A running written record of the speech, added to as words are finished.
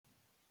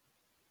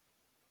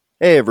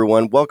Hey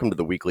everyone, welcome to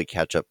the weekly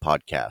catch-up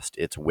podcast.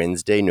 It's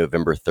Wednesday,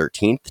 November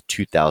 13th,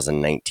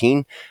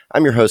 2019.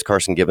 I'm your host,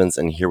 Carson Gibbons,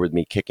 and here with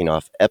me kicking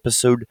off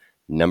episode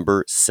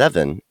number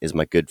 7 is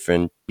my good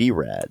friend,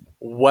 B-Rad.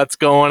 What's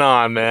going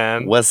on,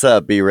 man? What's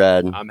up,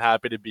 B-Rad? I'm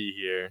happy to be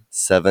here.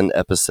 7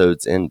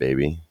 episodes in,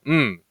 baby.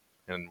 And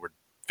we're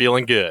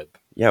feeling good.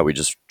 Yeah, we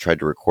just tried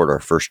to record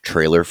our first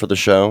trailer for the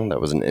show. That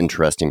was an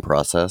interesting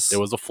process. It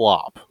was a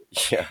flop.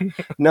 Yeah.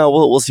 No,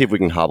 we'll see if we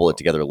can hobble it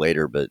together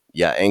later, but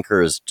yeah,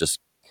 Anchor is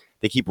just...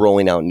 They keep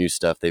rolling out new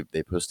stuff.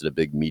 They posted a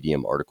big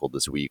Medium article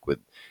this week with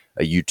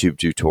a YouTube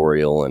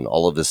tutorial and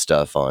all of this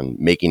stuff on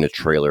making a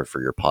trailer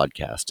for your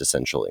podcast,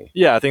 essentially.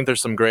 Yeah, I think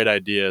there's some great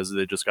ideas.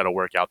 They just got to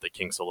work out the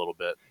kinks a little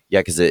bit. Yeah,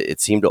 because it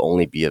seemed to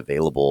only be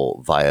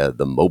available via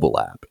the mobile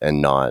app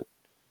and not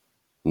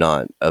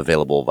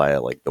available via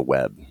like the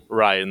web.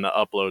 Right, and the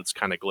upload's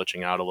kind of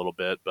glitching out a little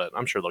bit, but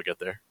I'm sure they'll get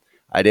there.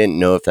 I didn't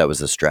know if that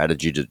was a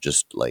strategy to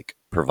just like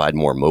provide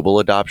more mobile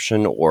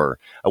adoption, or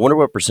I wonder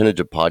what percentage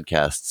of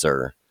podcasts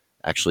are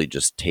actually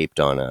just taped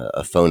on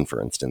a phone,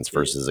 for instance,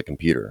 versus a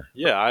computer.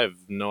 Yeah, I have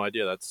no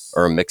idea.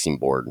 Or a mixing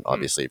board,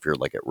 obviously, if you're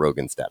like at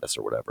Rogan status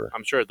or whatever.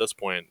 I'm sure at this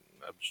point,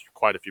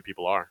 quite a few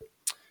people are.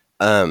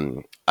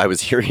 I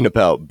was hearing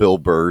about Bill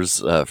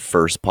Burr's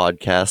first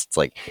podcasts.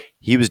 Like,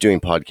 he was doing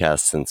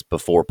podcasts since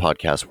before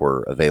podcasts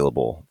were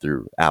available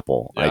through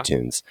Apple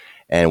iTunes.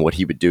 And what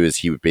he would do is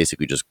he would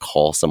basically just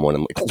call someone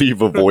and like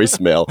leave a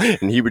voicemail,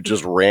 and he would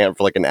just rant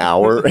for like an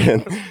hour,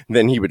 and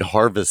then he would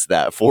harvest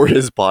that for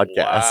his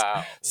podcast.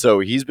 Wow.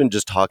 So he's been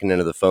just talking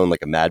into the phone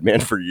like a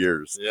madman for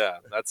years. Yeah,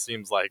 that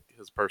seems like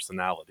his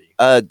personality.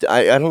 I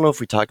don't know if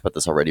we talked about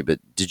this already, but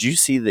did you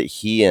see that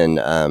he and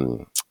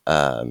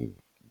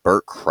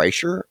Bert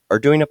Kreischer are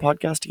doing a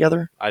podcast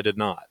together? I did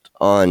not.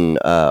 On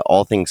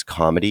All Things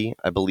Comedy,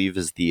 I believe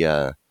is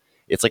the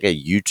it's like a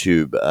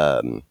YouTube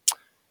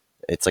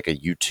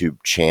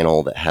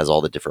channel that has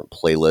all the different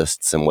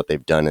playlists, and what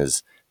they've done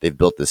is they've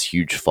built this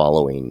huge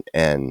following,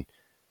 and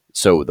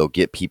so they'll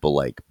get people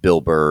like Bill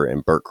Burr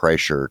and Bert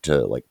Kreischer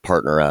to like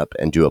partner up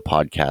and do a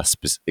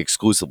podcast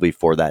exclusively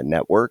for that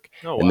network.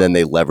 Oh, wow. And then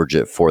they leverage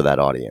it for that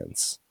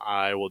audience.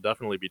 I will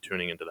definitely be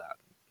tuning into that.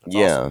 That's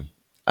yeah. Awesome.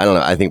 I don't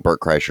know. I think Bert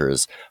Kreischer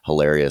is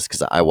hilarious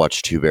because I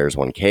watched Two Bears,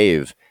 One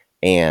Cave,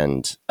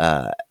 and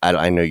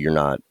I know you're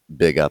not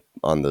big up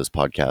on those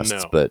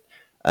podcasts, but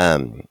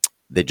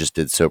they just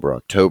did Sober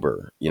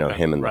October,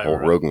 him and the whole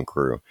Rogan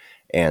crew.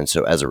 And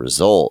so as a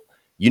result,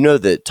 you know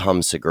that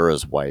Tom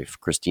Segura's wife,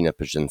 Christina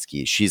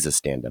Pajitsky, she's a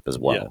stand-up as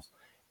well. Yes.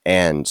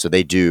 And so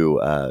they do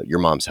Your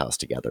Mom's House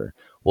together.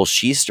 Well,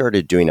 she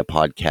started doing a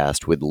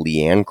podcast with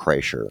Leanne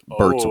Kreischer,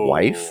 Bert's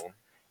wife,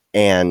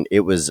 and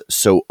it was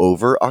So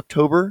Over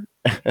October.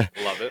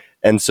 Love it.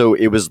 And so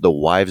it was the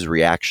wives'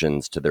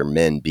 reactions to their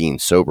men being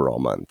sober all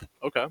month.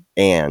 Okay.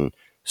 And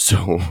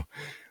so,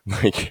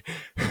 like,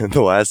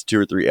 the last 2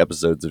 or 3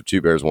 episodes of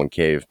Two Bears, One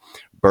Cave,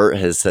 Bert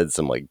has said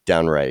some, like,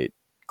 downright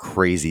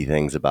crazy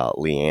things about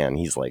Leanne.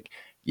 He's like,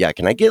 yeah,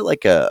 can I get,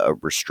 like, a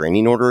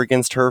restraining order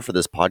against her for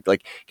this pod?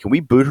 Like, can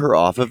we boot her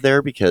off of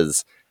there?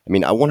 Because, I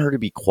mean, I want her to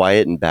be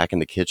quiet and back in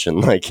the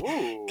kitchen, like,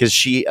 because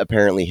she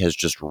apparently has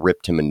just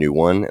ripped him a new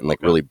one and,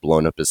 like, really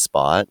blown up his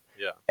spot.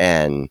 Yeah.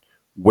 And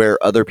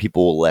where other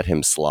people will let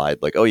him slide,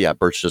 like, oh yeah,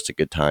 Bert's just a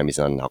good time, he's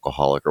not an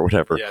alcoholic or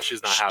whatever. Yeah,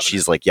 she's not having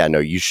She's like, yeah, no,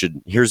 you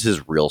should. Here's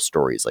his real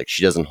stories. Like,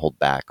 she doesn't hold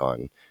back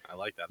on. I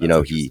like that.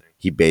 That's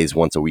he bathes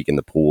once a week in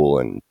the pool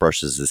and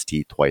brushes his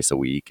teeth twice a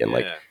week, and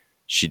like,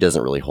 she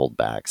doesn't really hold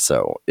back.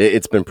 So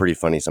it's been pretty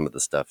funny, some of the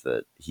stuff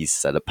that he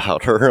said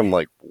about her. I'm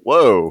like,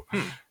 whoa.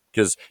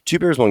 Because Two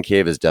Bears, One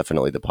Cave is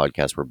definitely the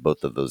podcast where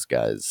both of those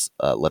guys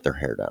let their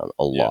hair down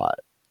a lot.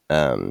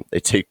 They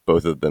take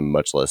both of them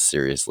much less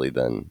seriously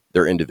than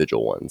their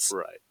individual ones.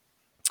 Right.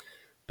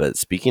 But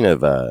speaking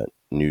of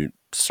new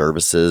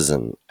services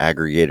and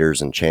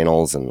aggregators and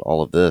channels and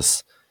all of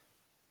this,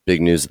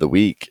 big news of the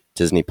week,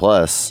 Disney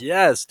Plus.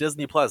 Yes,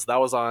 Disney Plus. That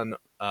was on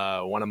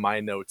one of my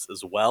notes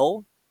as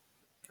well.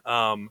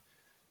 I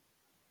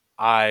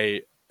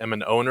am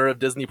an owner of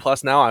Disney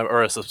Plus now,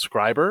 or a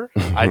subscriber.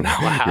 I now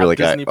have You're like,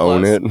 Disney I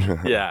own Plus.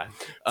 it. Yeah.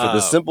 For the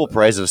simple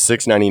price of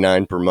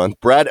 $6.99 per month,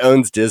 Brad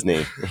owns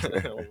Disney.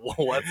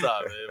 What's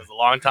up? It was a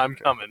long time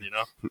coming,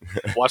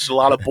 Watched a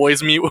lot of Boy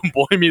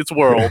Meets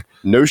World.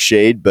 No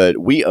shade, but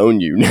we own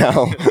you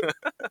now.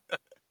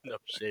 No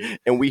shade.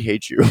 And we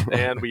hate you.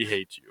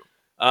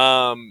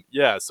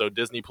 Yeah, so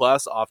Disney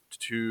Plus off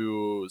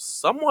to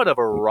somewhat of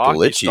a rocky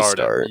glitchy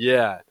start.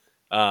 Yeah.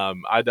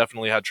 I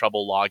definitely had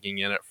trouble logging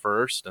in at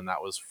first, and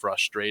that was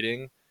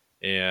frustrating.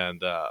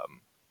 And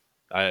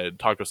I had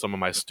talked with some of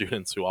my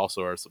students who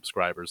also are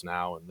subscribers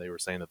now, and they were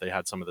saying that they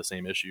had some of the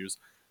same issues.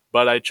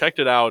 But I checked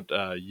it out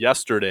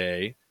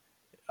yesterday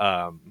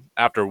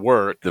after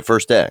work. The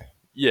first day.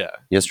 Yeah.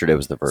 Yesterday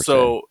was the first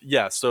day.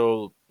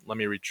 So let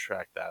me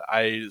retract that.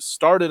 I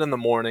started in the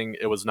morning.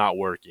 It was not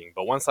working.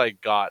 But once I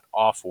got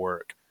off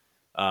work,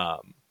 I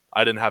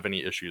didn't have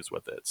any issues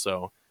with it.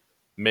 So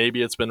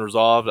maybe it's been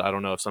resolved. I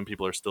don't know if some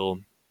people are still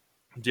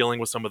dealing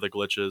with some of the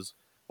glitches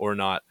or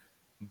not.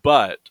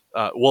 But,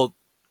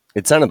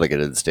 it sounded like it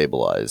had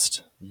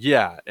stabilized.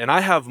 Yeah, and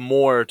I have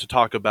more to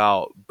talk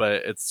about,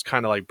 but it's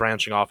kind of like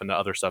branching off into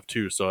other stuff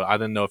too. So I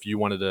didn't know if you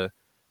wanted to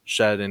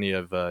shed any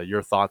of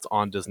your thoughts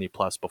on Disney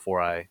Plus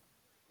before I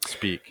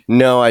speak.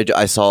 No,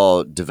 I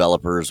saw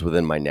developers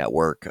within my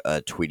network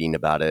tweeting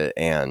about it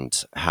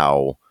and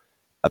how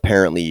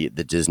apparently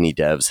the Disney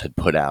devs had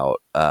put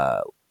out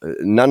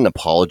not an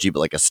apology, but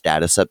like a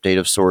status update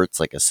of sorts,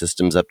 like a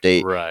systems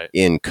update Right.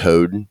 in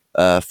code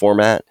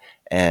format.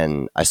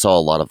 And I saw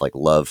a lot of like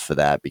love for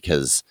that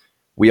because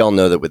we all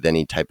know that with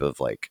any type of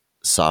like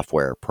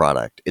software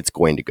product, it's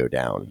going to go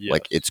down. Yes.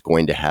 Like it's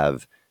going to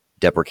have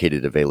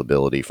deprecated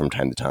availability from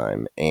time to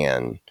time.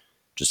 And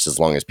just as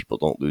long as people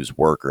don't lose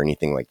work or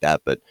anything like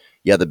that. But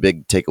yeah, the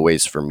big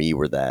takeaways for me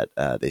were that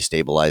they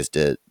stabilized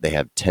it. They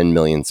have 10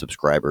 million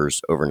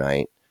subscribers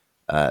overnight.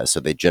 So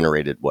they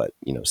generated what,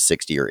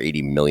 60 or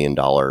 $80 million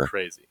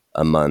Crazy.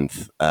 a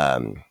month,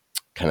 kind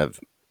of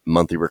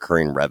monthly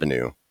recurring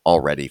revenue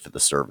already for the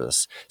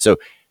service. So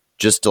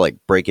just to like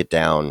break it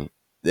down,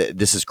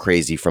 this is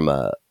crazy from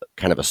a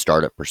kind of a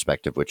startup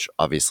perspective, which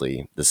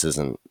obviously this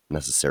isn't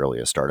necessarily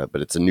a startup,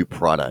 but it's a new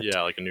product.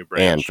 Yeah, like a new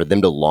branch. And for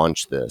them to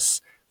launch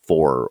this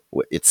for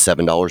it's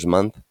 $7 a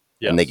month,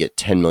 Yes. and they get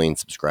 10 million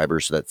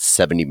subscribers, so that's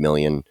 $70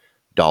 million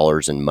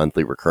in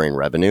monthly recurring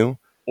revenue.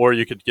 Or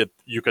you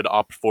could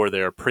opt for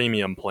their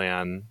premium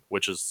plan,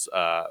 which is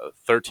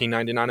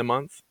 $13.99 a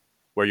month,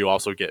 where you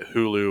also get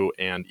Hulu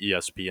and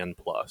ESPN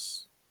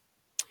Plus.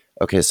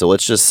 Okay, so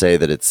let's just say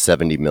that it's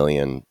 70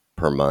 million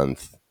per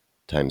month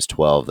times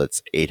 12.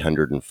 That's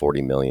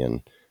 840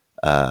 million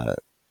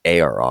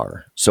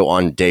ARR. So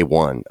on day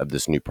one of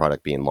this new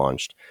product being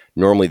launched,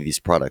 normally these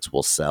products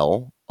will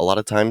sell a lot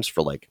of times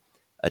for like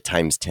a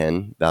times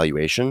 10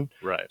 valuation.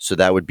 Right. So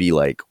that would be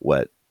like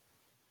what?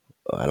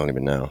 I don't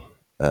even know.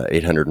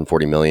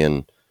 840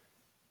 million,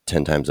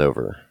 10 times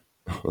over.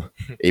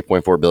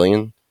 8.4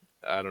 billion.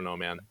 I don't know,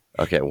 man.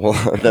 Okay, well,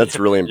 that's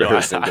really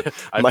embarrassing.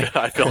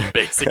 I feel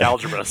basic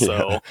algebra,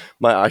 so yeah,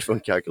 my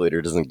iPhone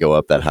calculator doesn't go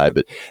up that high,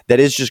 but that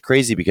is just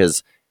crazy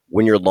because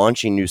when you're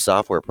launching new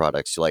software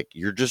products,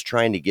 you're just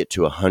trying to get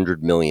to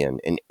 100 million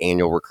in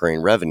annual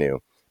recurring revenue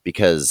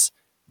because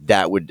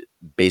that would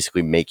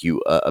basically make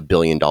you a $1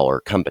 billion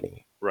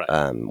company.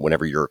 Right.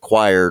 Whenever you're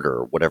acquired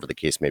or whatever the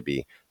case may be,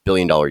 $1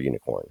 billion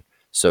unicorn.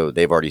 So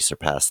they've already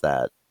surpassed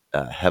that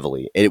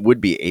heavily. It would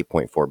be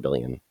 8.4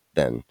 billion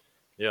then.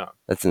 Yeah,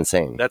 that's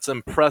insane. That's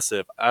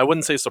impressive. I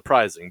wouldn't say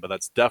surprising, but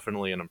that's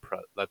definitely an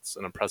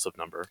impressive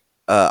number.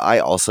 I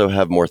also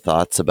have more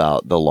thoughts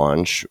about the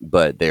launch,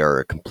 but they are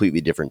a completely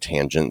different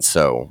tangent.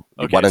 So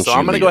okay, why don't so you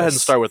I'm going to go us? ahead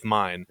and start with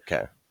mine.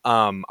 Okay.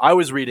 I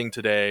was reading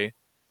today.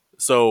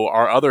 So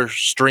our other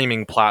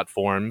streaming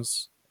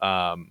platforms,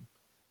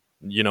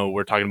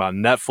 we're talking about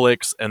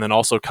Netflix, and then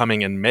also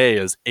coming in May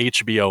is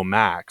HBO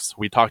Max.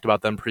 We talked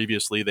about them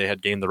previously. They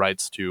had gained the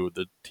rights to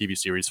the TV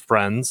series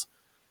Friends.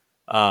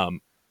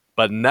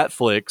 But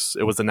Netflix,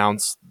 it was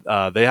announced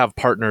they have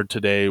partnered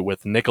today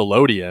with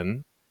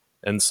Nickelodeon.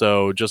 And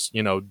so just,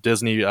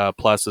 Disney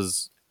Plus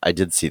is... I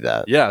did see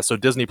that. Yeah, so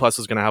Disney Plus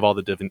is going to have all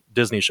the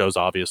Disney shows,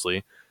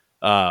 obviously.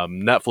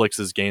 Netflix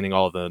is gaining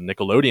all of the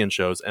Nickelodeon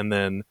shows. And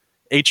then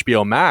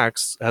HBO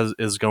Max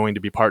is going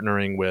to be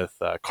partnering with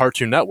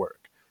Cartoon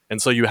Network.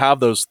 And so you have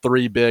those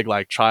three big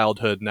like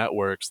childhood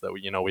networks that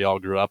we all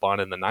grew up on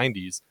in the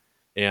 90s.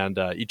 And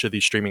each of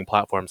these streaming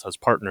platforms has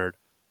partnered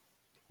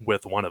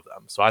with one of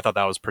them. So I thought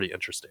that was pretty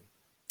interesting.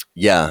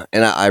 Yeah,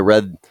 and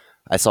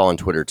I saw on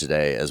Twitter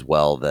today as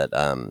well that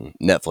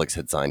Netflix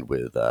had signed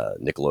with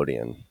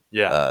Nickelodeon.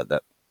 Yeah,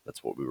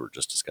 that's what we were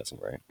just discussing,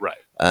 right?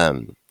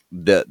 Right.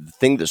 The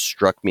thing that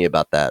struck me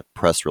about that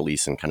press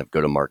release and kind of go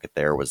to market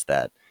there was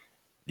that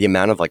the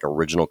amount of like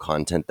original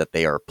content that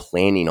they are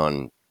planning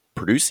on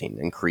producing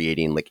and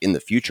creating like in the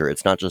future.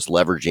 It's not just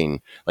leveraging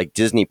like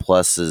Disney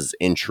Plus's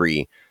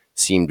entry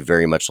seemed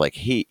very much like,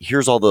 hey,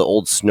 here's all the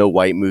old Snow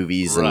White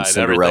movies and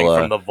Cinderella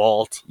everything from the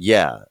vault.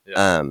 Yeah.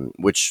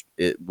 Which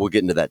we'll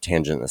get into that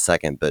tangent in a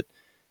second, but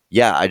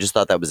yeah, I just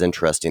thought that was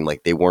interesting.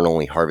 Like they weren't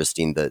only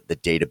harvesting the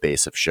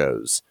database of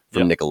shows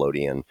from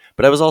Nickelodeon,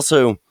 but I was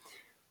also,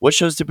 what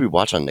shows did we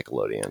watch on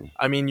Nickelodeon?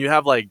 I mean, you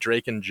have like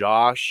Drake and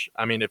Josh.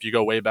 I mean, if you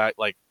go way back,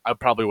 like I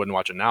probably wouldn't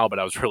watch it now, but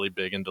I was really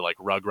big into like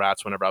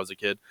Rugrats whenever I was a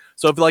kid.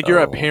 So if like you're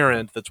a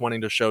parent that's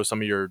wanting to show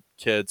some of your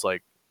kids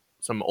like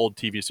some old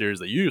TV series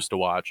that you used to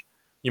watch,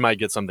 you might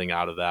get something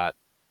out of that.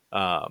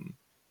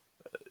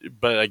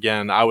 But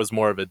again, I was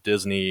more of a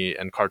Disney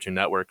and Cartoon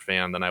Network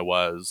fan than I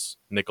was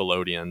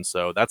Nickelodeon,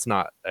 so that's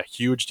not a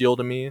huge deal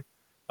to me.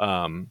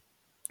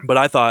 But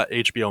I thought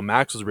HBO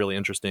Max was really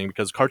interesting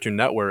because Cartoon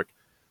Network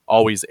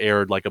always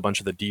aired like a bunch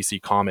of the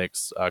DC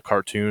Comics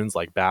cartoons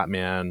like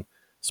Batman,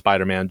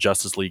 Spider-Man,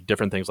 Justice League,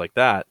 different things like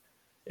that.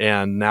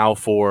 And now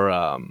for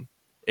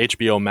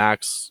HBO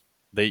Max,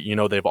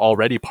 they've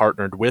already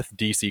partnered with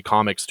DC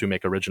Comics to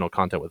make original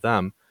content with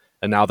them,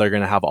 and now they're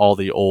going to have all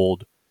the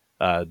old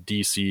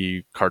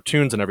DC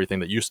cartoons and everything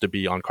that used to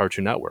be on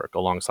Cartoon Network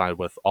alongside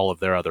with all of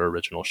their other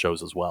original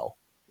shows as well.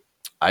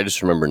 I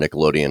just remember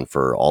Nickelodeon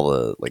for all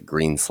the like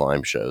green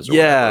slime shows. Or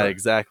Yeah, whatever.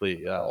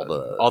 exactly.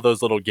 All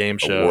those little game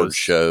award shows.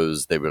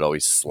 shows. They would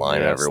always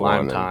slime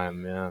everyone. Slime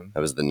time. Yeah, that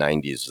was the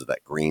 '90s. Was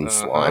that green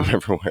slime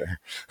everywhere?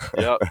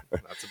 Yep,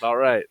 that's about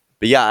right.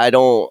 But yeah, I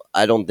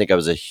don't think I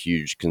was a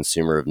huge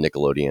consumer of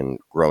Nickelodeon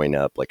growing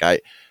up. Like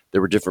there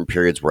were different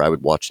periods where I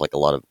would watch like a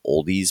lot of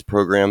oldies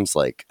programs,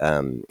 like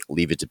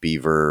Leave It to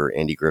Beaver,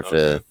 Andy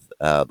Griffith,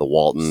 the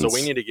Waltons. So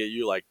we need to get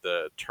you like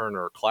the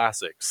Turner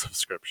Classic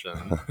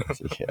subscription.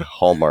 Yeah,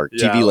 Hallmark,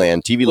 TV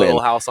Land,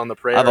 Little House on the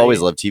Prairie. I've always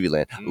loved TV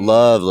Land.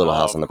 Love Little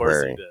House on the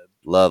Prairie.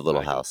 Love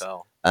Little House.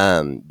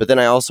 But then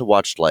I also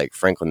watched like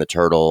Franklin the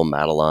Turtle,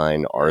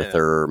 Madeline,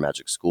 Arthur,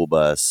 Magic School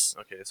Bus.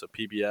 Okay, so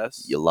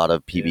PBS. A lot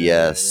of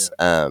PBS.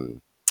 I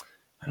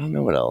don't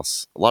know what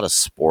else. A lot of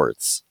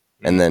sports.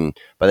 And then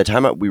by the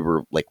time we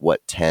were like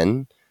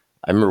 10,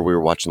 I remember we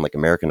were watching like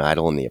American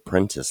Idol and The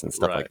Apprentice and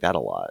stuff like that a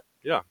lot.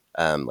 Yeah.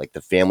 Like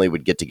the family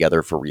would get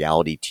together for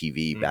reality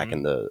TV back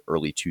in the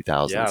early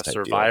 2000s. Yeah,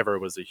 Survivor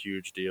was a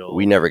huge deal.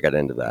 We never got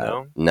into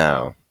that.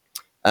 No.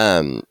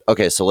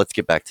 Okay, so let's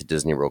get back to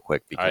Disney real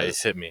quick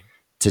because hit me.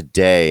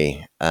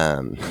 Today,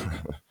 I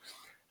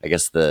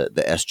guess the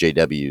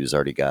SJWs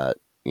already got,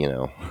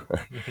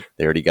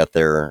 they already got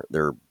their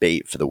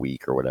bait for the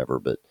week or whatever,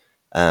 but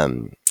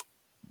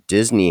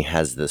Disney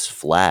has this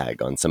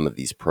flag on some of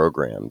these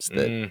programs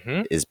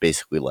that is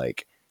basically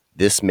like,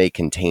 this may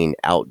contain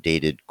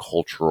outdated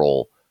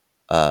cultural,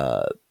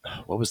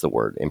 what was the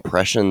word?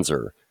 Impressions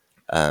or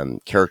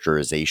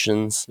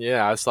characterizations.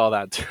 Yeah, I saw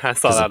that. I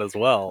saw that as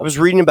well. I was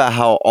reading about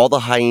how all the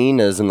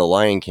hyenas in The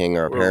Lion King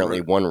are apparently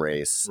one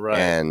race. Right.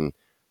 And,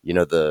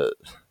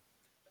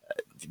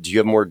 do you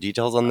have more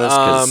details on this?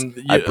 Because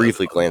I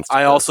briefly glanced at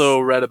I also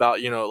read about,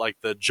 like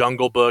the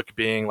Jungle Book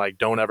being like,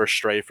 don't ever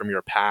stray from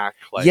your pack.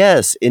 Like,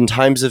 yes, in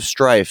times of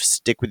strife,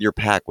 stick with your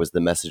pack was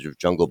the message of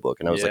Jungle Book.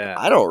 And I was like,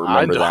 I don't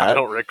remember that. I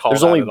don't recall.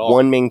 There's only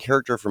one main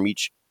character from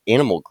each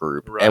animal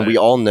group. Right. And we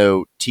all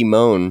know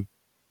Timon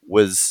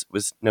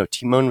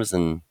Timon was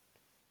in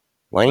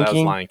Lion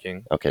King? Lion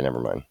King. Okay,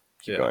 never mind.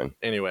 Keep going.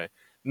 Anyway.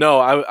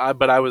 No,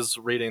 but I was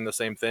reading the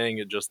same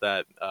thing, just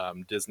that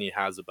Disney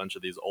has a bunch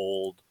of these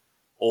old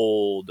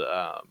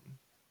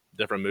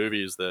different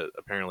movies that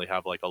apparently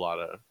have like a lot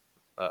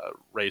of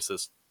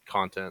racist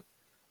content.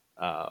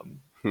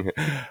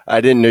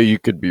 I didn't know you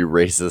could be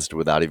racist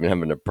without even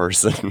having a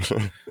person.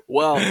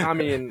 Well, I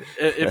mean,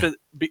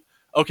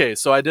 okay,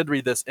 so I did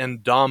read this in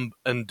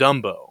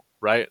Dumbo,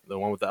 right? The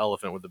one with the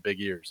elephant with the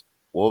big ears.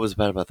 What was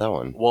bad about that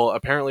one? Well,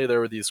 apparently there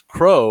were these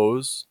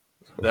crows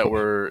that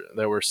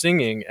were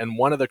singing, and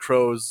one of the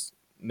crows'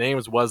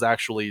 names was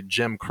actually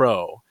Jim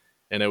Crow,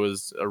 and it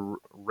was a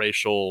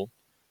racial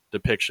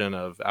depiction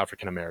of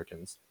African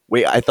Americans.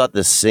 Wait, I thought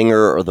the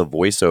singer or the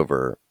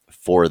voiceover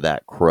for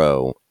that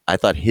crow, I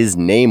thought his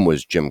name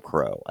was Jim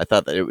Crow. I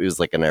thought that it was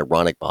like an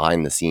ironic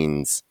behind the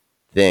scenes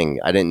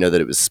thing. I didn't know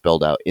that it was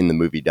spelled out in the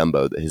movie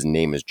Dumbo that his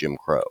name is Jim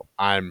Crow.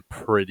 I'm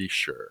pretty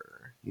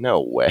sure.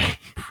 No way.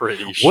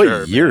 Pretty sure.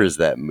 What year is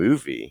that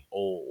movie?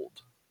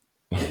 Old.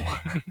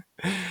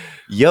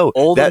 Yo,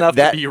 old enough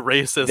to be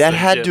racist. That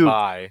had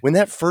to, when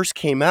that first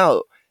came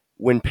out,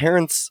 when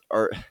parents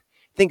are,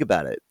 think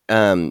about it.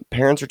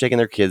 Parents are taking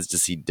their kids to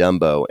see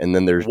Dumbo, and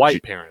then there's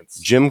white parents,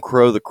 Jim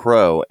Crow the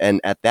Crow,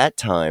 and at that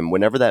time,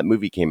 whenever that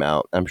movie came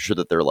out, I'm sure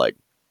that they're like,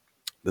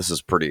 "This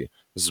is pretty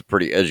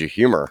edgy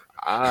humor."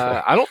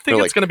 I don't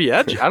think it's going to be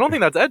edgy. I don't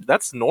think that's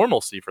that's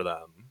normalcy for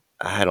them.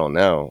 I don't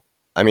know.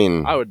 I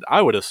mean,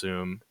 I would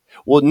assume.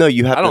 Well, no,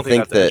 you have to think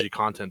think that's edgy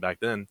content back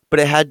then. But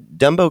it had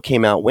Dumbo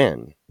came out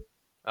when?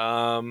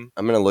 I'm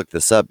going to look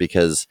this up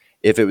because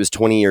if it was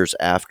 20 years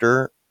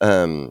after,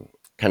 kind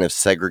of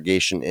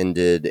segregation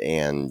ended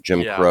and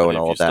Jim Crow and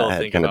all of that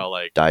had kind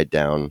of died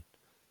down,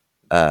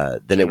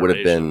 then it would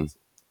have been,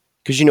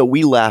 because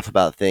we laugh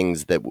about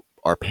things that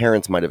our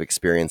parents might have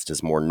experienced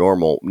as more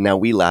normal. Now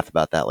we laugh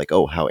about that like,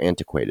 oh, how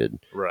antiquated.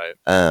 Right.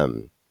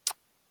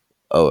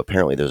 Oh,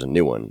 apparently there's a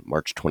new one,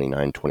 March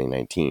 29,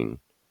 2019.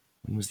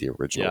 When was the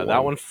original one? Yeah,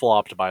 that one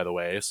flopped, by the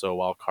way. So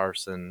while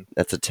Carson...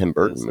 That's a Tim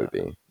Burton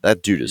movie.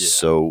 That dude is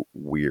so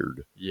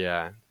weird.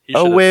 Yeah.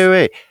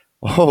 Wait.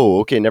 Oh,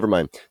 okay, never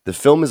mind. The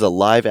film is a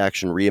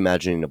live-action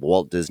reimagining of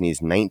Walt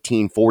Disney's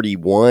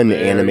 1941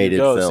 animated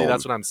film. See,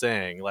 that's what I'm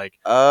saying. Like,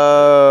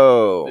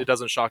 it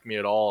doesn't shock me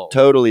at all.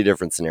 Totally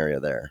different scenario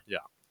there. Yeah.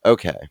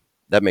 Okay,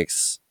 that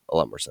makes a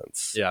lot more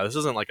sense. Yeah, this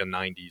isn't like a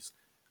 90s.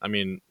 I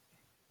mean,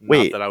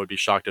 not that I would be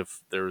shocked if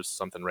there was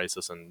something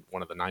racist in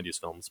one of the 90s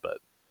films, but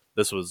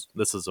this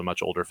is a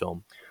much older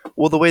film.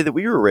 Well, the way that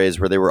we were raised,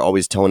 where they were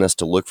always telling us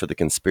to look for the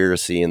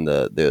conspiracy in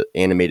the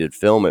animated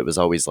film, it was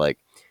always like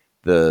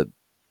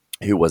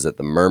who was it?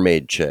 The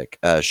mermaid chick.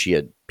 She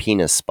had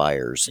penis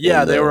spires.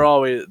 Yeah, there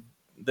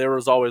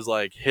was always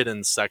like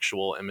hidden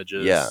sexual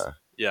images. Yeah.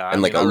 Yeah.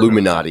 And like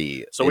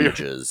Illuminati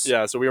images.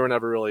 So we were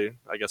never really,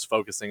 I guess,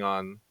 focusing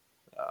on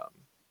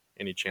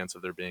any chance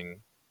of there being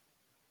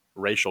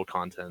racial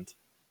content.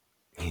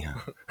 Yeah.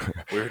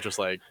 We were just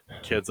like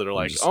kids that are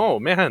like, oh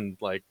man,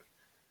 like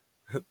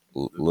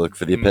look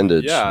for the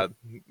appendage. Yeah.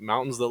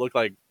 Mountains that look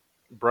like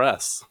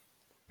breasts.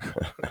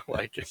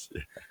 Like,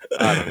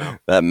 I don't know.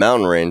 That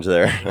mountain range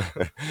there.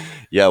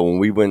 Yeah, when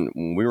we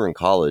were in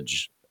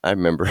college, I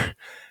remember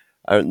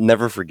I'll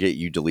never forget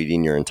you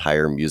deleting your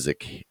entire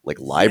music like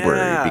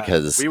library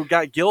because we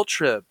got guilt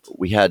tripped.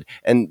 we had,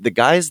 and the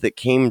guys that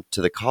came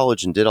to the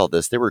college and did all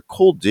this, they were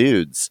cool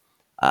dudes.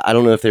 I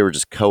don't know if they were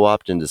just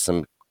co-opted into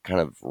some kind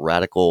of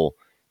radical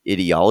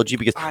ideology,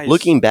 because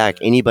looking back,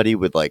 anybody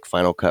with like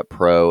Final Cut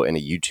Pro and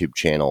a YouTube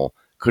channel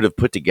could have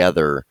put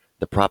together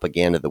the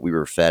propaganda that we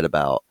were fed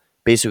about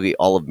basically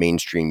all of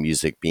mainstream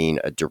music being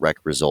a direct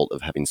result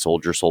of having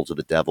sold your soul to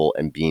the devil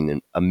and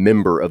being a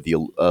member of the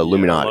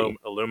Illuminati.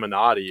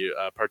 Illuminati,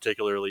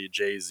 particularly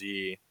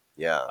Jay-Z.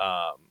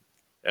 Yeah.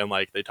 And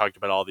like they talked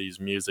about all these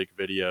music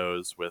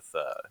videos with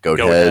goat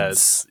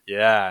heads.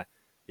 Yeah.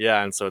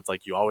 And so it's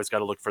like you always got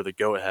to look for the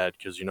goat head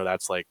because, you know,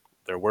 that's like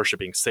they're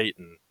worshiping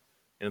Satan.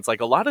 And it's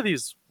like a lot of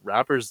these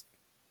rappers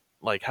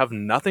like have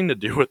nothing to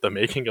do with the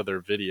making of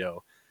their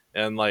video.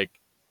 And like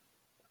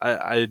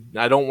I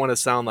don't want to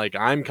sound like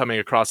I'm coming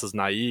across as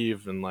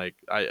naive, and like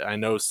I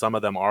know some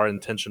of them are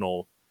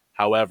intentional.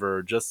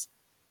 However, just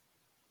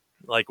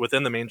like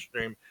within the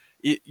mainstream,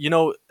 you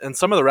know, and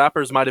some of the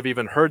rappers might have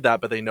even heard that,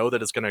 but they know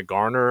that it's going to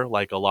garner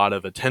like a lot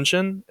of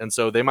attention, and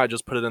so they might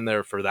just put it in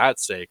there for that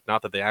sake.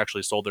 Not that they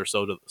actually sold their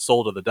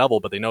soul to the devil,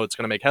 but they know it's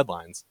going to make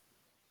headlines.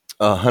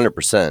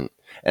 100%.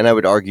 And I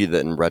would argue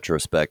that in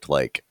retrospect,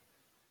 like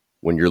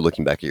when you're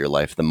looking back at your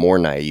life, the more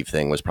naive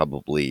thing was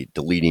probably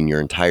deleting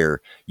your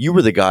entire. You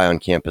were the guy on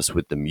campus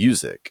with the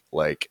music.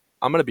 Like,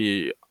 I'm going to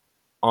be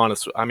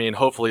honest. I mean,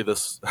 hopefully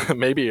this,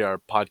 maybe our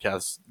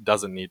podcast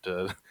doesn't need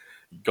to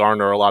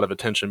garner a lot of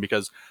attention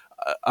because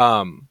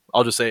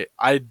I'll just say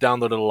I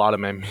downloaded a lot of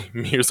my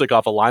music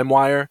off of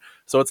LimeWire.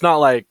 So it's not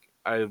like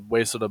I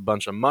wasted a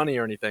bunch of money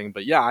or anything,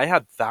 but yeah, I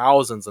had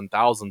thousands and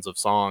thousands of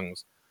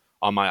songs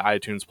on my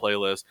iTunes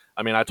playlist.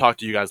 I mean, I talked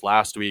to you guys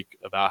last week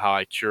about how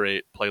I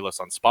curate playlists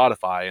on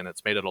Spotify and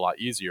it's made it a lot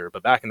easier.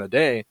 But back in the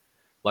day,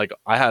 like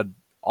I had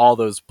all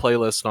those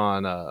playlists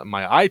on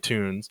my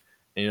iTunes,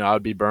 and, you know, I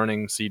would be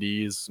burning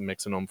CDs,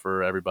 mixing them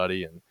for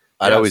everybody. And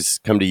I'd always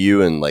come to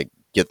you and like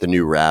get the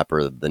new rap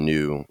or the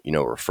new, you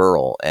know,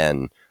 referral.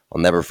 And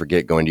I'll never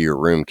forget going to your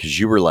room because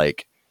you were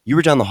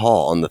down the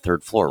hall on the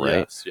third floor, right?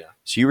 Yes, yeah.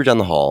 So you were down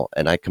the hall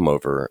and I come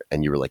over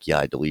and you were like, yeah,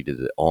 I deleted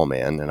it all,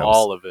 man. And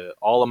all of it,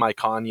 all of my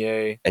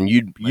Kanye. And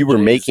you were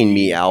Jay-Z, making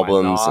me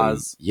albums and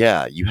Nas.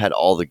 you had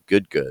all the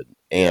good.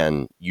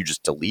 And you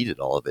just deleted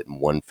all of it in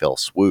one fell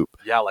swoop.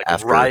 Yeah, like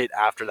right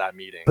after that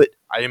meeting. But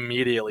I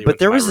immediately But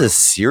there was a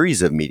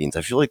series of meetings.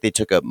 I feel like they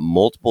took up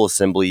multiple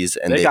assemblies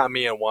and they got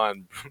me in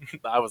one.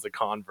 I was a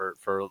convert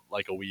for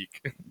like a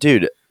week.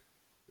 Dude,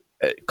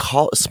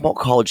 small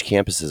college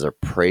campuses are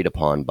preyed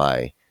upon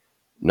by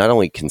not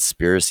only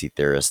conspiracy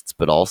theorists,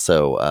 but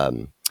also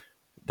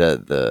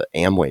the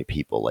Amway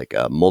people, like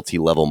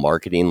multi-level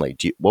marketing.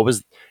 Like, what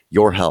was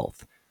Your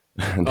Health?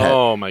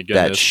 Oh my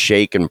goodness! That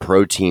shake and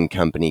protein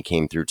company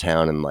came through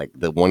town, and like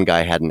the one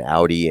guy had an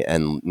Audi,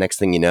 and next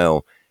thing you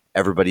know,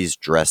 everybody's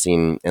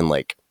dressing in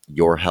like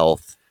Your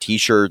Health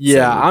t-shirts.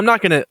 Yeah, I'm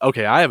not gonna.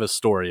 Okay, I have a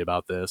story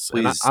about this.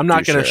 I'm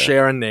not gonna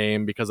share a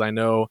name because I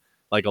know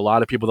like a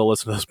lot of people that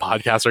listen to this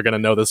podcast are gonna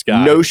know this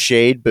guy. No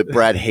shade, but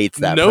Brad hates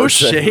that. No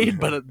person. shade,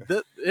 but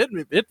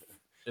it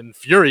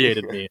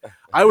infuriated me.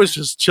 I was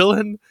just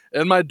chilling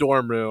in my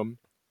dorm room.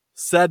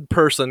 Said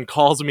person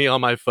calls me on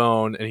my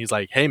phone, and he's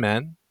like, "Hey,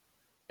 man."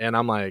 And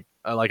I'm like,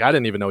 I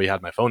didn't even know he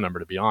had my phone number,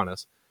 to be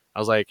honest. I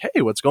was like,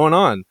 hey, what's going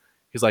on?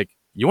 He's like,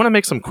 you want to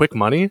make some quick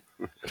money?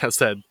 And I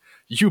said,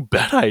 you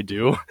bet I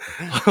do.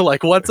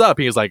 Like, what's up?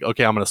 He was like,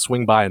 okay, I'm going to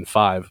swing by in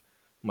 5.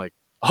 I'm like,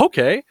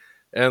 okay.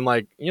 And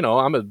like, you know,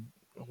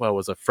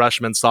 was a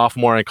freshman,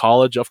 sophomore in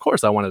college. Of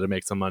course I wanted to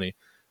make some money.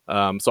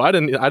 So I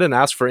didn't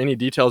ask for any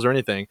details or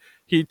anything.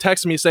 He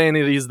texts me saying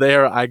that he's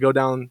there. I go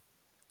down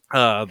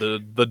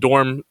the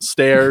dorm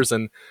stairs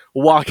and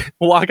walk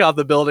out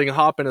the building,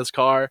 hop in his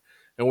car.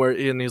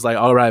 And he's like,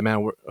 all right,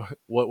 man,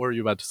 what were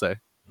you about to say?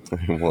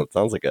 Well, it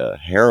sounds like a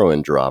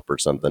heroin drop or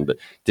something. But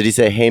did he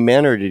say, hey,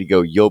 man, or did he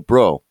go, yo,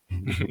 bro?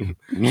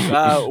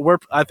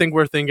 I think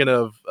we're thinking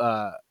of,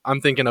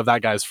 I'm thinking of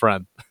that guy's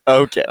friend.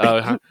 Okay.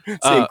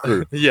 Same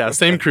crew. Yeah,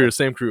 same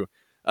crew.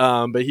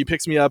 But he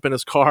picks me up in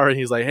his car and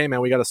he's like, hey,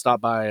 man, we got to stop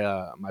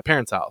by my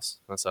parents' house.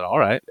 I said, all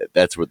right.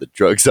 That's where the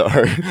drugs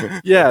are.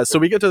 Yeah. So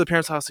we get to the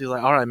parents' house. He's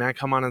like, all right, man,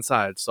 come on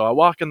inside. So I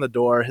walk in the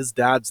door. His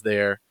dad's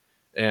there.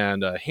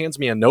 And hands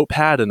me a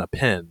notepad and a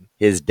pen.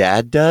 His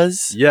dad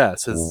does?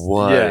 Yes.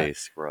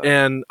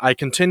 And I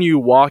continue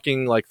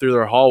walking like through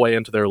their hallway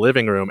into their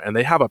living room, and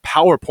they have a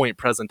PowerPoint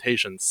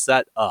presentation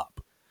set up.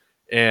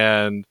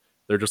 And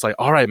they're just like,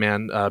 all right,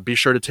 man, be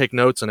sure to take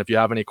notes. And if you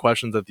have any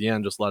questions at the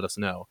end, just let us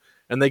know.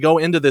 And they go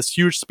into this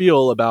huge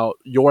spiel about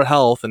Your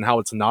Health and how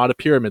it's not a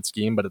pyramid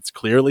scheme, but it's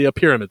clearly a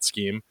pyramid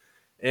scheme.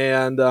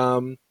 And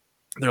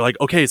they're like,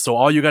 okay, so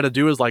all you got to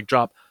do is like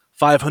drop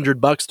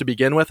 $500 to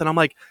begin with. And I'm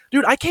like,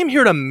 dude, I came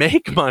here to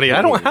make money.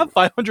 I don't have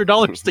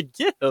 $500 to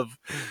give.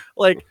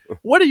 Like,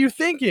 what are you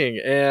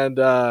thinking? And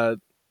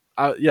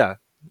yeah.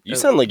 You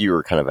sound like you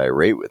were kind of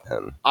irate with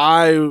him.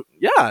 I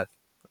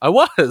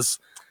was.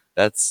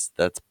 That's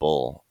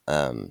bull.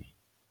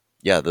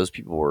 Yeah, those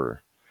people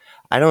were.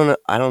 I don't know.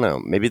 I don't know.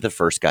 Maybe the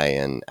first guy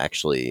in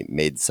actually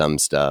made some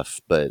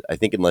stuff, but I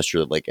think unless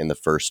you're like in the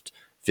first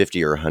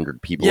 50 or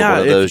 100 people of Yeah,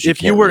 one of those, you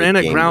if you can't were really in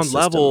at game the ground system.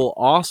 level,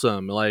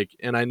 awesome. Like,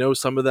 and I know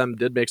some of them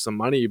did make some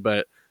money,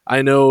 but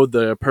I know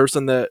the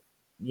person that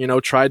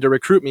tried to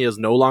recruit me is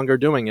no longer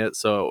doing it.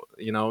 So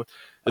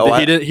Oh,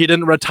 he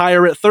didn't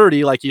retire at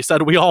 30 like he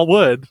said we all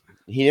would.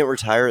 he didn't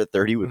retire at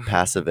 30 with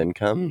passive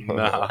income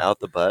Nah, out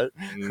the butt.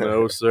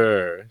 no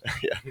sir.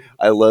 Yeah,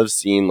 I love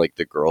seeing like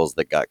the girls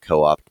that got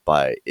co-opted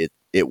by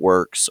It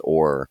Works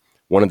or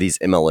one of these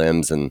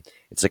MLMs, and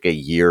it's like a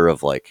year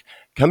of like,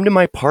 come to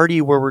my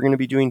party where we're going to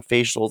be doing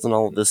facials and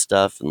all of this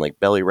stuff and like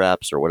belly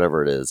wraps or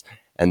whatever it is,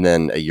 and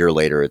then a year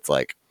later it's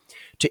like,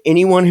 to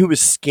anyone who was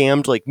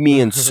scammed like me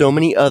and so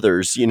many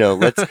others,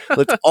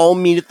 let's all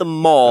meet at the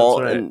mall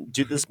That's right. and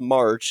do this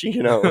march,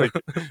 like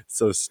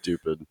so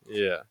stupid.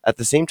 Yeah. At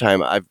the same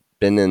time, I've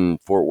been in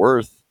Fort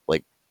Worth,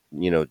 like,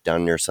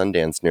 down near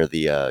Sundance, near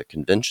the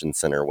convention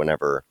center,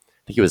 whenever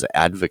I think it was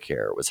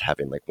Advocare was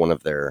having like one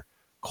of their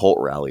cult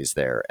rallies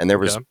there. And there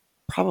was Okay.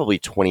 probably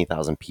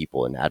 20,000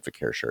 people in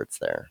Advocare shirts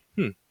there.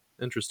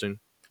 Interesting.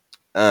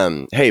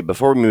 Hey,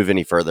 before we move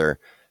any further,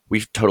 we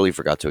totally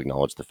forgot to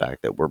acknowledge the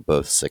fact that we're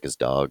both sick as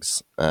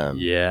dogs.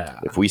 Yeah.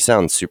 If we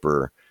sound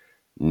super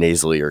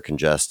nasally or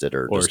congested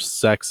or just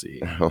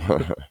sexy.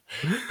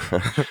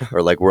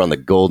 or like we're on the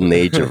golden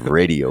age of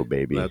radio,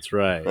 baby. That's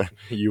right.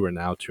 You are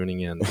now tuning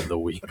in to the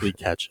weekly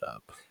catch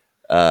up.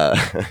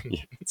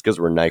 It's because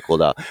we're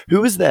NyQuil'd out.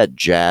 Who is that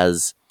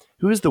jazz?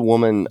 Who is the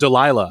woman?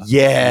 Delilah.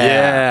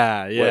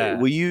 Yeah. Yeah.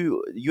 Well,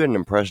 you had an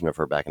impression of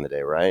her back in the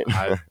day, right?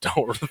 I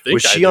don't think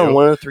Was she I on do.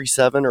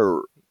 103.7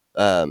 or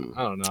I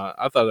don't know.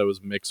 I thought it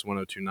was Mix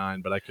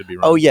 102.9, but I could be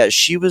wrong. Oh yeah,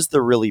 she was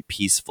the really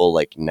peaceful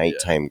like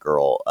nighttime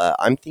girl.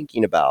 I'm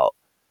thinking about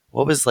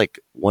what was like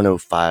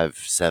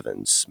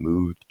 105.7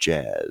 smooth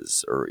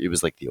jazz, or it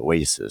was like the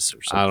Oasis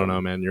or something. I don't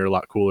know, man. You're a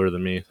lot cooler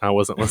than me. I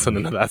wasn't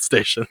listening to that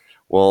station.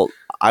 Well,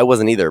 I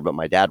wasn't either, but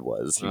my dad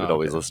was. He would Okay.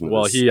 always listen to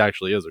Well, this. he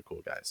actually is a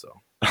cool guy,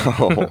 so.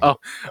 Oh,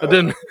 I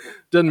didn't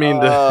mean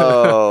to.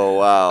 Oh,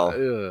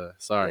 wow.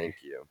 Sorry. Thank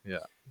you.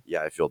 Yeah.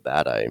 Yeah, I feel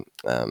bad.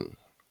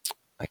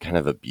 I kind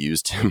of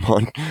abused him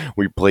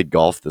we played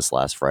golf this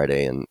last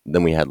Friday, and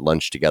then we had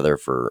lunch together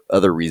for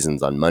other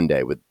reasons on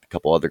Monday with a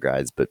couple other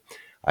guys, but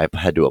I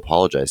had to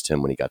apologize to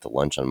him when he got to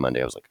lunch on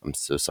Monday. I was like, I'm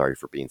so sorry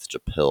for being such a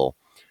pill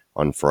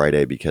on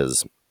Friday,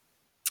 because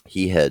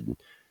he had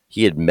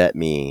met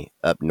me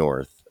up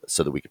north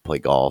so that we could play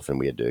golf and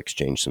we had to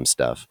exchange some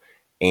stuff.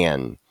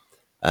 And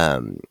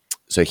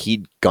so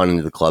he'd gone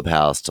into the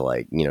clubhouse to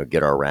like,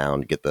 get our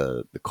round, get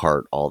the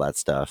cart, all that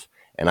stuff.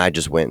 And I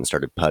just went and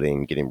started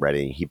putting, getting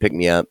ready. He picked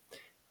me up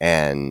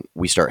and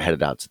we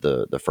headed out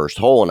to the first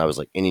hole. And I was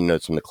like, any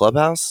notes from the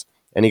clubhouse?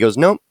 And he goes,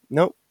 nope,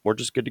 we're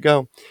just good to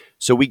go.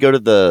 So we go to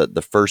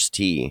the first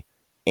tee,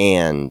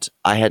 and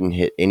I hadn't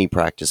hit any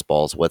practice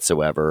balls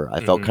whatsoever. I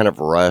felt kind of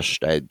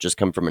rushed. I had just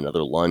come from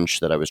another lunch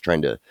that I was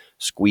trying to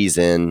squeeze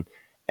in,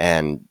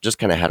 and just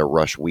kind of had a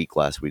rush week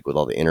last week with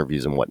all the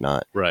interviews and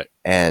whatnot. Right.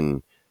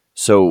 And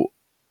so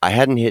I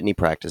hadn't hit any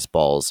practice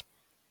balls.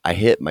 I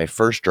hit my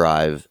first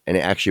drive, and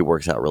it actually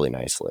works out really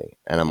nicely.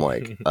 And I'm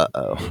like,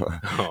 uh-oh.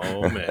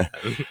 Oh, man.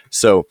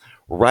 So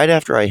right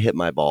after I hit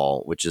my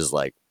ball, which is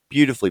like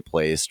beautifully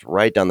placed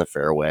right down the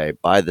fairway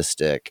by the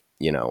stick,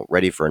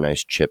 ready for a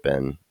nice chip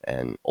in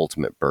and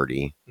ultimate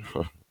birdie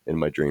in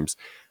my dreams.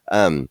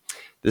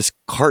 This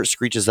cart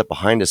screeches up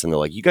behind us, and they're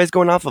like, you guys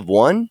going off of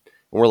 1? And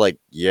we're like,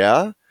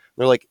 yeah. And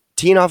they're like,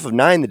 teeing off of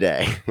 9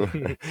 today.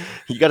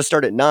 You got to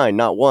start at 9,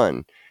 not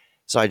 1.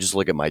 So I just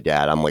look at my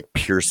dad. I'm like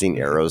piercing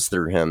arrows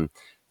through him.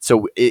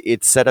 So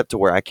it's set up to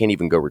where I can't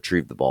even go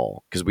retrieve the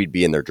ball because we'd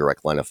be in their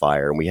direct line of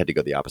fire, and we had to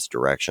go the opposite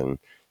direction.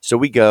 So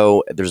we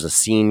go, there's a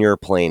senior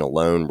playing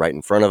alone right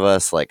in front of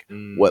us. Like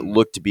what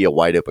looked to be a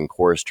wide open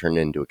course turned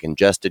into a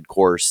congested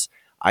course.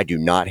 I do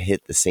not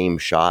hit the same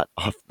shot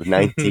off the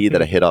 9th tee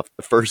that I hit off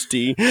the first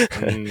tee.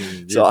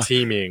 So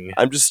teaming.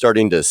 I'm just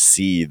starting to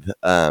seethe.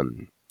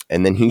 And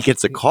then he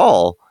gets a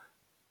call.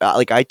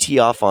 I tee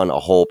off on a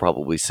hole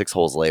probably 6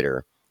 holes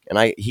later,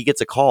 and he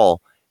gets a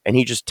call, and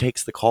he just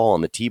takes the call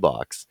on the tee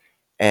box.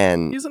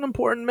 And he's an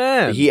important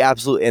man. He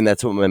absolutely, and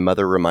that's what my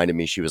mother reminded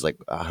me. She was like,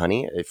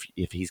 honey,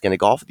 if he's going to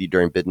golf with you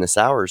during business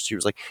hours, she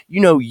was like,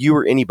 you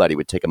or anybody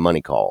would take a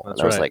money call. That's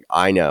and I was like,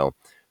 I know.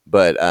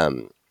 But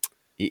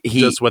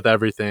he just with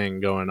everything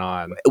going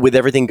on. With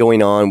everything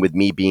going on, with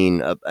me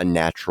being a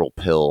natural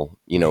pill,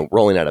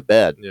 rolling out of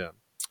bed. Yeah.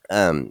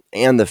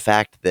 And the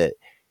fact that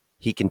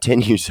he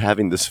continues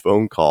having this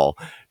phone call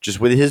just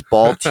with his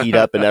ball teed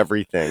up and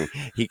everything.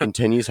 He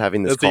continues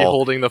having this call. Is he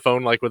holding the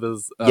phone like with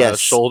his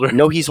shoulder?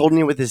 No, he's holding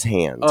it with his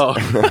hand. Oh.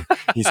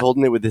 He's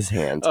holding it with his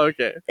hand.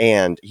 Okay.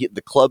 And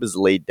the club is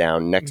laid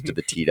down next to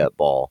the teed up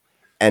ball,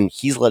 and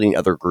he's letting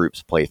other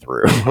groups play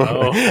through.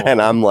 Oh.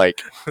 And I'm like,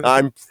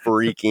 I'm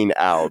freaking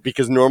out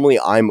because normally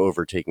I'm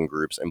overtaking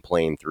groups and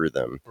playing through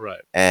them.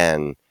 Right.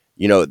 And,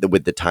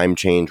 with the time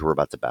change, we're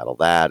about to battle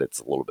that. It's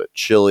a little bit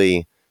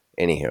chilly.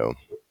 Anywho.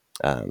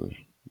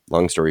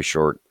 Long story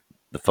short,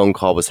 the phone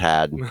call was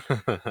had.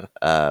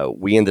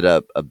 We ended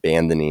up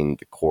abandoning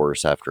the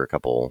course after a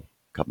couple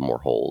more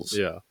holes.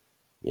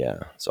 Yeah.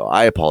 So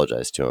I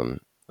apologized to him.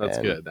 That's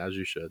good, as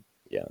you should.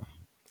 Yeah.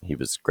 He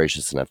was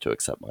gracious enough to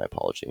accept my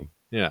apology.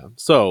 Yeah.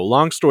 So,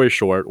 long story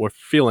short, we're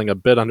feeling a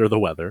bit under the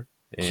weather,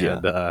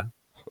 and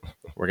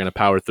we're going to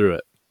power through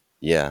it.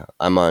 Yeah.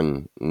 I'm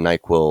on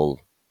NyQuil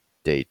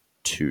day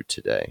 2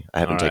 today. I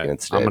haven't taken it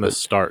today. I'm going to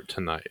start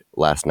tonight.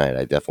 Last night,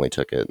 I definitely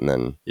took it. And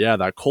then... Yeah,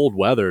 that cold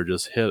weather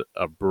just hit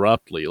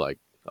abruptly, like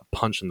a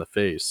punch in the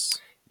face.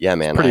 Yeah,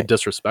 man. It's pretty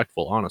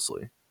disrespectful,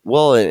 honestly.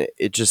 Well,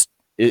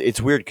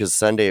 it's weird because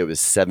Sunday it was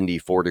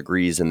 74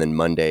 degrees, and then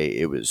Monday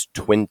it was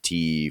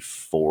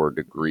 24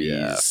 degrees.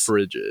 Yeah,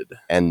 frigid.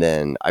 And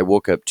then I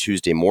woke up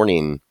Tuesday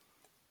morning.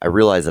 I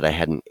realized that I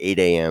had an 8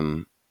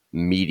 a.m.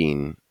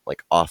 meeting,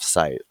 like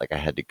off-site. Like I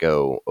had to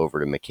go over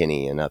to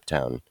McKinney in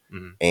Uptown,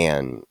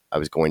 and I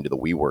was going to the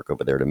WeWork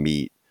over there to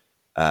meet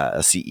a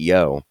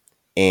CEO,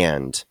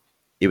 and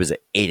it was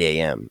at 8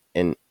 a.m.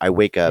 And I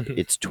wake up,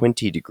 it's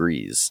 20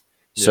 degrees.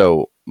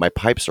 So my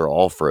pipes are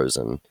all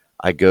frozen.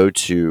 I go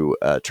to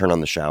turn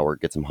on the shower,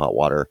 get some hot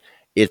water.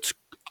 It's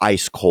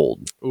ice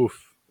cold.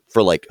 Oof.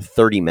 For like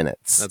 30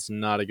 minutes. That's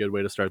not a good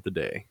way to start the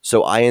day.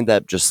 So I end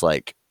up just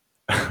like,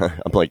 I'm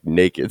like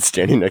naked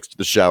standing next to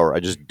the shower. I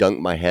just dunk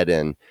my head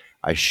in.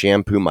 I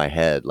shampoo my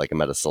head like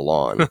I'm at a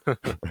salon.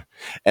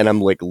 And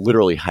I'm like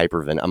literally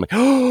hyperventilating. I'm like,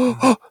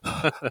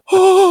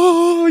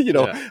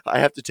 I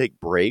have to take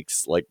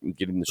breaks, like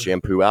getting the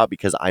shampoo out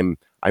because I'm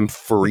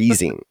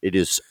freezing. It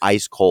is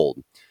ice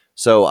cold.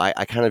 So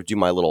I kind of do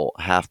my little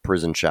half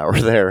prison shower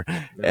there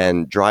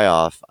and dry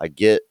off. I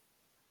get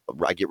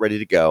ready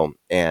to go.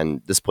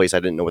 And this place,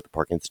 I didn't know what the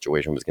parking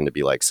situation was going to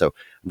be like. So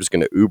I'm just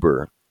going to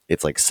Uber.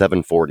 It's like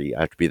 7:40. I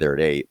have to be there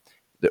at 8.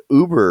 The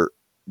Uber,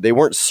 they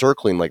weren't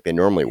circling like they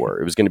normally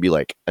were. It was going to be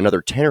like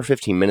another 10 or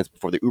 15 minutes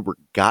before the Uber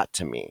got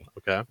to me.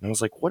 Okay. And I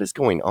was like, what is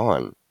going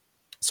on?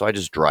 So I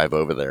just drive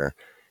over there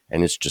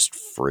and it's just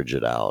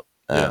frigid out.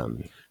 Yeah.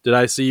 Did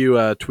I see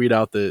you tweet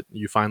out that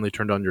you finally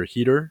turned on your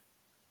heater?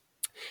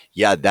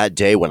 Yeah, that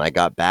day when I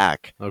got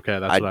back. Okay,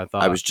 that's what I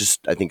thought. I was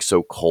just, I think,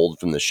 so cold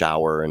from the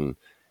shower and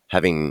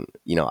having,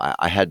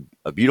 I had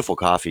a beautiful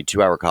coffee,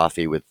 2-hour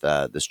coffee with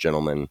this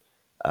gentleman.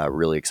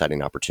 Really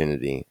exciting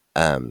opportunity,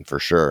 for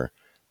sure.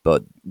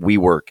 But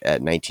WeWork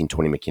at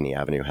 1920 McKinney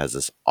Avenue has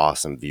this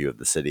awesome view of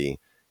the city.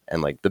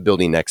 And like the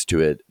building next to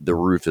it, the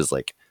roof is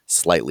like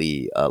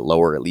slightly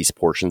lower, at least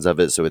portions of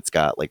it. So it's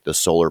got like the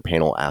solar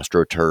panel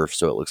AstroTurf.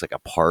 So it looks like a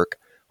park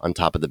on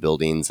top of the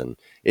buildings, and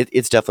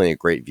it's definitely a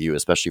great view,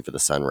 especially for the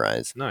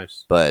sunrise.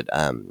 Nice. But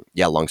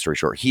long story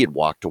short, he had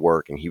walked to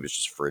work and he was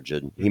just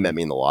frigid. He met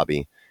me in the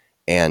lobby,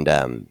 and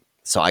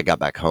so I got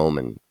back home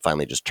and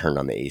finally just turned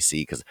on the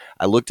AC because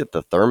I looked at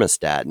the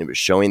thermostat and it was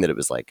showing that it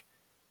was like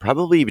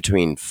probably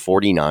between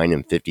 49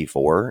 and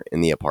 54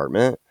 in the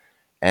apartment,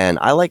 and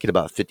I like it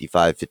about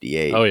 55,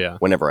 58. Oh yeah,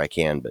 whenever I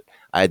can, but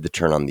I had to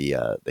turn on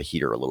the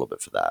heater a little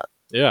bit for that.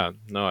 Yeah,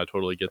 no, I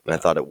totally get that. And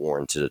I thought it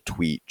warranted a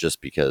tweet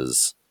just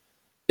because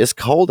it's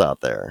cold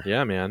out there.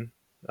 Yeah, man.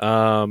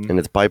 And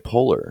it's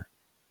bipolar.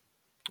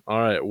 All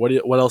right.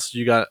 What else do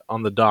you got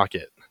on the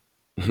docket?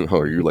 Oh,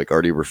 are you like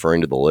already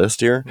referring to the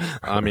list here?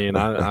 I mean,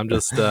 I'm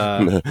just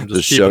the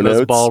keeping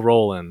this ball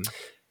rolling.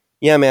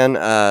 Yeah, man.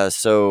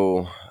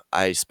 So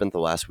I spent the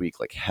last week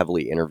like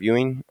heavily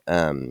interviewing,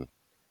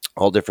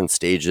 all different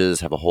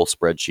stages, have a whole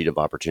spreadsheet of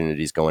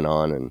opportunities going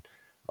on, and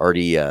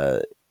already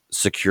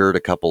secured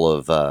a couple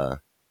of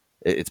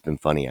it's been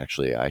funny,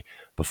 actually.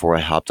 Before I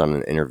hopped on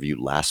an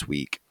interview last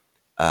week,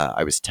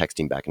 I was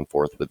texting back and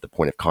forth with the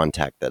point of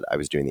contact that I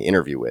was doing the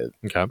interview with,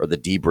 or the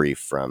debrief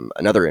from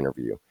another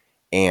interview.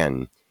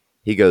 And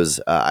he goes,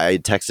 I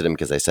texted him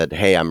because I said,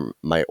 hey,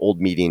 my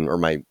old meeting or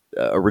my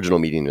original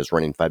meeting is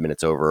running 5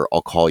 minutes over.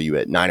 I'll call you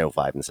at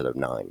 9:05 instead of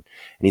 9. And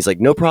he's like,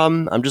 no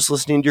problem. I'm just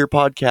listening to your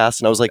podcast.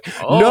 And I was like,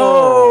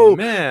 no,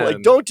 man,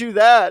 like, don't do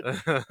that.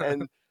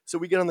 And so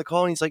we get on the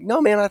call and he's like,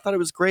 no, man, I thought it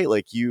was great.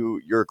 Like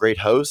you're a great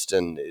host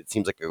and it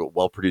seems like a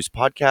well-produced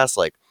podcast.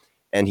 Like,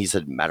 and he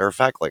said, matter of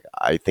fact, like,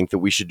 I think that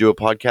we should do a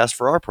podcast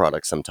for our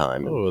product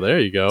sometime. Oh, there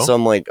you go. So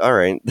I'm like, all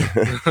right,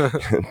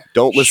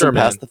 don't listen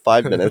past the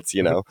 5 minutes,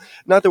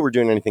 not that we're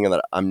doing anything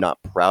that I'm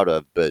not proud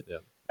of, but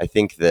I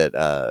think that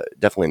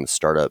definitely in the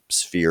startup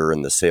sphere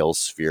and the sales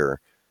sphere,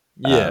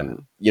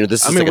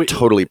 this is a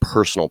totally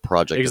personal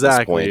project at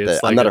this point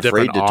that I'm not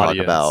afraid to talk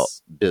about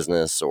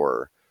business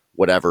or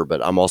whatever,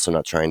 but I'm also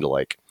not trying to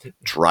like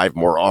drive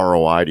more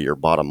ROI to your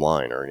bottom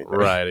line or anything.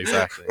 Right,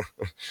 exactly.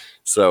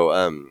 So,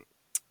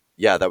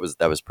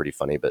 that was pretty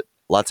funny, but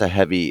lots of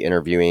heavy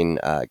interviewing.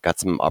 Got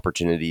some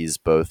opportunities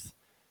both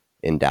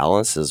in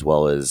Dallas as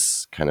well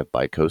as kind of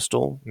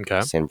bi-coastal,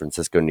 San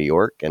Francisco, New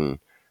York. And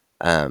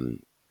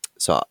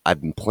so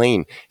I've been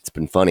playing, it's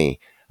been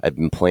funny. I've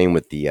been playing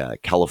with the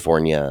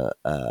California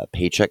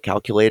paycheck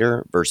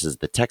calculator versus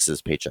the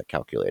Texas paycheck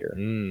calculator.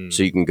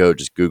 So you can go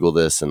just Google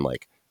this and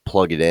like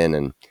plug it in,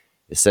 and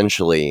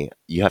essentially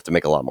you have to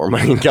make a lot more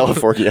money in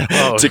California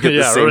to get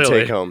the same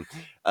take home.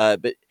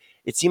 But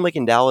it seemed like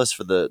in Dallas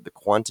for the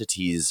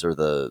quantities or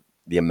the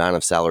the amount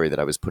of salary that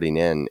I was putting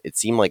in, it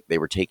seemed like they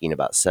were taking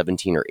about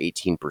 17 or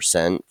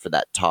 18% for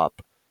that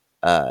top,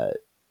 uh,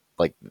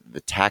 like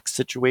the tax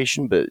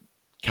situation. But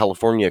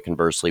California,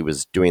 conversely,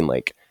 was doing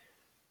like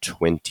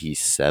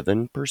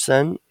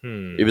 27%.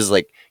 It was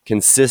like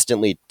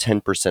consistently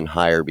 10%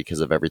 higher because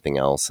of everything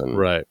else. And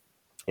Right.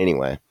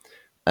 anyway,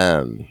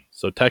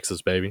 so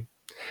Texas, baby.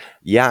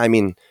 yeah, I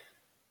mean,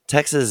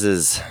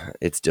 Texas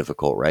it's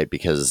difficult, right?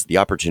 Because the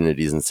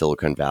opportunities in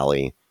Silicon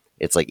Valley,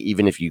 it's like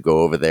even if you go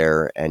over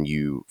there and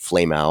you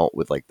flame out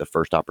with like the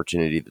first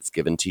opportunity that's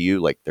given to you,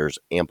 like there's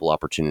ample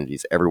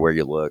opportunities everywhere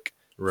you look.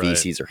 Right.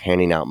 VCs are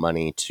handing out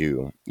money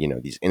to,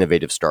 these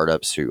innovative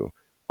startups who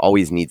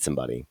always need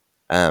somebody.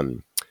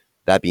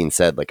 That being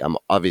said, like I'm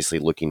obviously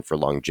looking for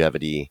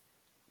longevity,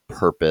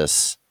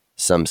 purpose,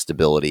 some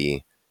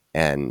stability,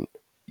 and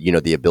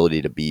the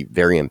ability to be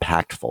very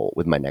impactful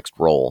with my next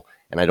role.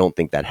 And I don't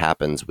think that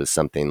happens with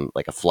something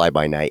like a fly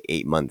by night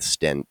 8 month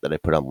stint that I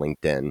put on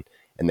LinkedIn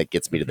and that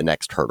gets me to the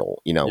next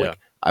hurdle. Like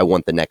I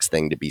want the next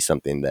thing to be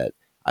something that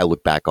I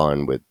look back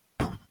on with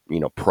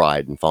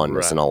pride and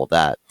fondness and all of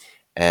that.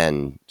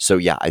 And so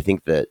yeah, I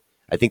think that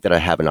I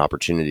have an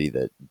opportunity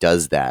that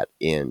does that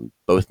in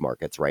both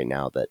markets right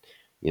now. That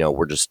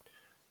we're just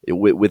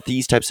with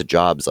these types of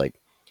jobs, like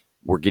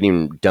we're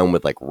getting done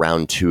with like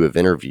round 2 of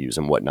interviews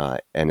and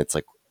whatnot, and it's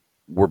like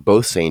we're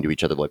both saying to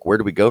each other, like, where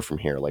do we go from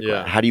here? Like,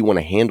 how do you want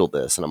to handle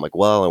this? And I'm like,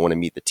 well, I want to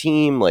meet the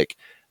team. Like,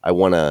 I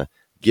want to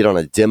get on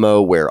a demo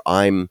where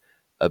I'm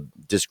a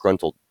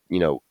disgruntled,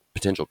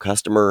 potential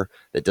customer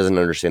that doesn't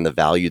understand the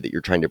value that you're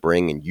trying to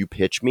bring, and you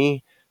pitch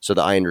me so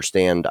that I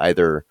understand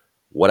either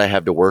what I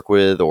have to work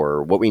with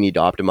or what we need to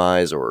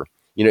optimize, or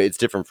it's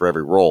different for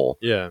every role.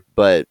 Yeah.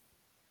 But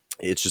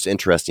it's just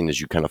interesting as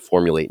you kind of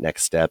formulate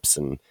next steps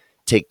and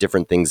take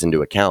different things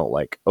into account.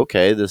 Like,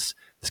 okay, this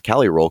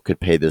Cali role could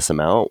pay this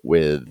amount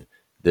with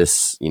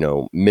this,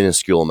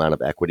 minuscule amount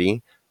of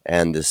equity.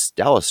 And this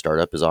Dallas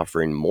startup is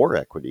offering more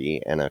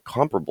equity and a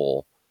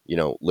comparable,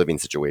 living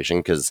situation.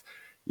 Because,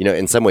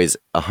 in some ways,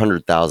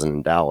 100,000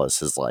 in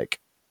Dallas is like,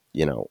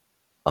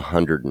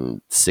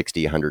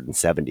 160,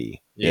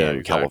 170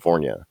 in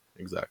California.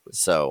 Exactly.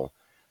 So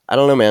I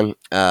don't know,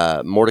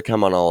 man. More to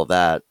come on all of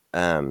that.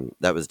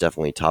 That was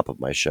definitely top of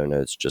my show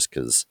notes just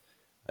because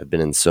I've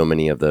been in so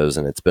many of those,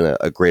 and it's been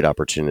a great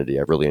opportunity.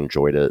 I've really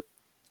enjoyed it.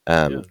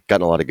 Gotten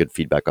a lot of good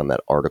feedback on that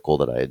article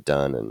that I had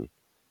done,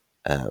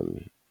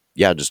 and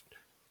just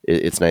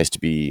it's nice to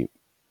be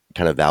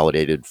kind of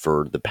validated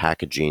for the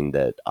packaging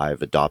that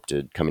I've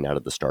adopted coming out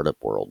of the startup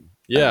world.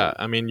 Yeah,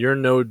 I mean, you're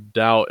no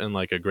doubt in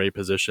like a great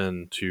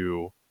position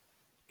to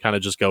kind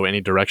of just go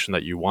any direction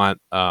that you want.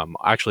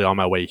 Actually, on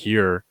my way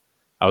here,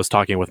 I was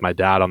talking with my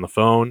dad on the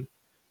phone,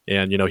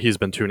 and he's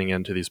been tuning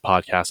into these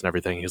podcasts and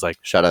everything. He's like,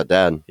 shout out,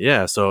 Dad.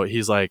 Yeah, so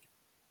he's like,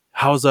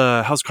 how's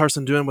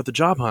Carson doing with the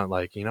job hunt?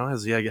 Like,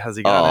 has he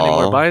got any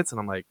more bites? And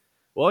I'm like,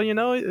 well,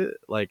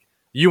 like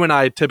you and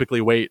I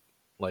typically wait.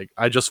 Like,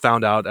 I just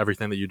found out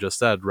everything that you just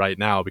said right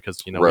now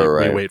because we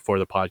wait for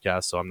the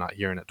podcast, so I'm not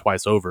hearing it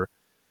twice over.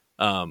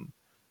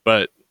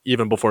 But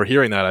even before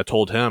hearing that, I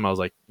told him, I was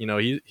like,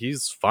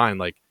 he's fine.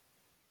 Like,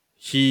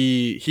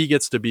 he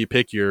gets to be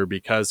pickier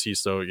because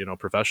he's so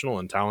professional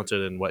and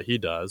talented in what he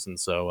does, and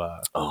so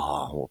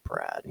well,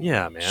 Brad,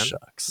 yeah, man,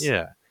 shucks.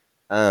 Yeah.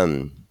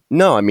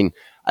 No, I mean,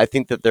 I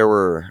think that there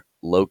were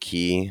low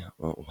key.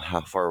 Well,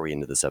 how far are we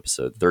into this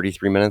episode?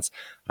 33 minutes.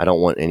 I don't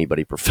want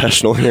anybody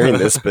professional hearing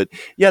this, but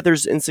yeah,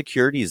 there's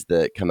insecurities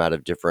that come out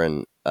of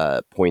different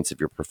points of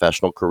your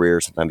professional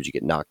career. Sometimes you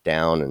get knocked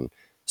down, and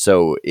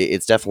so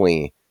it's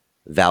definitely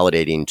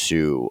validating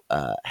to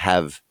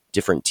have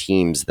different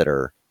teams that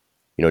are,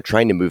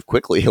 trying to move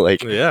quickly.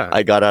 Like,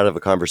 I got out of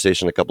a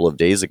conversation a couple of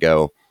days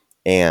ago,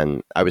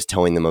 and I was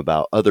telling them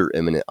about other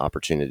imminent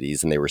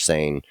opportunities, and they were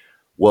saying,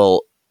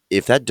 well,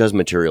 if that does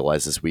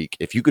materialize this week,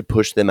 if you could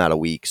push them out a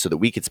week so that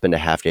we could spend a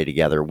half day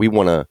together, we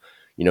want to,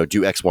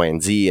 do X, Y,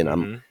 and Z.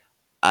 And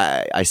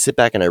I sit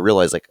back and I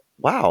realize, like,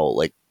 wow,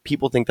 like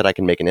people think that I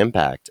can make an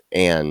impact,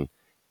 and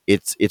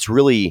it's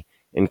really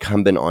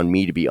incumbent on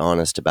me to be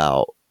honest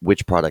about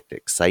which product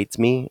excites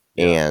me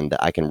and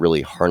I can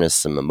really harness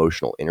some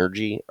emotional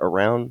energy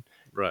around.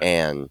 Right.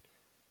 And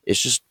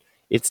it's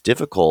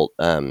difficult,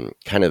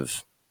 kind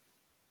of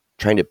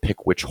trying to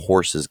pick which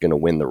horse is going to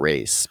win the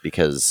race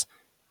because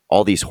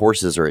all these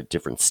horses are at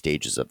different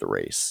stages of the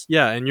race.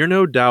 Yeah, and you're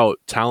no doubt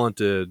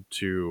talented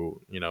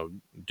to,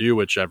 do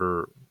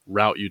whichever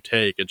route you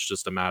take. It's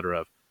just a matter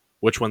of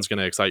which one's going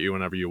to excite you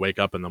whenever you wake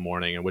up in the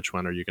morning and which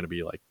one are you going to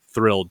be like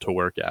thrilled to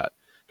work at.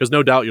 Because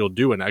no doubt you'll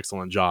do an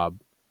excellent job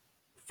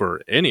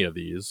for any of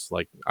these.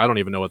 Like, I don't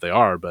even know what they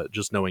are, but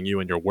just knowing you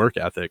and your work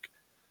ethic,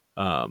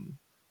 I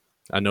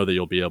know that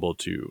you'll be able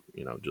to,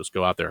 just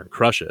go out there and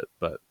crush it.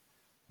 But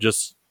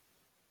just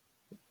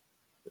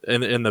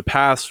in the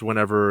past,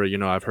 whenever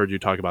I've heard you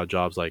talk about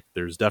jobs, like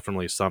there's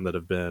definitely some that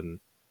have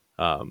been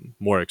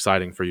more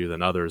exciting for you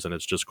than others, and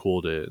it's just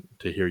cool to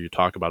hear you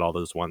talk about all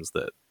those ones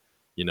that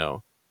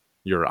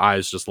your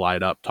eyes just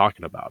light up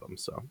talking about them.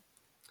 So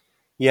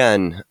yeah,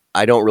 and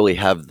I don't really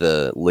have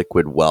the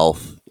liquid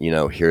wealth,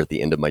 here at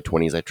the end of my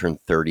 20s. I turn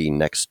 30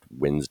 next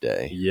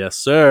Wednesday. Yes,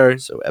 sir.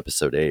 So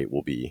episode 8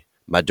 will be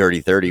my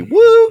dirty 30.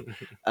 Woo!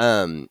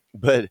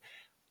 But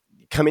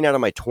coming out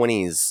of my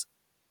 20s,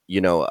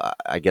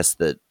 I guess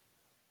that,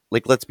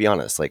 like, let's be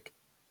honest, like,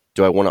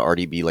 do I want to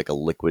already be like a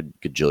liquid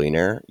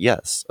gajillionaire?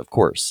 Yes, of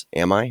course.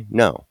 Am I?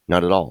 No,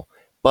 not at all.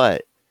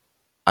 But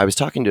I was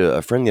talking to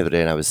a friend the other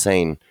day and I was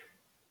saying,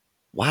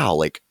 wow,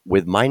 like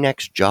with my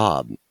next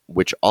job,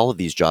 which all of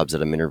these jobs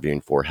that I'm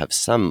interviewing for have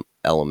some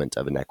element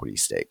of an equity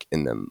stake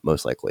in them,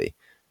 most likely.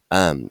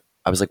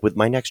 I was like, with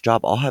my next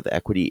job, I'll have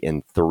equity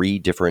in 3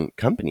 different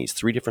companies,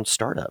 3 different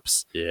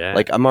startups. Yeah.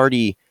 Like I'm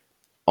already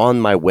on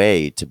my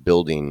way to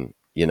building,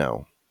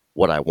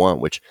 what I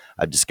want, which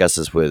I've discussed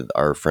this with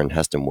our friend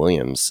Heston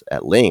Williams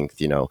at length.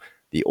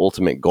 The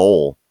ultimate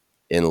goal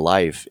in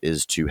life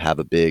is to have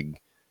a big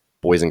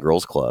boys and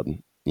girls club,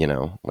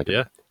 like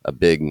a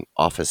big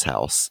office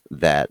house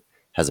that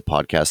has a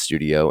podcast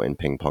studio and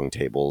ping pong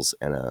tables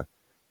and a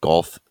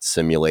golf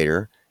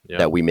simulator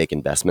that we make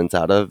investments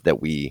out of,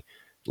 that we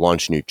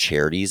launch new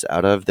charities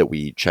out of, that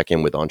we check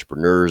in with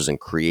entrepreneurs and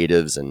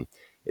creatives. And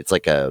it's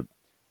like an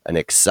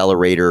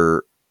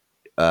accelerator.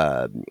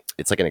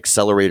 It's like an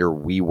accelerator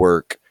we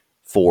work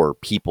for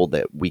people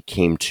that we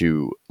came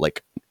to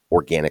like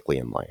organically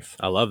in life.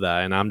 I love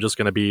that. And I'm just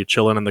going to be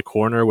chilling in the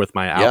corner with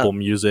my Apple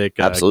Music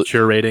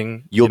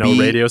curating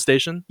radio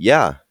station.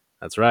 Yeah.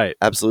 That's right.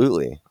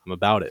 Absolutely. I'm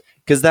about it.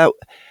 Because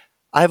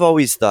I've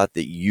always thought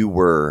that you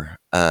were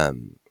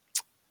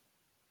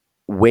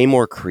way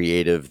more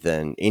creative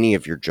than any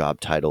of your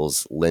job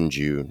titles lend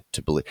you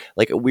to believe.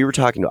 Like I was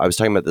talking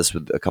about this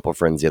with a couple of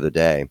friends the other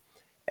day,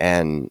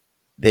 and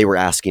they were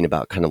asking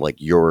about kind of like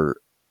your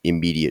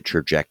immediate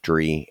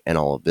trajectory and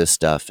all of this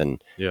stuff.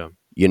 And,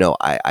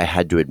 I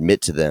had to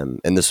admit to them,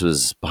 and this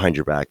was behind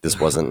your back. This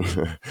wasn't.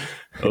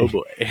 Oh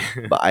boy.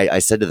 But I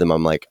said to them,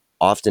 I'm like,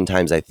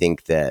 oftentimes I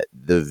think that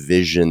the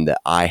vision that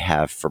I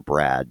have for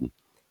Brad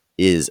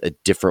is a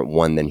different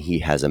one than he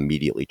has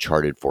immediately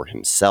charted for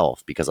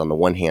himself. Because on the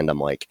one hand, I'm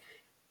like,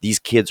 these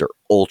kids are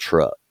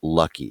ultra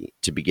lucky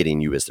to be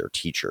getting you as their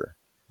teacher.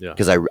 Yeah.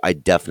 Because I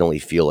definitely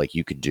feel like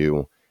you could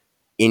do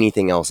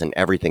anything else and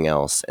everything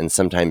else. And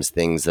sometimes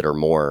things that are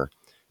more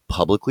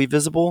publicly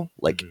visible,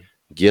 like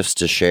gifts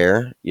to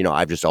share,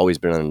 I've just always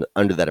been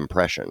under that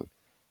impression.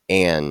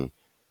 And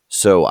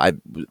so I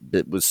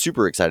was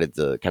super excited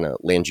to kind of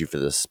land you for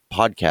this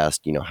podcast,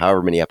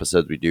 however many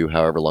episodes we do,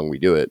 however long we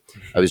do it.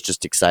 I was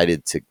just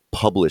excited to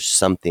publish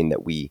something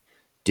that we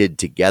did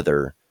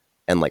together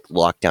and like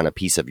lock down a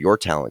piece of your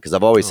talent. Because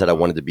I've always said I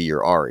wanted to be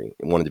your Ari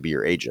and wanted to be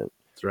your agent.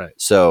 That's right.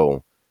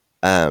 So,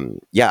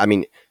 I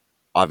mean,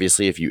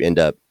 obviously, if you end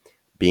up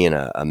being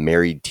a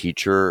married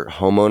teacher,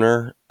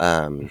 homeowner,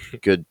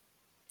 good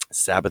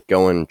Sabbath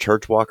going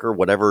church walker,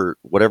 whatever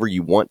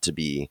you want to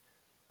be,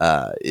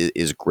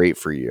 is great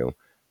for you.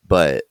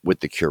 But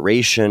with the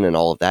curation and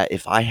all of that,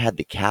 if I had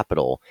the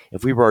capital,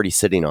 if we were already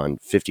sitting on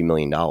 $50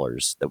 million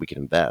that we could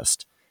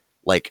invest,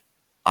 like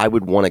I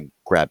would want to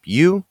grab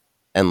you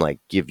and like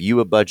give you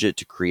a budget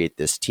to create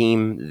this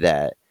team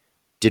that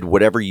did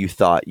whatever you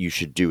thought you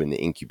should do in the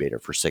incubator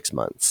for 6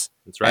 months.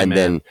 That's right. And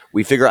then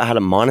we figure out how to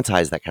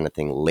monetize that kind of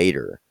thing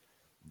later.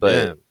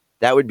 But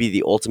that would be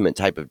the ultimate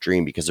type of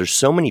dream, because there's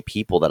so many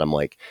people that I'm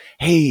like,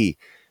 hey,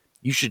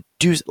 you should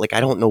do, like, I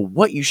don't know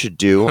what you should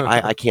do.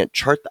 I can't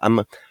chart.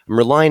 I'm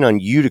relying on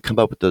you to come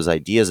up with those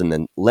ideas and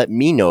then let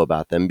me know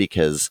about them,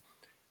 because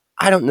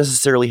I don't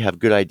necessarily have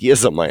good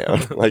ideas on my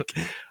own. Like,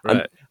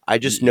 right. I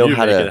just know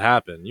how to make it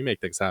happen. You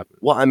make things happen.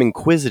 Well, I'm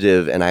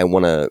inquisitive and I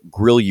want to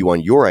grill you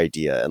on your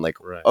idea and like,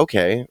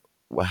 okay,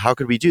 well, how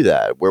could we do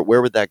that?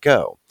 Where would that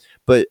go?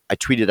 But I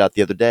tweeted out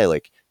the other day,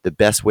 like the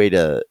best way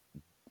to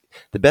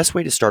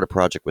start a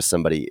project with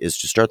somebody is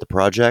to start the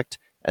project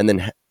and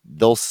then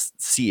they'll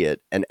see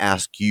it and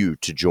ask you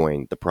to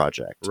join the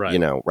project,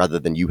 rather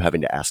than you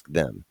having to ask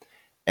them.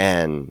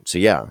 And so,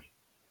 yeah,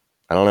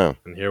 I don't know.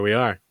 And here we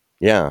are.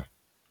 Yeah.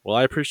 Well,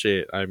 I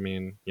appreciate,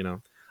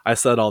 I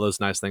said all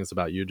those nice things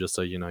about you just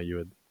so, you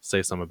would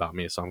say some about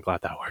me. So I'm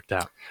glad that worked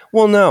out.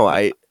 Well, no,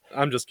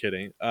 I'm just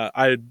kidding.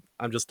 I'm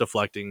just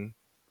deflecting,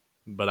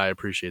 but I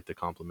appreciate the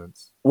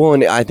compliments. Well,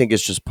 and I think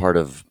it's just part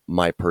of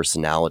my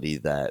personality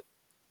that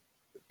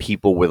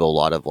people with a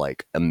lot of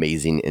like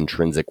amazing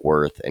intrinsic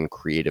worth and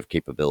creative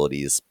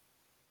capabilities,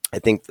 I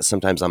think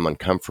sometimes I'm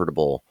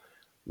uncomfortable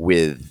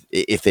with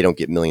if they don't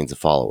get millions of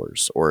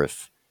followers, or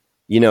if,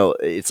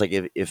 it's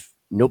like if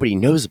nobody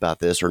knows about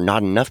this or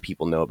not enough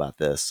people know about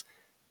this,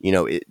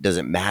 it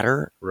doesn't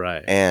matter.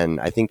 Right. And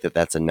I think that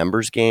that's a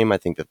numbers game. I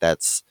think that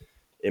that's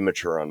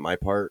immature on my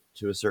part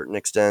to a certain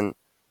extent.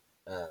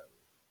 Had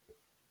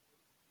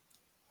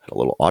a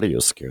little audio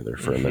scare there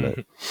for a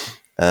minute.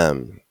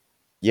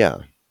 Yeah.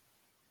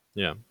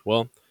 Yeah.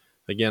 Well,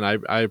 again,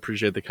 I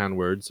appreciate the kind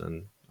words,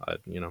 and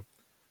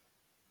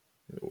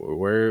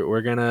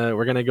we're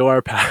gonna go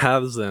our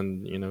paths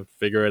and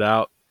figure it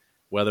out.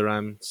 Whether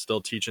I'm still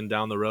teaching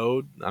down the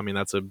road, I mean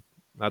that's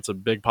a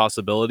big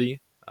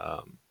possibility.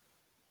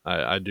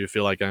 I do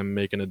feel like I'm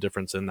making a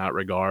difference in that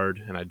regard,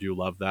 and I do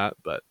love that.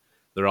 But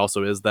there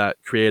also is that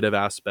creative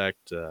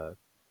aspect,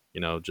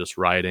 just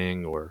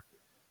writing or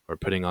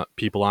putting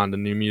people onto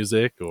new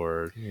music,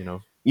 or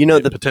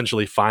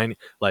potentially find,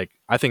 like,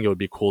 I think it would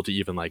be cool to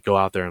even like go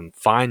out there and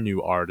find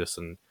new artists,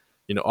 and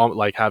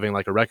like having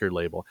like a record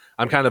label.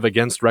 I'm kind of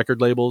against record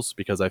labels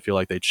because I feel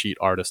like they cheat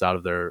artists out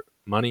of their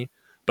money,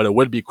 but it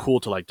would be cool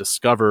to like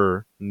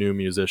discover new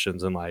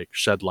musicians and like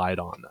shed light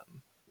on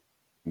them.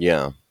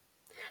 Yeah.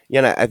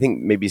 And I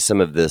think maybe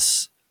some of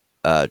this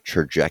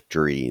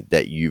trajectory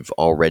that you've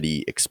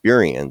already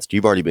experienced,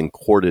 you've already been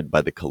courted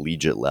by the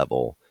collegiate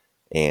level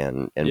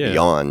and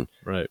beyond.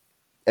 Right.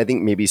 I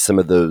think maybe some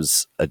of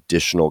those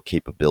additional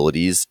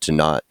capabilities to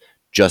not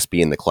just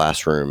be in the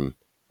classroom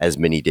as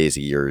many days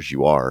a year as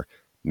you are,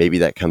 maybe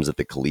that comes at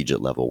the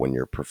collegiate level when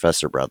you're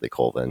Professor Bradley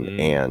Colvin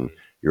and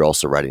you're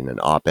also writing an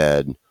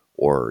op-ed,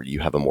 or you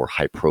have a more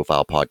high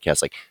profile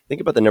podcast. Like, think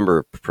about the number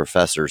of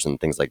professors and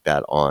things like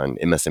that on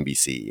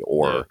MSNBC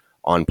or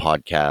on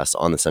podcasts,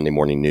 on the Sunday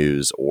morning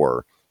news,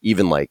 or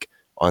even like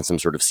on some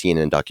sort of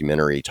CNN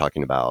documentary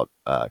talking about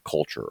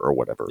culture or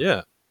whatever.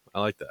 Yeah,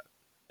 I like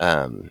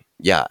that.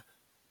 Yeah.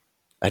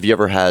 Have you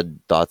ever had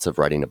thoughts of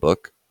writing a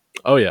book?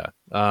 Oh yeah.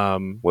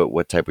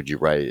 What type would you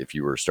write if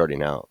you were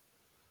starting out?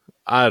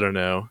 I don't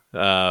know.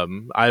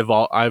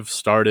 I've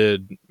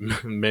started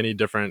many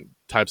different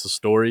types of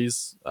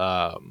stories,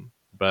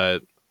 but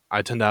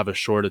I tend to have a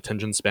short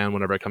attention span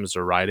whenever it comes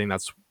to writing.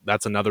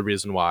 That's another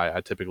reason why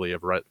I typically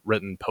have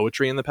written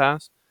poetry in the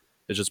past.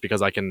 It's just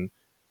because I can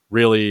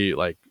really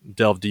like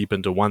delve deep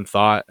into one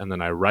thought, and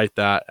then I write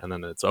that, and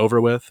then it's over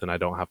with, and I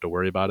don't have to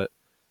worry about it.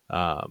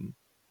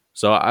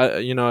 So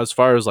as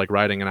far as like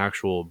writing an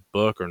actual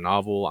book or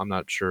novel, I'm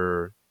not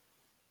sure.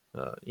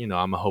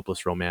 I'm a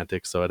hopeless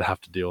romantic, so I'd have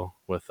to deal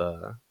with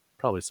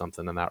probably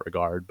something in that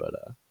regard. But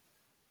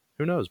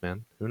who knows,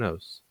 man? Who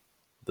knows?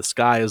 The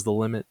sky is the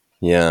limit.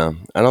 Yeah,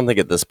 I don't think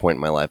at this point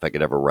in my life I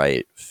could ever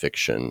write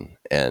fiction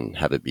and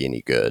have it be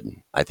any good.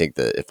 I think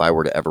that if I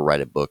were to ever write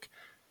a book,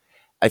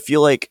 I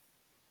feel like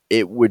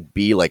it would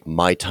be like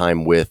my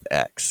time with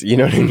X. You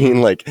know what I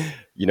mean? Like,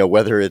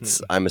 whether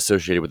it's I'm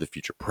associated with the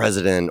future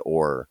president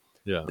or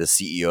the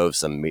CEO of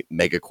some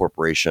mega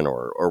corporation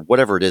or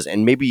whatever it is.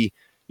 And maybe,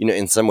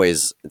 in some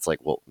ways it's like,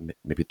 well,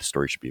 maybe the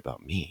story should be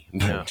about me.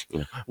 Yeah.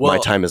 My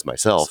time as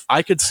myself.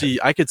 I could see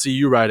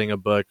you writing a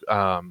book.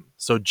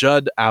 So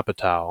Judd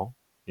Apatow,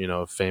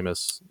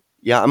 famous.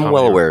 Yeah, I'm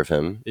well aware of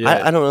him.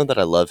 Yeah. I don't know that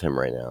I love him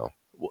right now.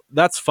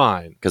 That's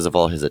fine. Because of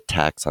all his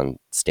attacks on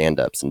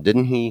stand-ups. And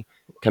didn't he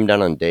come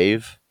down on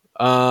Dave?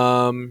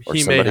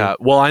 He may have.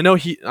 Well, I know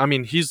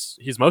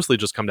he's mostly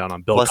just come down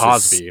on Bill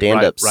Cosby. His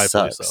stand-up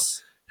sucks.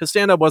 So. His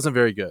stand-up wasn't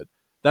very good.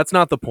 That's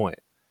not the point.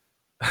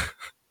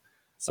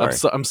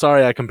 I'm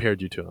sorry I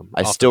compared you to him.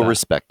 I still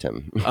respect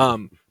him.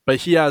 But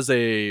he has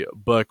a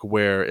book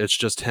where it's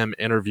just him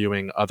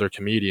interviewing other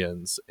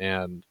comedians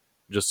and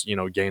just,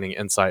 gaining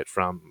insight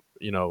from,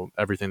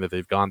 everything that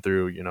they've gone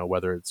through,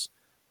 whether it's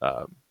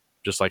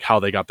just like how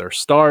they got their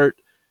start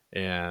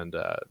and,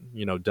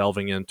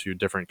 delving into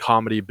different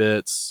comedy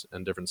bits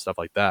and different stuff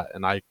like that.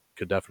 And I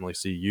could definitely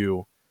see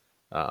you,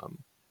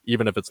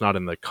 even if it's not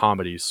in the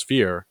comedy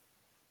sphere,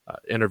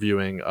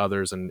 interviewing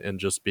others and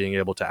just being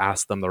able to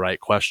ask them the right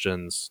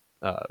questions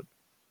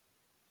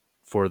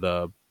for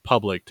the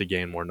public to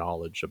gain more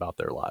knowledge about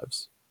their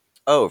lives.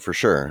 Oh, for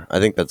sure. I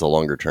think that's a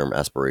longer term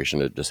aspiration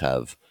to just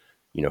have,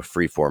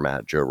 free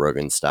format Joe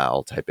Rogan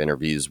style type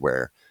interviews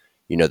where,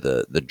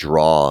 the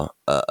draw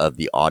of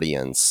the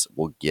audience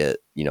will get,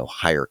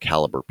 higher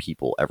caliber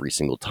people every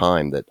single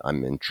time that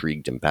I'm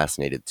intrigued and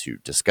fascinated to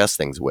discuss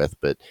things with.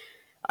 But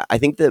I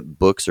think that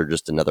books are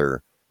just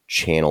another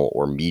channel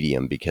or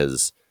medium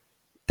because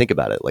think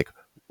about it, like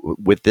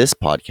with this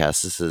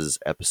podcast, this is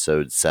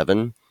episode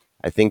 7.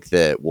 I think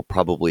that we'll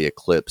probably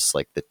eclipse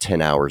like the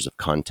 10 hours of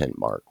content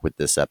mark with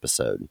this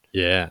episode.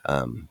 Yeah.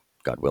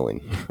 God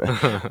willing.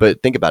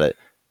 But think about it.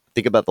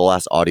 Think about the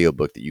last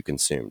audiobook that you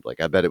consumed. Like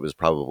I bet it was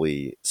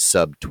probably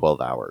sub 12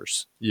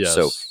 hours. Yes.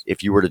 So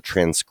if you were to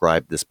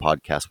transcribe this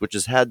podcast, which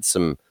has had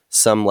some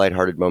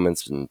lighthearted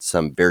moments and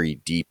some very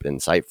deep,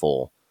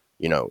 insightful,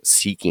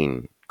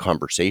 seeking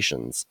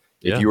conversations,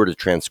 if you were to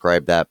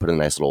transcribe that, put a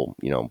nice little,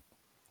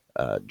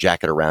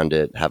 jacket around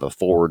it, have a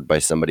forward by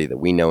somebody that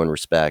we know and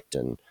respect,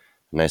 and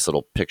a nice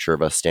little picture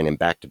of us standing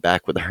back to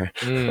back with our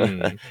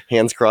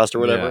hands crossed or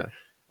whatever. Yeah.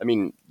 I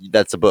mean,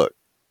 that's a book.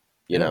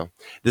 You know,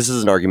 this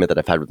is an argument that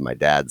I've had with my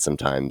dad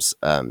sometimes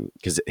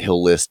because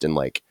he'll list in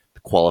like the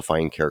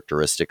qualifying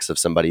characteristics of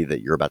somebody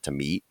that you're about to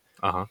meet.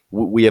 Uh-huh.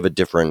 We have a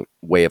different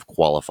way of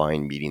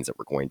qualifying meetings that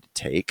we're going to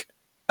take.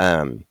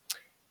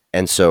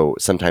 And so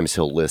sometimes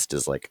he'll list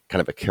as like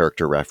kind of a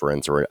character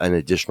reference or an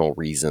additional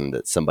reason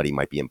that somebody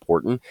might be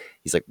important.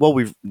 He's like, well,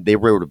 they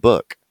wrote a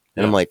book.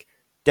 And I'm like,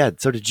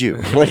 Dad, so did you.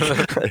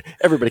 Like,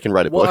 everybody can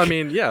write a book. Well, I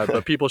mean, yeah,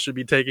 but people should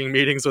be taking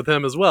meetings with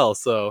him as well.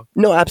 So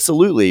no,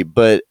 absolutely.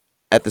 But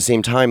at the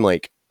same time,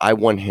 like I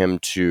want him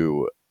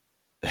to,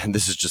 and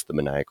this is just the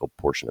maniacal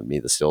portion of me,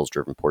 the sales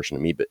driven portion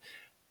of me, but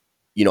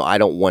I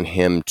don't want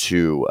him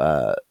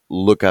to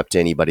look up to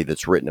anybody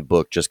that's written a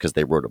book just because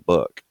they wrote a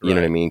book. You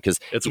know what I mean? Because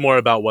it's more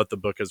about what the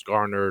book has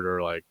garnered,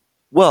 or like.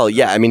 Well,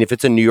 yeah. I mean, if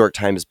it's a New York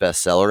Times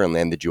bestseller and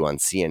landed you on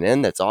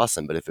CNN, that's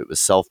awesome. But if it was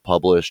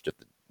self-published, if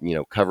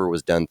the cover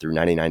was done through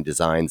 99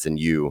 Designs and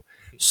you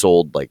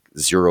sold like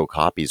 0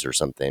 copies or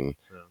something,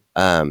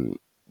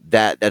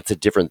 that's a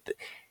different.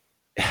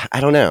 I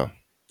don't know.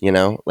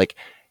 Like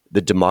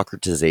the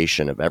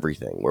democratization of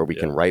everything, where we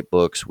can write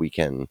books, we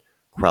can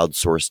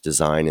crowdsource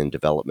design and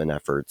development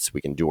efforts,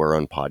 we can do our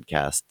own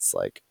podcasts.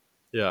 Like,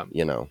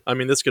 I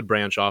mean, this could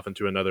branch off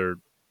into another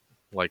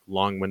like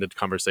long-winded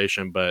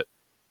conversation, but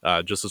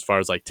just as far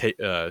as like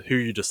who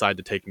you decide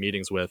to take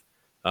meetings with,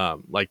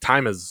 like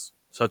time is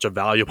such a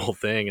valuable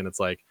thing, and it's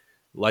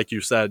like you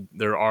said,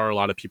 there are a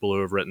lot of people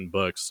who have written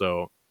books,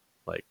 so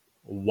like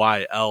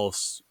why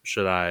else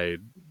should I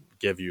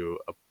give you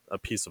a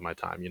piece of my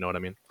time? You know what I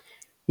mean?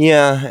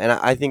 Yeah, and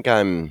I think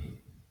I'm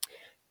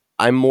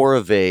more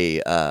of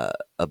a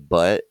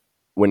butt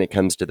when it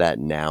comes to that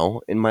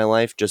now in my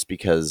life, just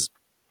because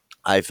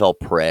I fell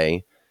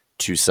prey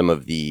to some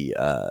of the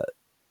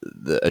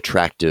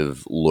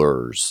attractive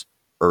lures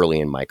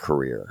early in my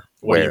career.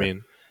 What do you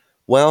mean?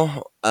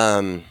 Well,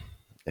 I'll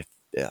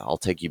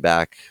take you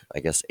back, I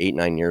guess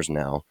 8-9 years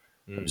now.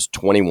 I was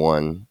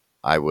 21.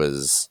 I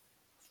was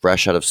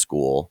fresh out of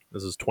school.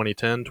 This is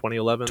 2010,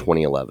 2011?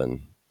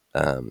 2011.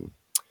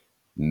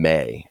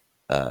 May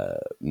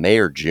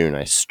or June,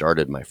 I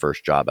started my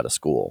first job out of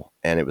school,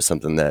 and it was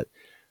something that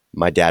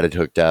my dad had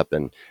hooked up,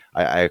 and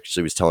I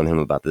actually was telling him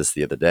about this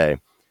the other day.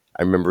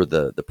 I remember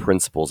the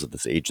principals of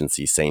this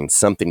agency saying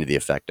something to the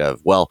effect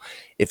of, well,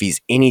 if he's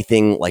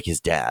anything like his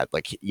dad,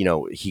 like,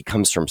 he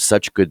comes from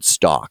such good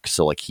stock.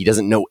 So like, he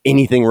doesn't know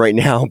anything right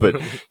now, but,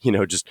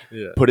 just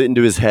put it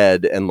into his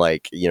head. And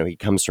like, he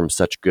comes from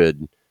such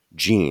good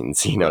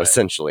genes,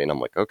 essentially. And I'm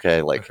like,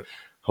 okay, like,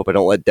 hope I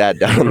don't let dad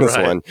down on this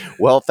one.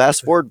 Well,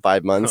 fast forward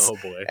 5 months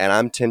and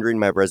I'm tendering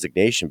my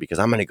resignation because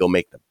I'm going to go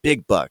make the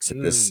big bucks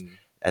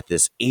at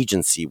this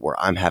agency where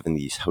I'm having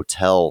these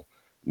hotel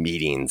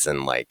meetings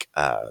and like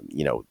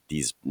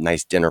these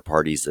nice dinner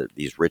parties at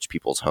these rich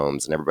people's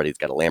homes, and everybody's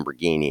got a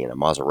Lamborghini and a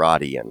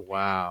Maserati, and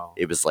wow,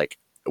 it was like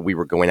we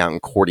were going out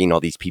and courting all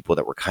these people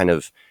that were kind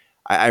of,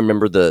 I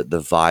remember the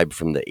vibe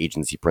from the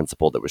agency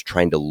principal that was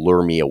trying to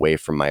lure me away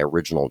from my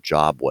original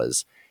job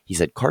was, he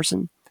said,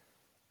 Carson,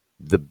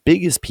 the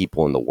biggest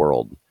people in the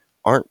world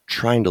aren't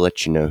trying to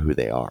let you know who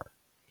they are.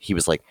 He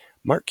was like,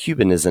 Mark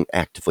Cuban isn't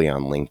actively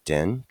on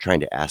LinkedIn trying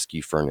to ask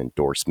you for an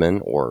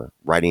endorsement or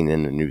writing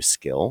in a new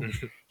skill.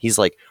 He's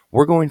like,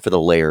 we're going for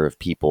the layer of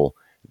people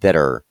that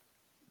are,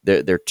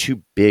 they're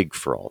too big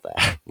for all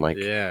that. Like,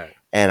 yeah.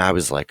 And I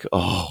was like,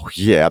 oh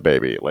yeah,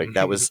 baby. Like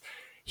that was,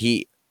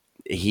 he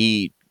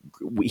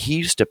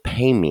used to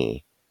pay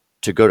me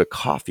to go to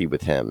coffee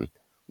with him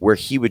where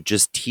he would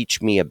just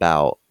teach me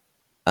about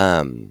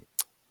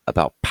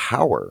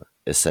power,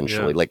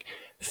 essentially, like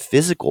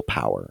physical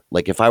power.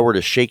 Like if I were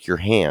to shake your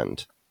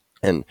hand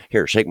and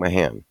here, shake my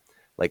hand,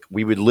 like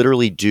we would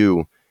literally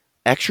do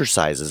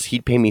exercises.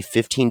 He'd pay me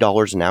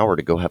 $15 an hour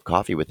to go have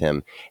coffee with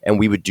him, and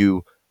we would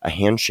do a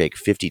handshake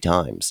 50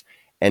 times.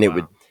 And it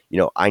would,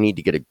 I need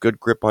to get a good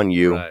grip on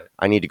you. Right.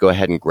 I need to go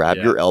ahead and grab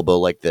your elbow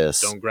like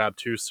this. Don't grab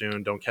too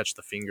soon. Don't catch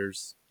the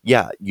fingers.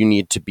 Yeah, you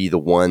need to be the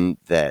one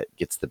that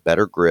gets the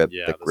better grip,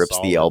 that grips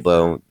the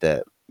elbow, thing.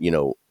 That,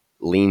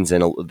 leans in,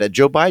 that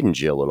Joe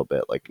Biden's you a little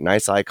bit, like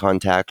nice eye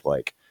contact.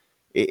 Like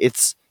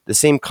it's the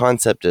same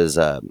concept as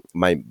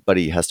my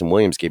buddy Heston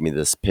Williams gave me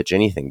this Pitch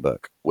Anything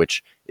book,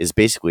 which is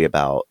basically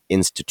about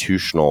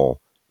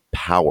institutional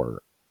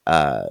power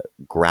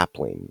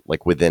grappling,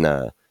 like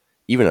within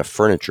even a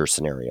furniture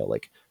scenario,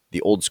 like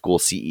the old school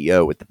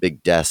CEO with the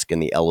big desk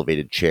and the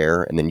elevated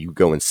chair, and then you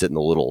go and sit in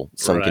the little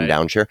sunken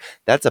down chair.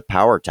 That's a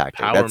power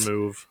tactic. That's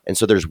move. And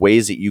so there's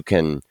ways that you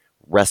can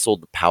wrestle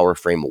the power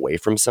frame away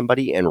from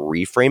somebody and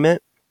reframe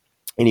it.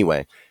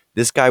 Anyway,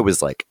 this guy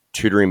was like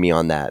tutoring me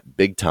on that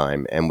big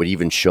time and would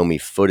even show me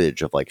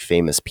footage of like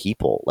famous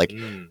people. Like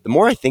the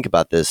more I think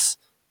about this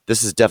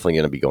is definitely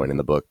going to be going in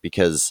the book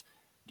because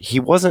he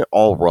wasn't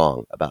all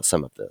wrong about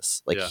some of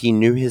this. Like he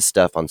knew his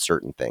stuff on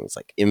certain things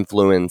like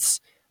influence.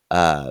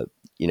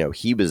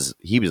 He was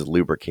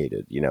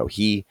lubricated.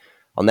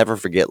 I'll never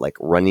forget like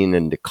running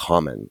into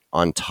Common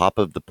on top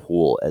of the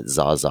pool at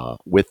Zaza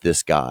with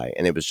this guy.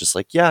 And it was just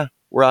like, yeah,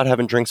 we're out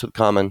having drinks with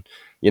Common,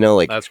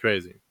 like that's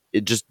crazy.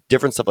 It just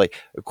different stuff. Like,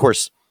 of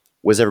course,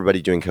 was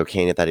everybody doing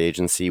cocaine at that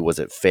agency? Was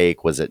it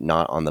fake? Was it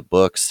not on the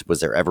books? Was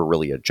there ever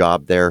really a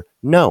job there?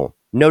 No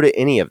to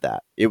any of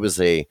that. It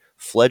was a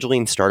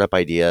fledgling startup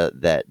idea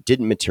that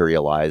didn't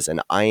materialize.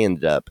 And I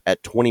ended up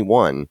at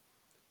 21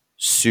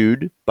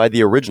 sued by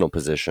the original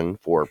position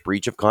for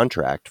breach of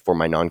contract for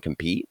my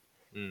non-compete.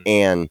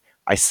 And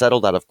I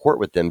settled out of court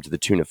with them to the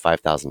tune of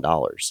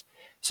 $5,000.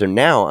 So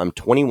now I'm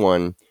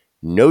 21,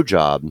 no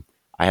job.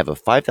 I have a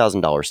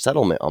 $5,000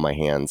 settlement on my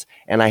hands,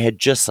 and I had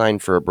just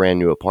signed for a brand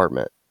new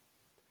apartment.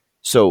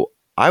 So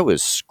I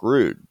was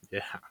screwed.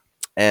 Yeah.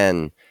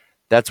 And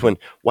that's when,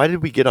 why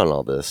did we get on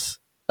all this?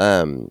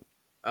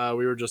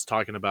 We were just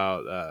talking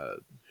about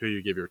who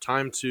you give your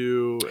time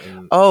to,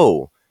 and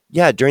Oh,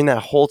 yeah. During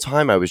that whole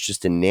time, I was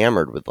just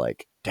enamored with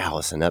like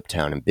Dallas and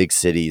Uptown and big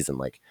cities, and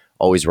like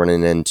always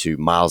running into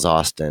Miles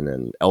Austin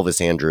and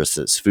Elvis Andrus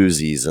at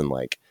Foozie's, and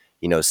like,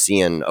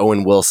 seeing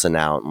Owen Wilson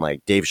out, and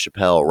like Dave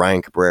Chappelle,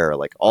 Ryan Cabrera,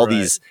 like all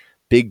these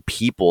big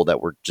people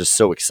that were just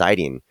so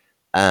exciting.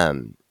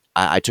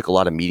 I took a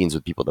lot of meetings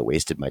with people that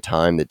wasted my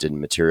time, that didn't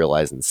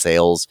materialize in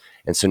sales.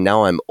 And so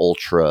now I'm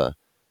ultra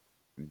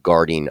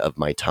guarding of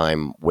my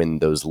time when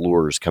those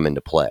lures come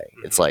into play.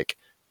 Mm-hmm. It's like,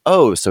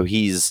 oh, so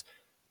he's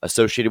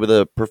associated with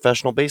a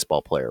professional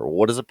baseball player.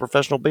 What does a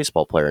professional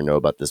baseball player know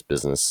about this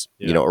business,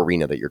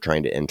 arena that you're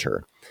trying to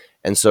enter?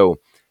 And so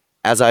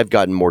as I've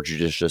gotten more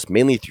judicious,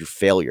 mainly through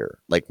failure,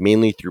 like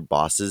mainly through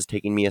bosses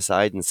taking me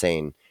aside and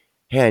saying,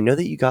 hey, I know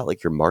that you got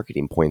like your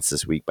marketing points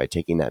this week by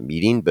taking that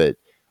meeting, but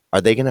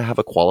are they going to have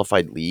a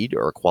qualified lead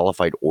or a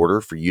qualified order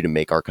for you to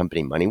make our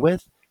company money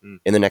with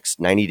in the next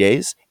 90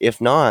 days?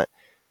 If not,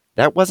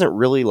 that wasn't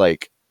really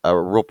like a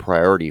real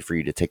priority for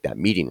you to take that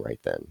meeting right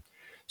then.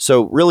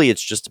 So really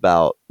it's just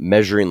about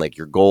measuring like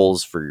your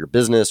goals for your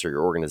business or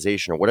your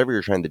organization or whatever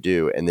you're trying to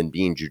do, and then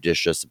being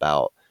judicious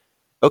about,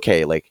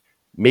 okay, like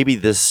maybe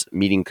this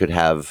meeting could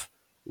have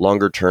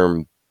longer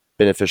term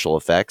beneficial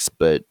effects,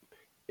 but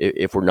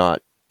if we're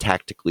not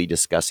tactically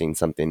discussing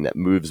something that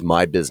moves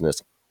my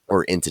business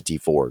or entity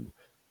forward,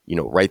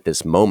 right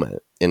this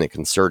moment in a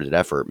concerted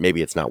effort,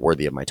 maybe it's not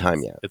worthy of my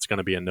time yet. It's going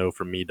to be a no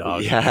from me,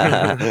 dog.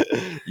 Yeah.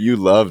 You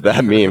love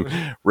that meme.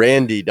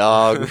 Randy,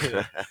 dog.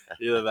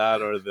 Either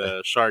that or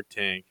the Shark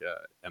Tank.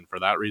 And for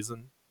that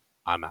reason,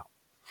 I'm out.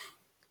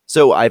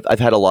 So I've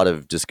had a lot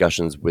of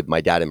discussions with my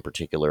dad in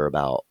particular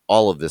about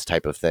all of this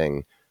type of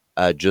thing.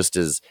 Just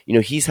as,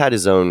 he's had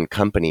his own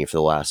company for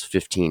the last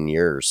 15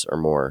 years or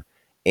more.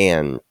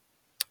 And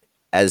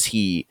as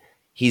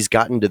he's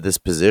gotten to this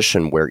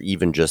position where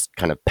even just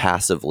kind of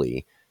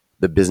passively,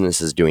 the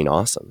business is doing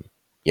awesome.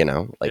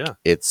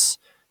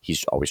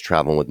 He's always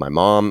traveling with my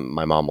mom.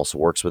 My mom also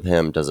works with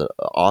him, does an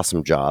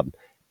awesome job.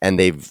 And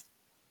they've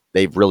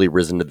really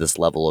risen to this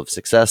level of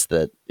success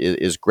that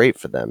is great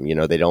for them.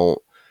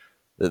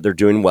 They're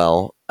doing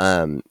well.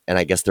 And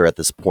I guess they're at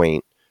this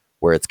point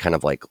where it's kind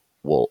of like,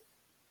 well,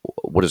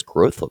 what does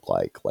growth look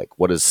like? Like,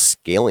 what does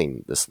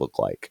scaling this look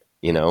like?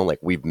 Like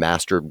we've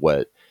mastered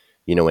what,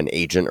 an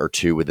agent or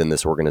two within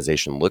this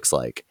organization looks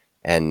like.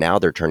 And now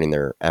they're turning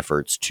their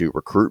efforts to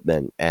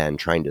recruitment and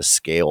trying to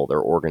scale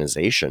their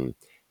organization.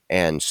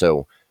 And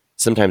so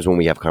sometimes when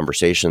we have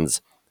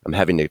conversations, I'm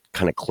having to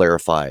kind of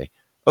clarify,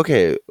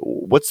 okay,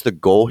 what's the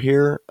goal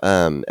here?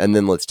 And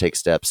then let's take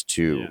steps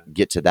to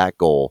get to that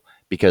goal,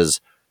 because,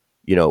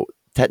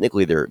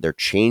 technically they're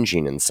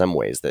changing in some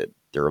ways, that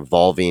they're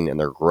evolving and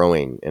they're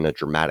growing in a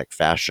dramatic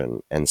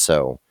fashion. And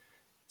so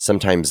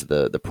sometimes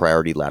the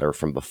priority ladder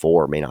from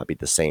before may not be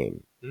the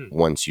same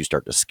once you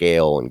start to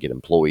scale and get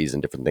employees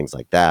and different things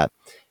like that.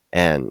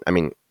 And I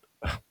mean,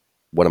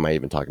 what am I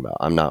even talking about?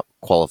 I'm not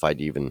qualified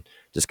to even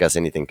discuss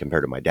anything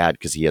compared to my dad,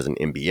 because he has an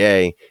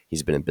MBA.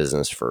 He's been in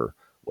business for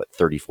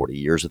 30, 40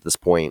 years at this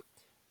point.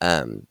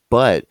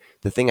 But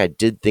the thing I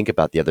did think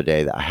about the other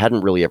day that I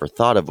hadn't really ever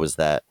thought of was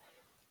that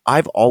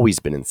I've always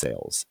been in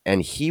sales,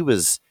 and he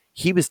was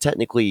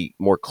technically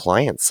more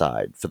client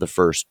side for the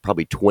first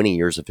probably 20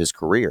 years of his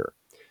career.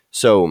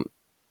 So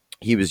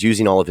he was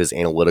using all of his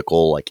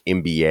analytical, like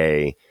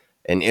MBA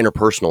and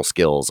interpersonal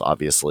skills,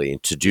 obviously,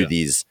 to do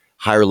these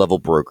higher level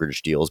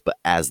brokerage deals, but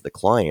as the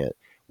client.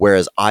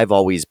 Whereas I've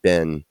always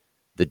been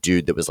the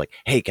dude that was like,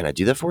 hey, can I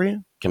do that for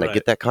you? Can I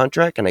get that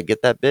contract? Can I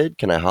get that bid?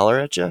 Can I holler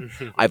at you?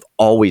 I've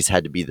always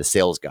had to be the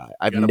sales guy.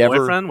 I've never.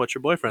 Boyfriend? What's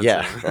your boyfriend?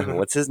 Yeah.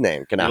 What's his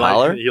name? Can I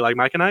holler? You like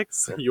Mike and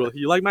Ike's? You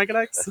like Mike and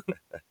Ike's?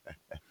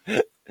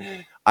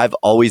 I've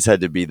always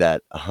had to be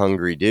that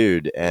hungry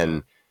dude.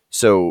 And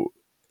so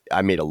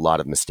I made a lot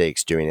of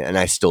mistakes doing it, and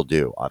I still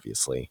do,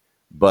 obviously.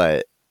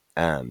 But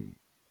I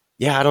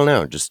don't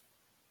know, just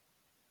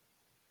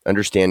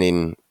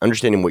understanding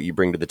what you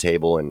bring to the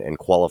table and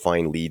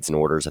qualifying leads and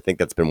orders. I think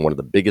that's been one of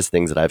the biggest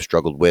things that I've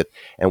struggled with.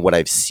 And what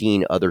I've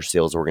seen other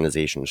sales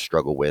organizations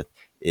struggle with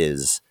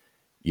is,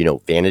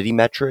 vanity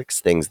metrics,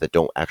 things that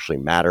don't actually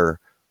matter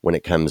when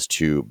it comes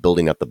to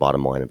building up the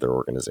bottom line of their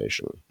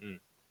organization.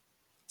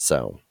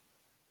 So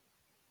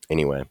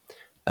anyway,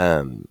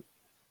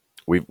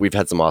 we've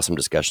had some awesome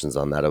discussions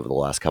on that over the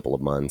last couple of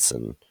months.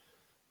 And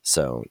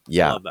so,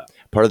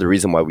 part of the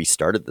reason why we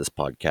started this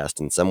podcast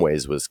in some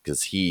ways was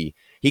because he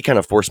kind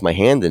of forced my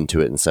hand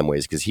into it in some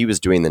ways, because he was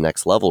doing the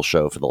Next Level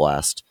show for the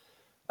last,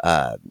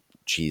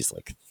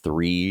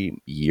 3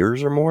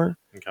 years or more.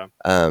 Okay.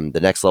 The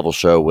Next Level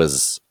show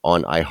was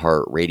on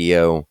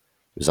iHeartRadio.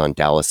 It was on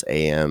Dallas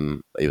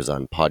AM. It was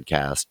on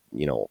podcast,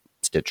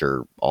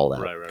 Stitcher, all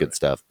that good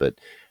stuff. But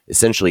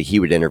essentially he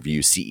would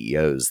interview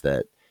CEOs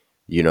that,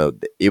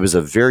 it was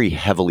a very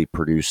heavily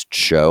produced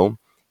show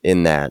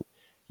in that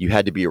you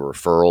had to be a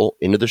referral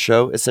into the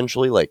show,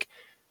 essentially. Like,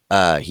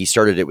 he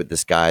started it with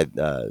this guy,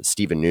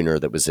 Steven Nooner,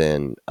 that was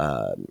in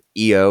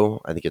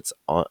EO. I think it's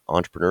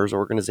Entrepreneurs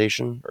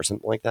Organization or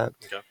something like that,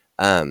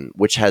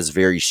 which has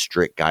very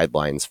strict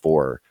guidelines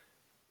for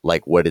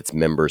like what its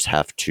members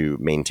have to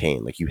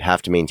maintain. Like you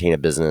have to maintain a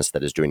business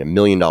that is doing $1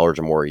 million or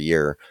more a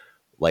year.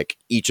 Like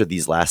each of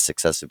these last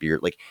successive years,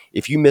 like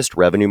if you missed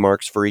revenue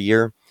marks for a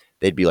year,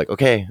 they'd be like,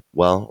 okay,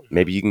 well,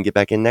 maybe you can get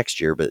back in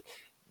next year, but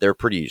they're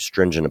pretty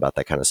stringent about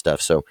that kind of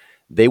stuff. So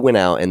they went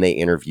out and they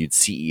interviewed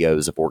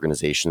CEOs of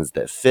organizations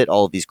that fit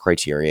all of these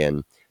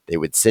criteria. They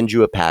would send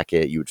you a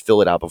packet, you would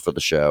fill it out before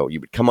the show, you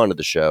would come onto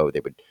the show,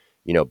 they would,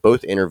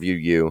 both interview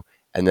you,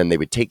 and then they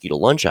would take you to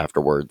lunch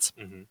afterwards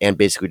and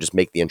basically just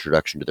make the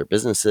introduction to their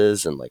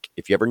businesses. And like,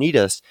 if you ever need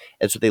us.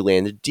 And so they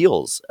landed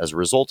deals as a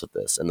result of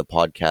this. And the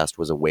podcast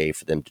was a way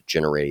for them to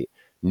generate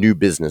new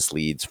business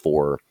leads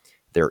for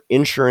their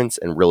insurance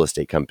and real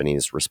estate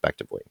companies,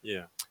 respectively.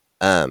 Yeah.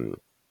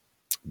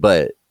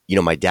 But,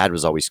 my dad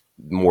was always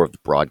more of the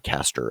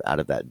broadcaster out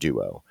of that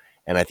duo.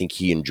 And I think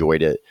he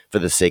enjoyed it for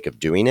the sake of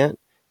doing it,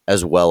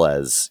 as well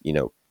as,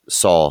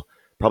 saw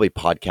probably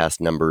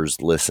podcast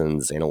numbers,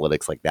 listens,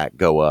 analytics like that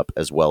go up,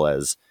 as well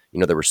as,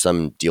 there were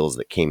some deals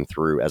that came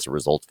through as a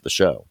result of the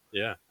show.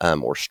 Yeah.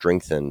 Or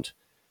strengthened,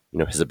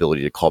 his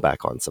ability to call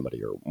back on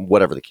somebody or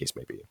whatever the case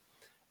may be.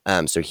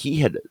 So he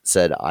had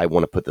said, I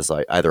want to put this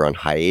either on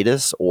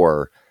hiatus,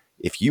 or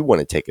if you want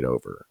to take it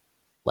over,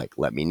 like,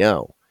 let me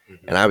know.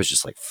 And I was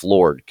just like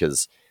floored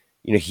because,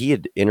 he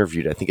had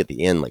interviewed, I think at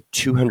the end, like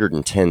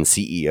 210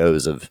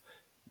 CEOs of,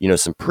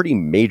 some pretty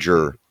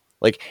major,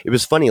 like, it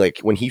was funny. Like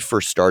when he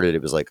first started,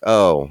 it was like,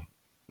 oh,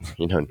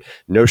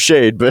 no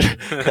shade, but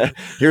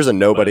here's a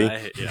nobody.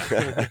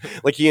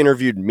 Like he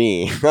interviewed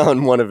me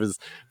on one of his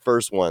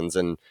first ones,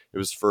 and it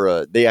was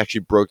for they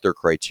actually broke their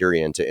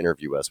criterion to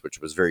interview us, which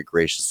was very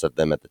gracious of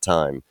them at the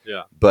time.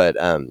 Yeah. But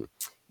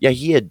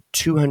he had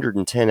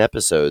 210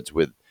 episodes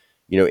with,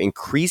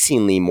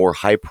 increasingly more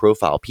high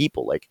profile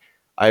people. Like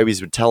I always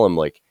would tell him,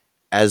 like,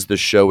 as the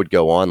show would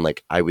go on,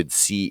 like I would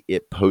see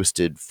it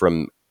posted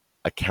from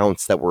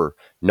accounts that were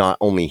not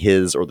only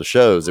his or the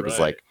show's. It was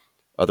like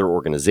other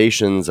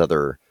organizations,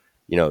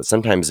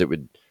 sometimes I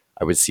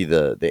would see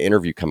the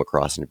interview come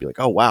across and it'd be like,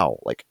 oh, wow,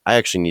 like I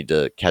actually need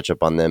to catch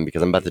up on them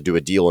because I'm about to do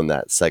a deal in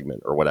that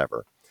segment or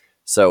whatever.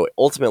 So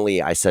ultimately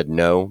I said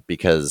no,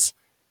 because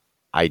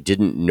I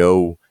didn't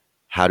know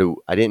I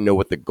didn't know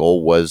what the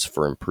goal was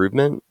for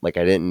improvement. Like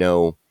I didn't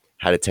know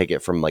how to take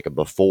it from like a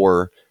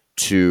before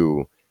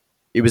to,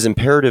 it was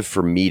imperative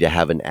for me to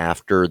have an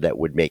after that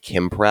would make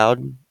him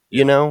proud,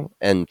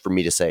 and for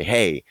me to say,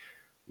 hey,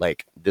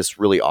 like this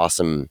really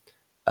awesome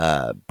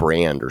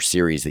brand or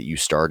series that you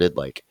started,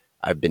 like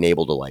I've been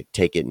able to like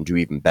take it and do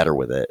even better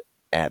with it.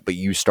 But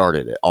you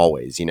started it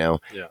always, And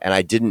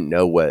I didn't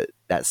know what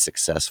that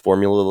success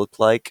formula looked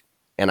like.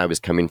 And I was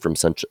coming from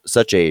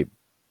such a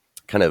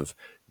kind of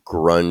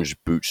grunge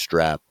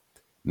bootstrap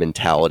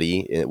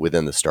mentality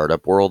within the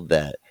startup world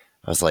that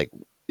I was like,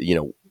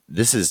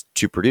 this is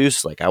to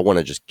produce. Like I want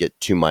to just get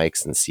 2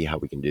 mics and see how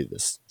we can do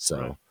this. So,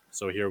 right.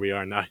 So here we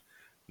are now.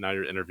 Now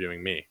you're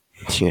interviewing me.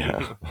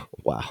 Yeah.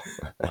 Wow.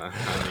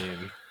 I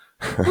mean,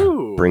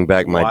 whew, bring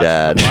back my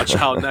dad. Watch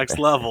out, next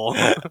level.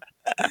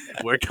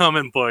 We're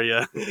coming for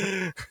you.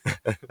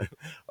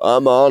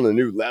 I'm on a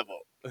new level.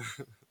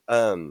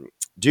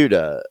 Dude,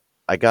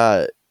 I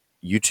got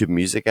YouTube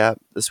Music app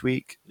this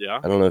week. Yeah.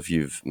 I don't know if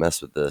you've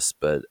messed with this,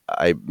 but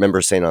I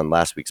remember saying on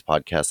last week's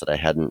podcast that I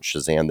hadn't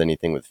Shazammed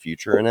anything with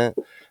Future in it,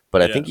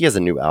 but I think he has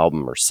a new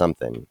album or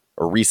something,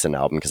 a recent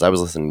album, because I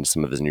was listening to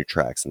some of his new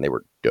tracks and they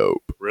were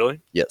dope.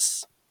 Really?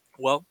 Yes.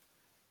 Well,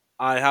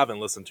 I haven't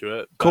listened to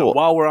it. Cool.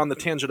 While we're on the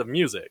tangent of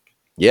music,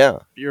 yeah.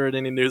 Have you heard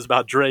any news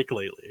about Drake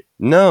lately?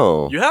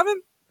 No. You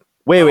haven't?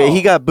 Wait,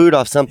 he got booed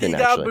off something,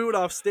 actually. He got booed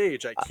off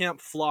stage at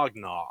Camp Flog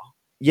Gnaw.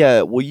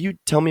 Yeah, will you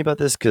tell me about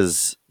this?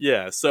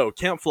 Yeah, so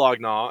Camp Flog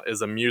Gnaw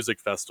is a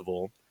music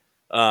festival.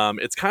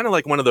 It's kind of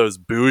like one of those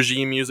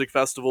bougie music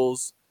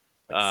festivals.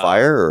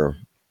 Fire?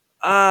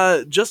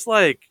 Or? Just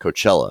like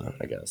Coachella,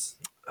 I guess.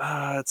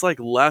 It's like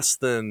less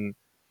than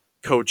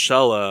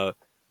Coachella,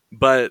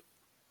 but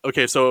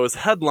okay, so it was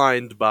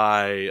headlined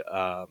by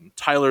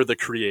Tyler, the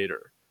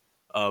Creator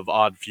of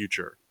Odd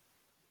Future.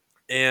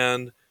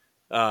 And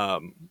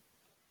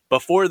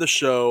before the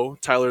show,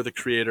 Tyler, the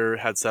Creator,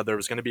 had said there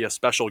was going to be a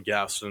special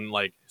guest. And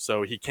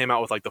so he came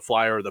out with like the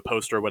flyer or the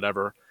poster or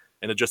whatever.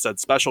 And it just said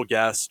special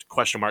guest, ?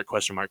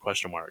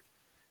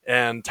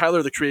 And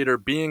Tyler, the Creator,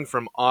 being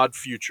from Odd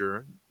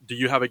Future, do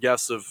you have a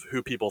guess of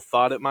who people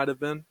thought it might have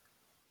been?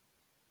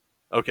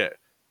 Okay.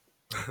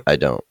 I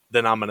don't.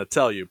 Then I'm going to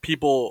tell you.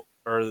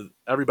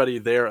 Everybody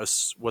there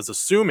was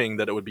assuming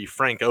that it would be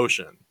Frank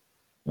Ocean.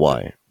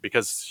 Why?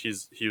 Because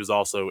he was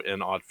also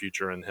in Odd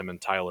Future, and him and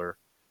Tyler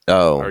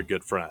are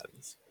good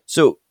friends.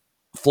 So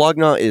Flog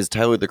Gnaw is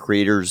Tyler, the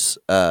Creator's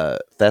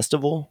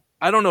festival?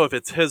 I don't know if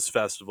it's his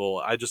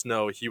festival. I just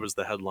know he was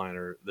the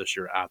headliner this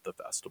year at the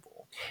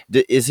festival.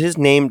 Is his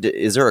name,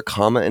 is there a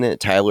comma in it?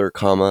 Tyler,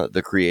 comma,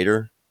 the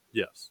Creator?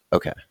 Yes.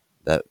 Okay.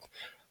 That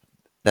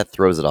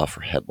throws it off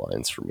for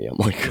headlines for me. I'm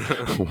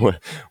like,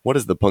 what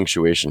is the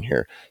punctuation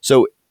here?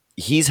 So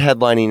he's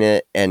headlining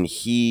it, and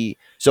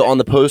so on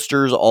the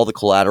posters, all the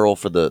collateral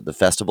for the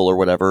festival or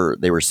whatever,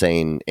 they were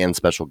saying, and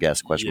special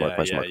guest, ?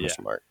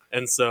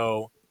 And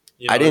so,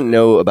 I didn't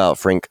know about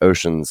Frank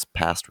Ocean's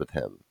past with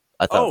him.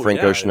 I thought Frank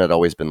yeah. Ocean had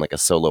always been like a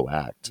solo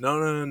act.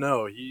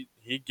 No.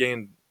 He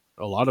gained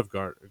a lot of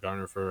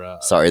Garner for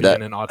Sorry,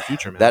 being an Odd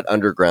Future, man. That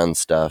underground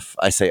stuff,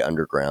 I say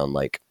underground,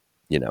 like,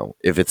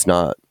 if it's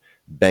not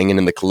banging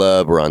in the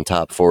club or on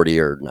top 40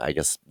 or I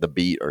guess the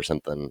beat or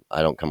something,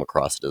 I don't come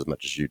across it as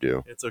much as you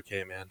do. It's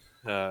okay,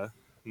 man.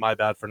 My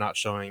bad for not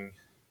showing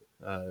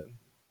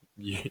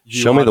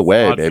Show me the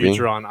way, Odd baby.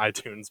 Future on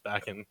iTunes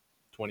back in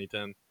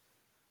 2010.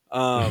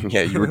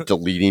 Yeah, you were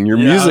deleting your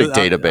music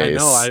database.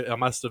 I know. I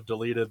must have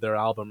deleted their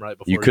album right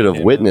before. You could have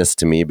witnessed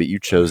to me, but you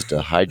chose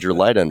to hide your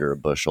light under a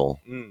bushel.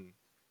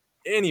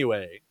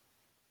 Anyway,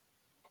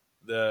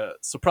 the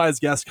surprise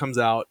guest comes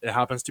out. It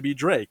happens to be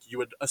Drake. You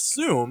would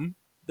assume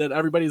that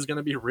everybody's going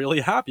to be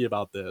really happy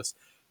about this.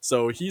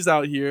 So he's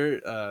out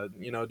here,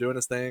 doing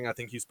his thing. I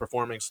think he's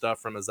performing stuff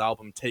from his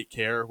album Take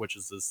Care, which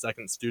is his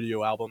second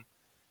studio album.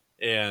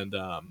 And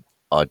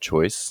odd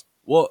choice.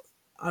 Well,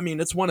 I mean,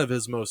 it's one of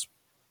his most.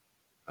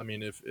 I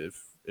mean,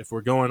 if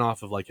we're going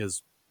off of like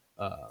his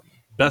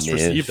best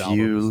received albums.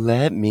 If you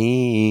let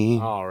me.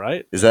 All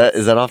right. Is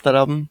that off that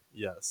album?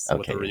 Yes. Okay.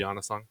 With the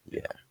Rihanna song.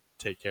 Yeah.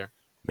 Take Care.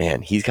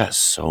 Man, he's got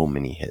so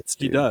many hits,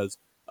 dude. He does.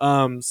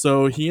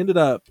 So he ended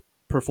up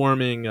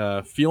performing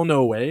Feel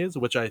No Ways,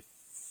 which I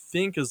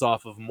think is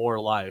off of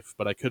More Life,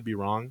 but I could be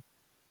wrong.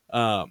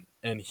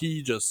 And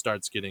he just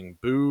starts getting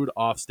booed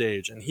off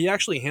stage, and he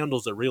actually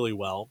handles it really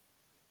well.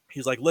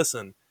 He's like,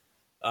 listen,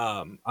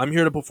 I'm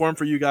here to perform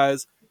for you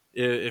guys.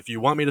 If you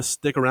want me to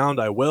stick around,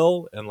 I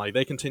will. And like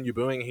they continue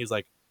booing. He's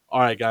like, all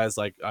right, guys,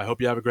 like I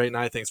hope you have a great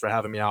night. Thanks for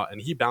having me out. And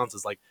he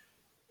bounces like,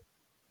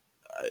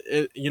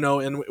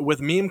 and with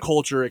meme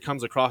culture, it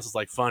comes across as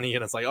like funny,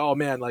 and it's like, oh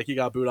man, like he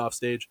got booed off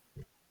stage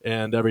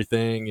and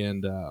everything.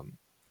 And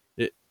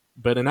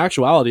but in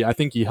actuality, I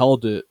think he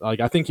held it.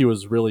 Like I think he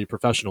was really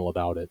professional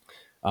about it.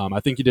 I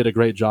think he did a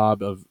great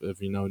job of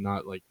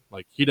not like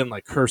he didn't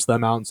like curse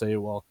them out and say,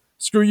 well,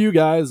 screw you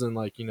guys, and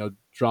like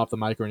drop the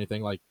mic or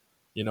anything. Like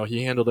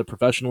he handled it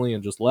professionally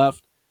and just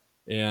left.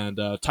 And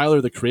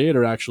Tyler, the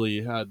Creator,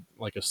 actually had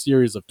like a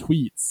series of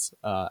tweets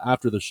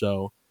after the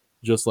show,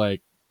 just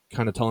like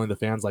kind of telling the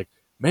fans like,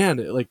 man,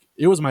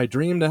 it was my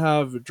dream to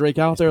have Drake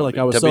out there. Like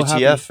I was so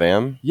happy. WTF,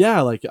 fam.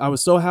 Yeah, like I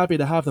was so happy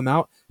to have them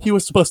out. He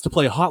was supposed to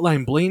play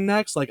Hotline Bling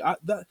next. Like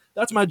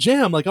that's my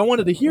jam. Like I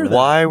wanted to hear that.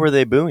 Why were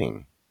they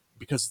booing?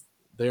 Because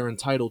they are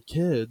entitled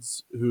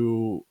kids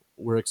who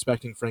were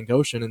expecting Frank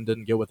Ocean and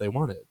didn't get what they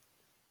wanted.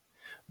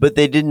 But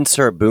they didn't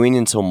start booing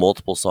until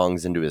multiple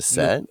songs into his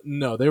set?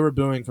 No, they were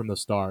booing from the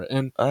start.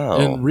 And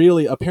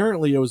really,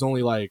 apparently it was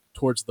only like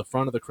towards the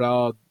front of the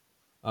crowd.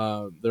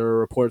 There were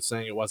reports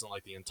saying it wasn't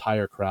like the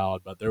entire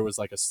crowd, but there was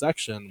like a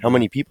section. How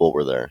many people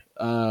were there?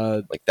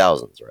 Like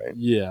thousands, right?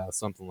 Yeah,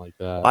 something like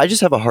that. I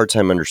just have a hard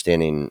time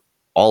understanding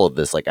all of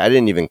this. Like I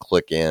didn't even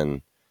click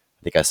in.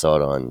 I think I saw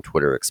it on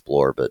Twitter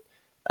Explore, but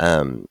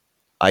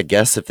I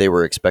guess if they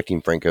were expecting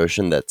Frank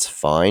Ocean, that's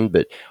fine.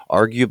 But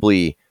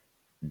arguably,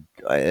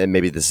 and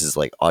maybe this is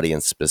like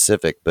audience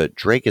specific, but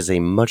Drake is a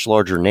much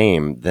larger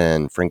name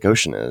than Frank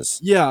Ocean is.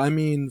 Yeah, I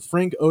mean,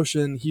 Frank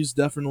Ocean, he's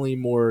definitely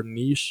more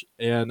niche,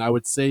 and I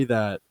would say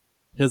that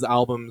his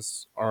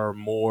albums are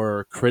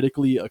more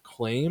critically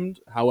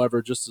acclaimed.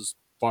 However, just as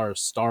far as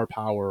star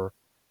power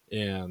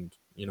and,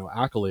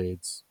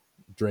 accolades,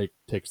 Drake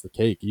takes the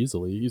cake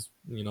easily. He's,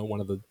 one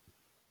of the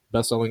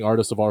best-selling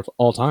artists of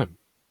all time.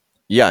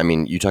 Yeah, I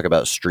mean, you talk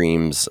about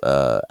streams,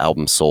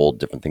 albums sold,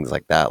 different things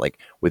like that. Like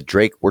with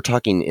Drake, we're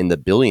talking in the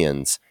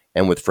billions,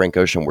 and with Frank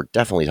Ocean, we're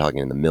definitely talking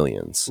in the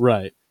millions.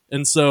 Right.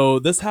 And so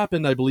this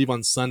happened, I believe,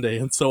 on Sunday.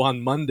 And so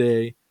on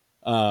Monday,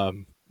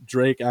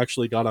 Drake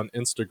actually got on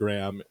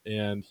Instagram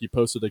and he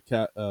posted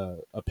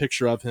a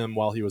picture of him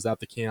while he was at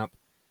the camp.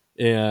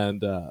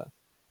 And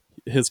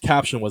his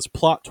caption was,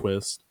 "Plot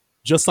twist.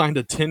 Just signed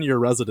a 10-year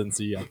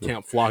residency at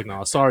Camp Flog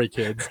Gnaw. Sorry,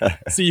 kids.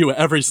 See you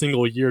every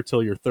single year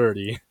till you're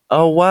 30.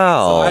 Oh,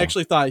 wow. So I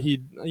actually thought he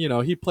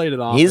played it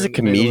off. He's a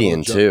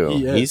comedian, too.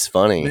 He's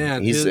funny.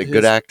 Man, he's a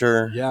good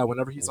actor. Yeah,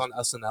 whenever he's on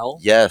SNL.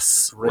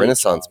 Yes.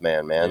 Renaissance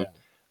man. Yeah.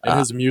 And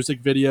his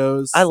music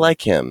videos. I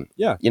like him.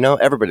 Yeah.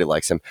 Everybody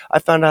likes him. I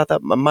found out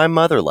that my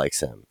mother likes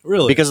him.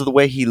 Really? Because of the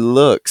way he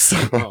looks.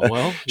 Oh,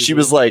 well. She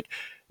was like,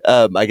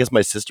 I guess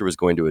my sister was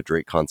going to a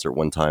Drake concert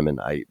one time,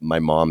 and my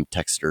mom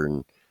texted her,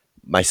 and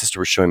my sister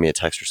was showing me a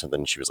text or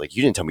something, and she was like,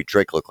 "You didn't tell me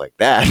Drake looked like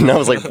that." And I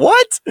was like,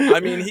 "What?" I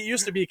mean, he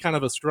used to be kind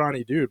of a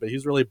scrawny dude, but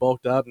he's really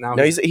bulked up now.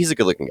 No, he's a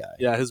good looking guy.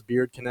 Yeah, his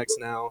beard connects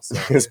now. So.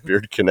 His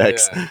beard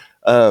connects.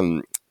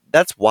 Yeah.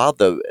 That's wild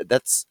though.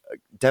 That's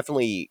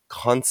definitely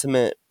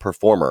consummate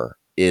performer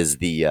is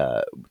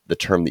the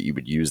term that you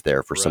would use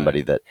there for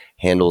somebody that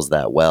handles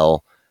that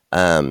well.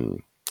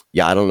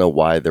 Yeah, I don't know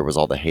why there was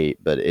all the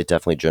hate, but it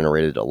definitely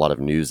generated a lot of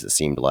news, it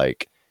seemed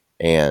like.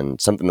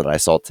 And something that I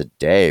saw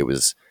today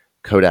was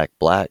Kodak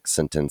Black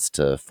sentenced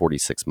to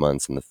 46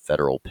 months in the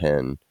federal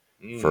pen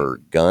for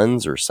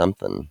guns or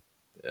something.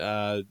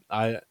 One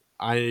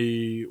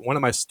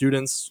of my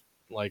students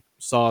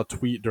saw a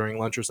tweet during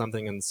lunch or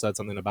something and said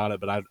something about it,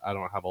 but I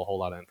don't have a whole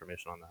lot of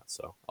information on that,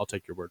 so I'll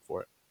take your word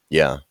for it.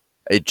 Yeah.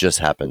 It just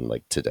happened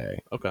like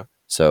today. Okay.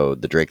 So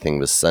the Drake thing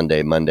was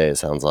Sunday, Monday. It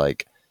sounds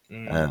like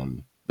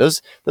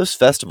those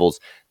festivals.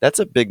 That's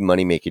a big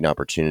money making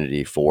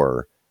opportunity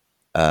for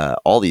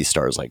all these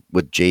stars. Like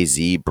with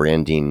Jay-Z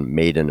branding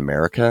 "Made in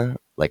America,"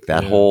 like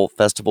that whole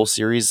festival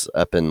series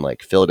up in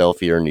like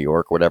Philadelphia or New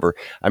York, or whatever.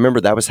 I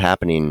remember that was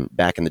happening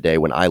back in the day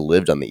when I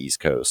lived on the East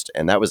Coast,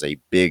 and that was a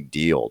big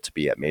deal to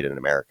be at Made in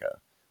America.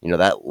 You know,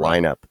 that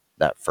lineup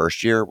that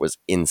first year was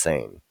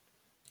insane.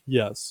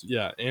 Yes.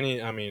 Yeah.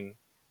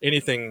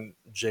 Anything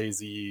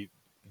Jay-Z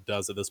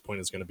does at this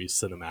point is going to be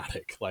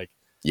cinematic. Like,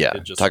 yeah,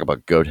 talk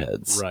about goat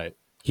heads. Right.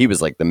 He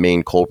was like the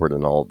main culprit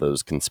in all of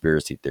those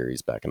conspiracy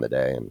theories back in the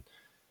day. And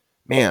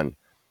man,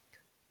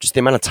 just the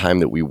amount of time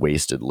that we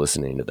wasted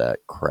listening to that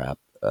crap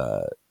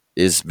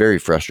is very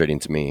frustrating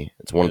to me.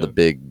 It's one of the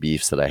big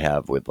beefs that I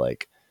have with,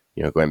 like,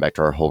 you know, going back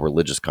to our whole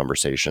religious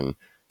conversation.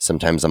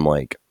 Sometimes I'm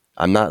like,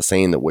 I'm not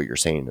saying that what you're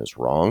saying is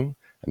wrong.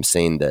 I'm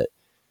saying that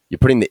you're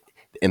putting the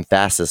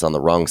emphasis on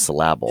the wrong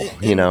syllable,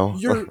 you know?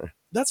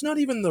 That's not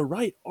even the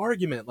right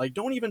argument. Like,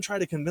 don't even try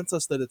to convince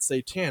us that it's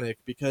satanic,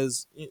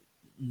 because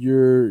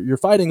you're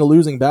fighting a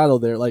losing battle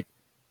there. Like,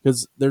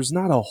 because there's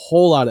not a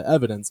whole lot of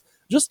evidence.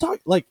 Just talk,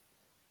 like,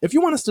 if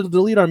you want us to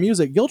delete our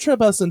music, guilt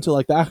trip us into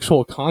like the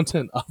actual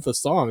content of the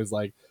songs,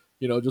 like,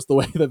 you know, just the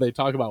way that they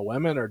talk about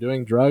women or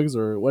doing drugs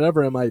or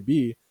whatever it might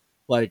be.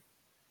 Like,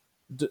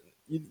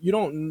 you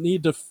don't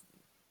need to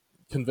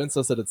convince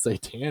us that it's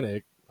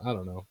satanic. I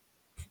don't know.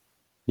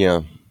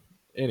 Yeah.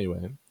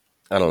 Anyway,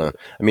 I don't know.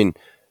 I mean,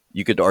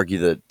 you could argue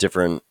that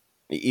different,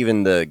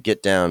 even the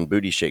get down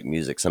booty shake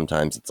music,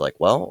 sometimes it's like,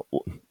 well,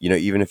 you know,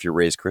 even if you're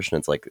raised Christian,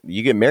 it's like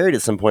you get married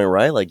at some point,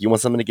 right? Like, you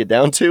want something to get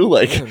down to,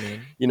 like,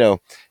 you know,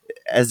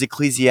 as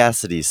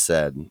Ecclesiastes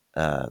said,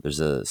 there's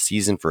a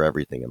season for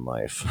everything in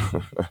life.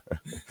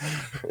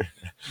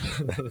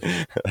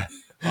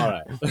 All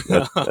right.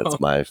 That's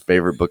my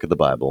favorite book of the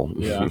Bible.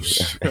 Yeah,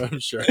 I'm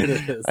sure it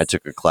is. I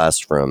took a class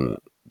from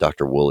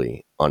Dr.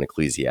 Woolley on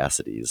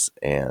Ecclesiastes,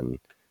 and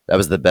that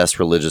was the best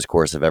religious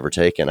course I've ever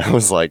taken. I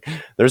was like,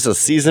 there's a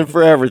season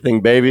for everything,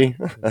 baby.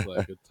 It's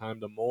like a time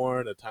to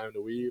mourn, a time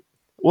to weep.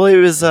 Well, it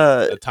was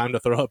a time to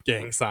throw up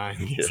gang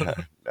signs. Yeah,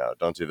 no,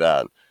 don't do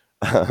that.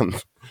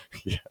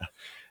 Yeah.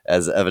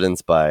 As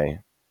evidenced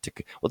by,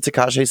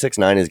 Tekashi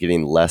 6ix9ine is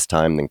getting less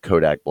time than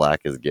Kodak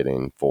Black is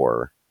getting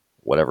for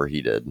whatever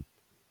he did.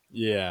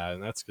 Yeah,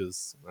 and that's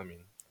because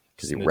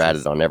he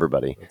ratted on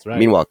everybody. That's right.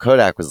 Meanwhile,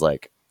 Kodak was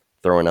like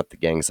throwing up the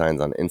gang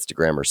signs on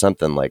Instagram or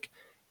something. Like,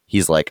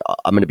 he's like,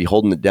 I'm going to be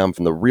holding it down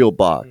from the real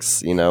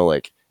box. You know,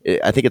 like,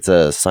 I think it's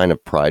a sign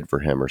of pride for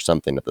him or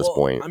something at this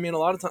point. I mean, a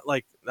lot of times,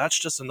 like, that's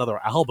just another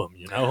album,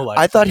 you know? Like,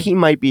 I thought he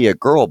might be a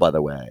girl, by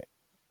the way.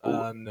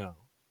 No.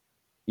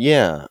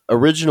 Yeah.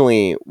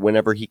 Originally,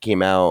 whenever he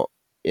came out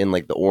in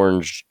like the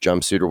orange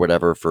jumpsuit or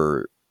whatever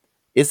for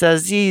It's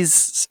Aziz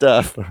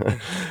stuff,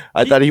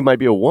 I thought he might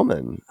be a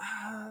woman.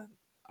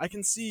 I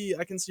can see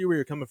where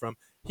you're coming from.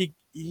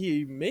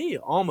 He may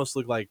almost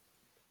look like,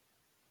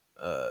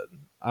 I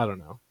don't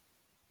know,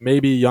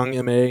 maybe young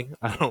MA.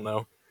 I don't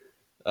know.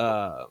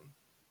 But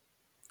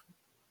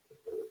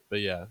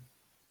yeah,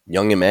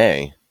 Young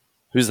M.A.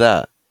 Who's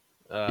that?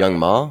 Young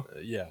Ma?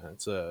 Yeah,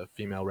 it's a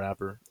female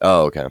rapper.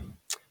 Oh, okay.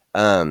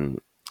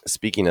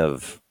 Speaking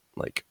of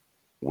like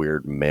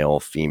weird male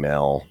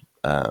female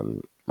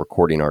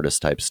recording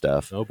artist type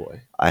stuff. Oh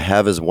boy. I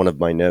have as one of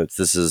my notes.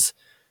 This is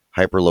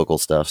hyper local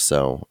stuff.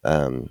 So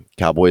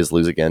Cowboys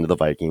lose again to the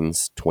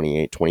Vikings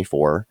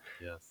 28-24.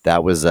 Yes.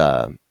 That was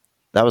a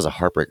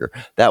heartbreaker.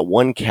 That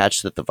one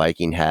catch that the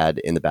Viking had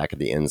in the back of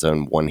the end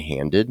zone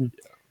one-handed.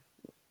 Yeah.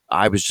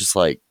 I was just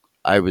like,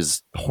 I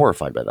was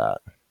horrified by that.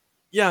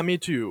 Yeah, me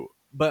too.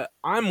 But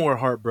I'm more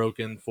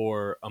heartbroken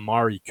for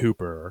Amari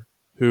Cooper,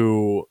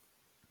 who,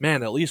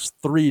 man, at least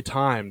 3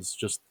 times,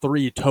 just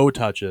 3 toe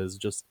touches,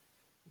 just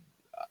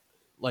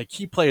like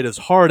he played his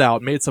heart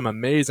out, made some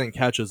amazing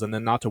catches, and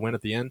then not to win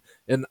at the end.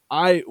 And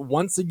I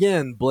once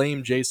again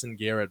blame Jason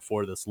Garrett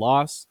for this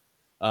loss.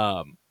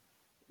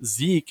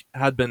 Zeke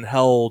had been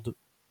held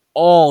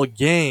all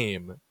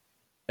game,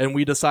 and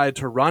we decided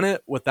to run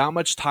it with that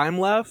much time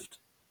left,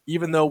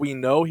 even though we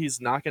know he's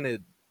not going to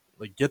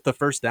like get the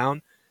first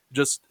down.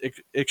 Just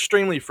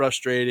extremely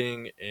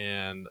frustrating.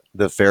 And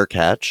the fair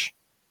catch.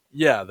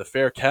 Yeah, the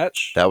fair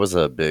catch. That was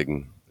a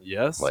big,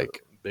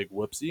 big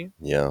whoopsie.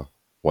 Yeah.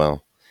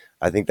 Well,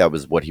 I think that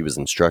was what he was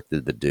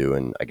instructed to do,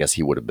 and I guess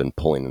he would have been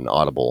pulling an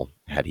audible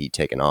had he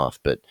taken off.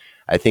 But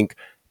I think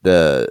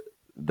the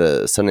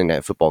Sunday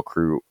Night Football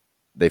crew,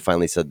 they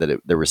finally said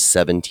that there was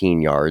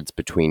 17 yards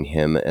between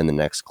him and the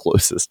next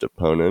closest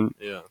opponent.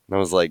 Yeah. And I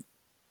was like,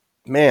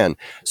 man.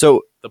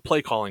 So the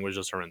play calling was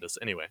just horrendous.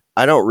 Anyway,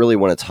 I don't really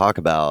want to talk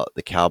about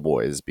the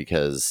Cowboys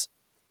because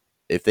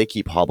if they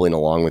keep hobbling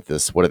along with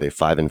this, what are they,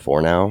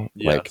 5-4 now?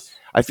 Yes. Like,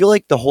 I feel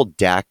like the whole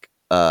Dak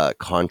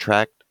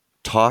contract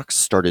talks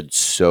started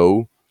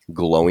so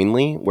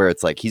glowingly, where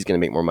it's like he's going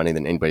to make more money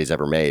than anybody's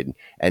ever made,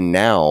 and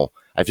now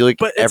I feel like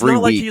but it's every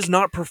not week like he's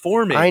not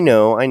performing. I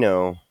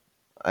know.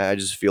 I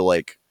just feel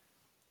like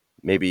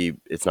maybe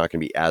it's not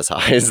going to be as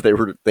high as they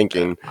were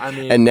thinking. I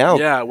mean, and now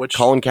yeah,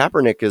 Colin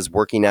Kaepernick is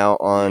working out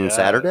on Yes.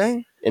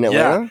 Saturday in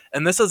Atlanta. Yeah,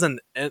 and this is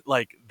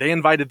they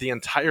invited the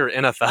entire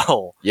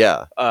NFL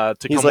Yeah. to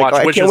He's come like,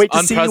 watch, I which can't is wait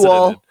to see you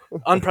all.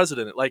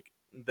 unprecedented. Like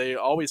they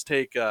always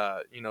take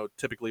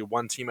typically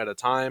one team at a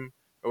time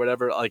or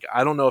whatever. Like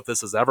I don't know if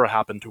this has ever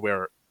happened to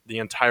where the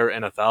entire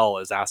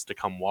NFL is asked to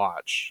come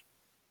watch,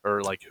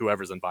 or like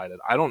whoever's invited.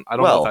 I don't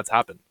know if that's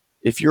happened.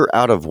 If you're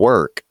out of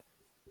work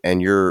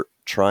and you're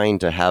trying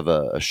to have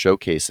a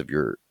showcase of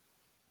your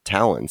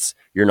talents,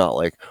 you're not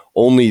like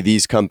only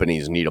these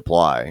companies need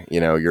apply.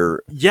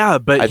 You're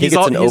but he's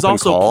also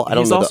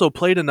call.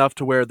 played enough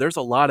to where there's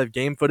a lot of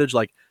game footage.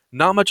 Like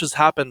not much has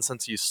happened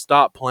since you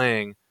stopped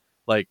playing.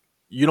 Like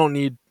you don't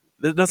need.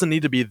 It doesn't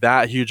need to be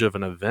that huge of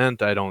an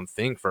event, I don't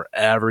think, for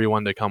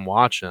everyone to come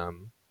watch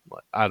him.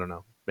 I don't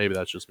know. Maybe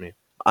that's just me.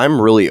 I'm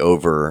really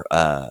over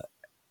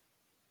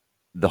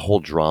the whole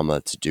drama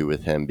to do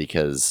with him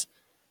because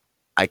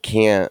I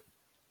can't.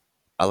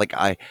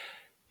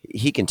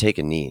 He can take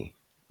a knee,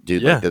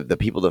 dude. Yeah. Like the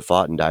people that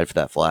fought and died for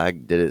that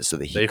flag did it so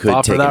that They could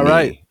fought for take that a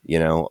knee.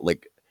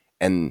 right.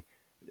 And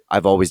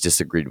I've always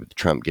disagreed with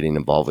Trump getting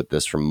involved with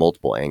this from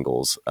multiple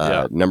angles.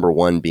 Yeah. Number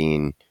one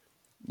being,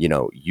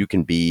 you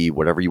can be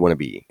whatever you want to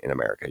be in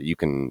America. You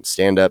can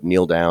stand up,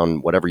 kneel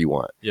down, whatever you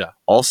want. Yeah.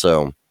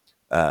 Also,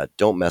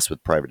 don't mess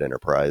with private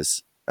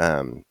enterprise.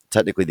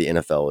 Technically, the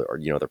NFL or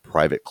they're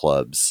private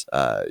clubs.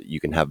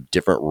 You can have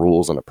different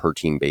rules on a per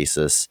team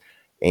basis,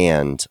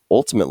 and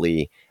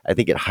ultimately, I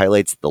think it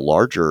highlights the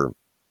larger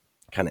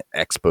kind of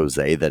expose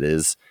that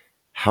is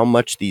how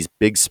much these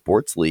big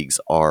sports leagues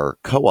are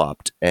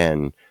co-opted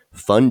and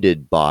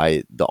funded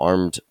by the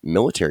armed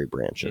military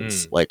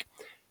branches, like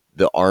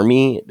the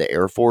Army, the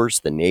Air Force,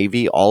 the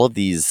Navy. All of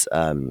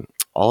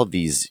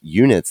these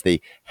units,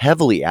 they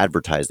heavily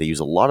advertise. They use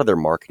a lot of their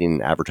marketing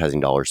and advertising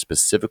dollars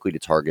specifically to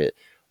target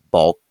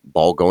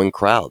ball going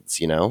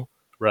crowds.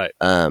 Right.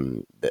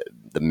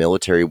 The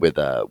military with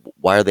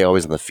why are they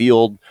always in the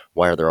field?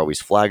 Why are there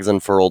always flags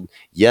unfurled?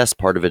 Yes,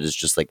 part of it is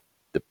just like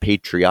the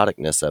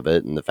patrioticness of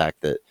it and the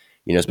fact that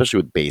especially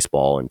with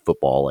baseball and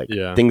football, like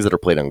things that are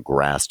played on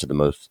grass to the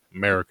most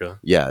America.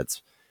 Yeah,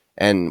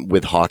 and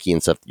with hockey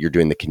and stuff, you're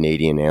doing the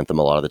Canadian anthem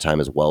a lot of the time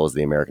as well as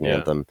the American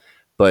anthem.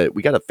 But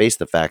we got to face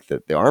the fact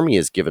that the Army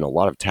has given a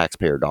lot of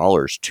taxpayer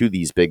dollars to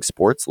these big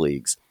sports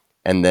leagues,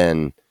 and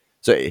then.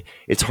 So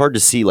it's hard to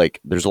see,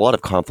 like, there's a lot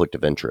of conflict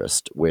of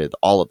interest with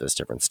all of this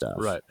different stuff.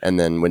 Right. And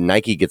then when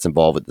Nike gets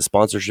involved with the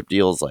sponsorship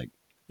deals, like...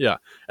 Yeah.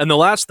 And the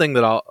last thing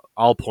that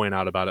I'll point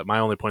out about it, my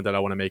only point that I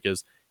want to make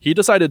is he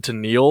decided to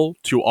kneel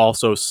to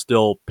also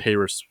still pay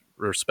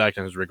respect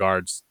in his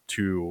regards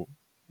to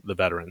the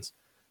veterans.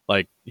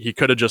 Like, he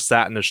could have just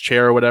sat in his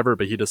chair or whatever,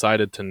 but he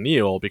decided to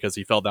kneel because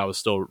he felt that was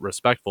still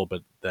respectful,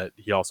 but that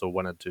he also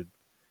wanted to,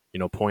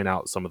 point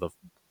out some of the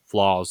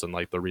flaws and,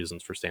 like, the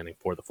reasons for standing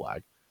for the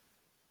flag.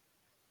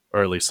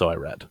 Or at least so I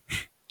read.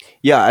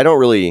 Yeah, I don't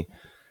really,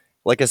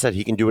 like I said,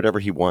 he can do whatever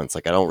he wants.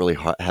 Like, I don't really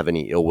have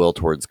any ill will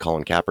towards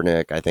Colin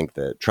Kaepernick. I think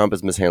that Trump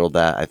has mishandled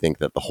that. I think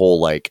that the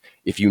whole, like,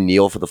 if you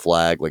kneel for the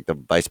flag, like the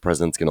vice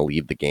president's going to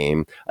leave the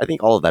game. I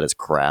think all of that is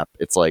crap.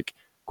 It's like,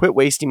 quit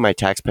wasting my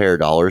taxpayer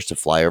dollars to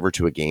fly over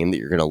to a game that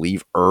you're going to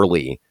leave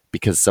early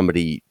because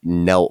somebody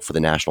knelt for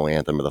the national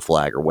anthem or the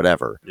flag or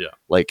whatever. Yeah.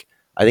 Like,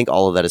 I think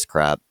all of that is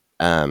crap.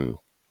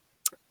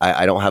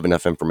 I don't have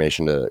enough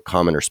information to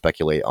comment or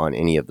speculate on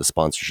any of the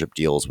sponsorship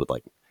deals with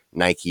like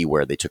Nike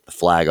where they took the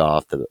flag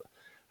off.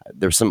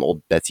 There's some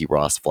old Betsy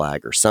Ross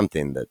flag or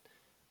something that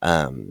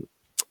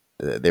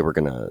they were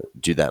going to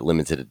do that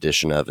limited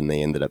edition of, and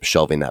they ended up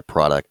shelving that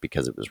product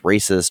because it was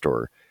racist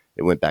or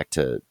it went back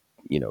to,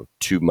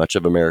 too much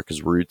of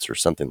America's roots or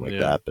something like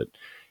that. But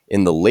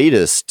in the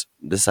latest,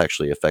 this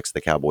actually affects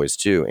the Cowboys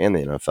too and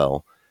the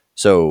NFL.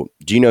 So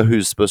do you know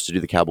who's supposed to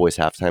do the Cowboys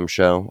halftime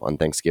show on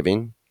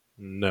Thanksgiving?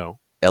 No.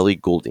 Ellie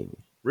Goulding.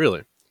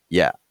 Really?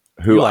 Yeah.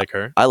 Who you like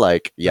her? I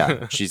like.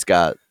 Yeah. She's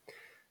got,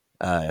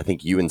 I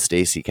think you and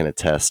Stacy can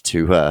attest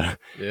to,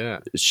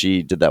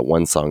 she did that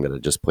one song that I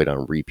just played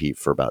on repeat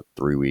for about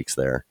 3 weeks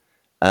there.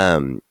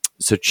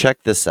 So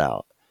check this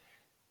out.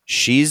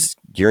 She's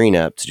gearing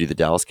up to do the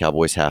Dallas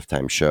Cowboys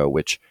halftime show,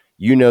 which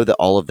that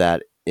all of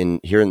that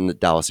here in the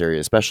Dallas area,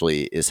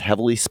 especially, is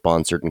heavily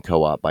sponsored and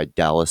co-op by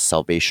Dallas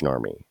Salvation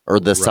Army or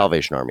the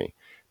Salvation Army.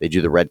 They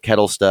do the red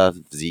kettle stuff.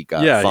 Zeke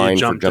got fined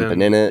for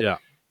jumping in it. Yeah.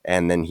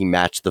 And then he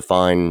matched the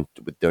fine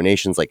with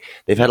donations. Like,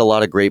 they've had a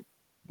lot of great,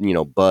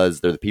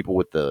 buzz. They're the people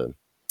with the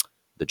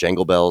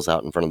jangle bells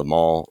out in front of the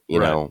mall,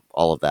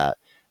 all of that.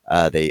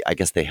 I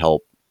guess they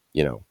help,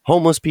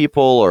 homeless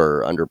people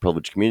or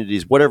underprivileged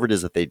communities, whatever it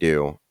is that they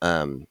do.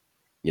 I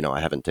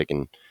haven't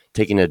taken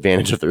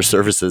advantage of their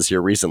services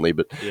here recently,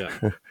 but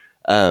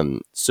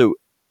so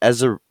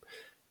as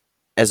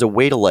a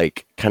way to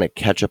like kind of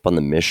catch up on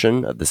the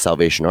mission of the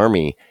Salvation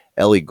Army,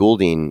 Ellie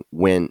Goulding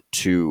went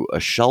to a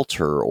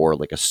shelter or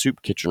like a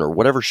soup kitchen or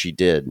whatever she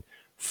did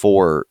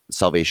for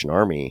Salvation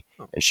Army.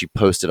 And she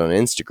posted on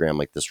Instagram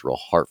like this real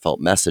heartfelt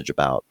message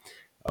about,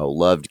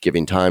 loved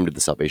giving time to the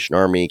Salvation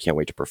Army. Can't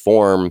wait to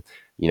perform.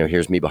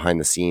 here's me behind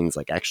the scenes,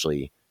 like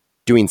actually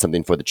doing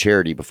something for the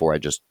charity before I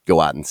just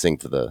go out and sing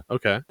for the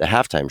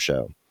halftime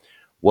show.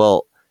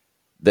 Well,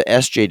 the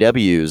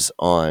SJWs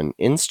on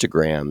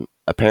Instagram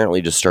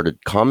apparently just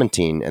started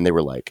commenting, and they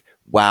were like,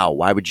 wow,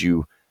 why would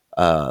you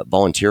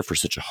volunteer for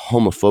such a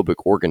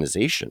homophobic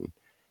organization?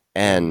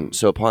 And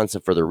so upon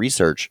some further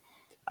research,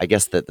 I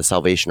guess that the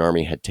Salvation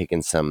Army had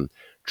taken some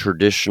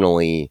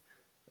traditionally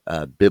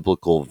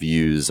biblical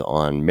views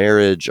on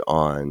marriage,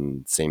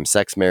 on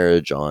same-sex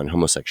marriage, on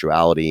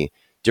homosexuality,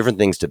 different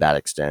things to that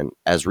extent.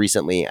 As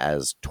recently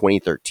as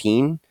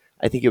 2013,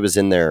 I think it was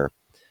in their,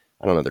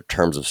 I don't know, their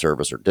terms of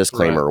service or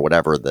disclaimer or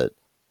whatever, that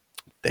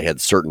they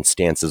had certain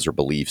stances or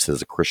beliefs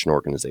as a Christian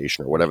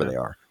organization or whatever they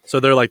are. So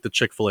they're like the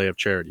Chick-fil-A of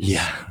charities.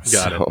 Yeah.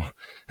 Got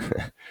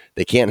it.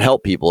 They can't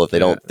help people if they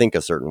don't think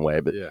a certain way.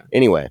 But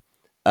anyway,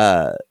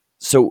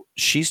 so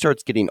she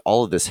starts getting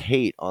all of this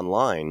hate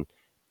online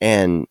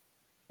and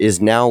is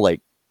now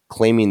like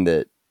claiming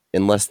that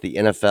unless the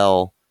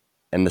NFL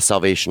and the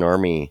Salvation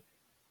Army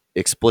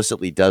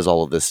explicitly does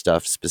all of this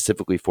stuff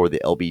specifically for the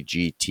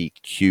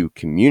LGBTQ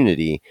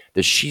community,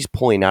 that she's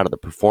pulling out of the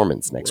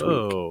performance next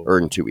week or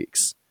in 2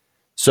 weeks.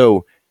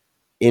 So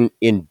in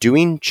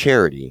doing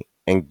charity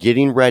and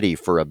getting ready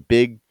for a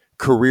big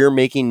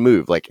career-making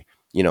move, like,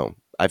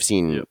 I've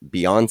seen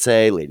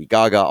Beyonce, Lady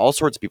Gaga, all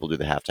sorts of people do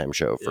the halftime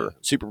show for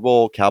Super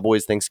Bowl,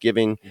 Cowboys,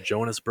 Thanksgiving.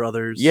 Jonas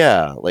Brothers.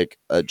 Yeah, like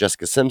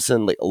Jessica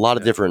Simpson, like a lot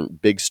of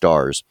different big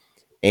stars.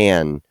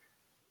 And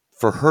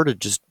for her to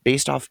just,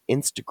 based off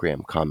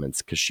Instagram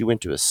comments, because she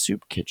went to a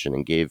soup kitchen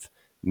and gave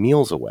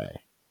meals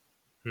away.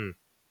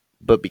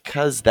 But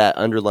because that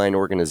underlying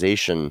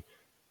organization,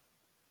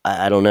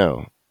 I don't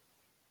know.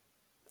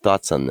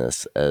 Thoughts on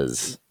this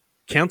as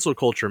cancel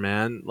culture,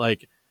 man?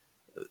 Like,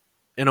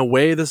 in a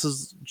way, this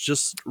is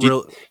just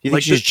real. Do you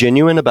think she's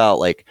genuine about,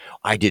 like,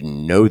 I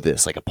didn't know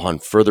this, like, upon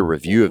further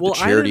review of the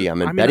charity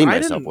I'm embedding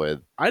myself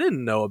with? I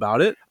didn't know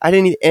about it. I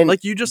didn't, and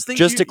like, you just think,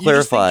 just to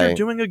clarify, you're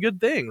doing a good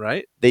thing,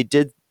 right? They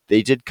did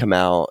come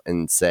out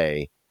and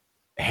say,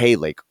 hey,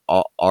 like,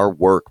 our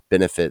work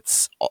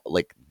benefits,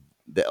 like,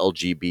 the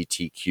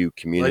LGBTQ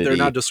community. Like,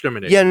 they're not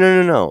discriminating. Yeah,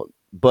 no.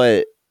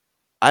 But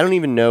I don't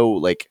even know,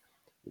 like,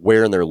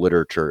 where in their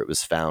literature it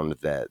was found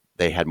that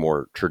they had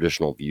more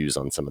traditional views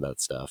on some of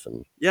that stuff.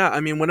 And I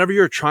mean, whenever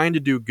you're trying to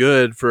do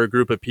good for a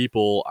group of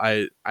people,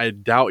 I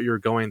doubt you're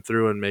going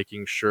through and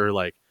making sure,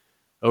 like,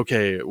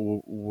 okay,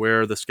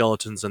 where are the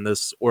skeletons in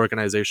this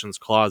organization's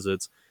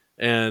closets?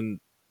 And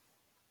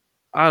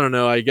I don't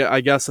know, I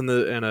guess in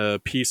a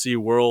PC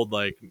world,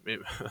 like,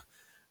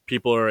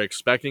 people are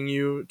expecting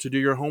you to do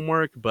your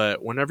homework,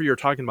 but whenever you're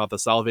talking about the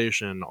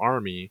Salvation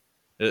Army,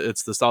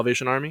 it's the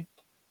Salvation Army?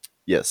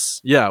 Yes.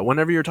 Yeah,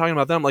 whenever you're talking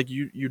about them, like,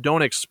 you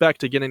don't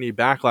expect to get any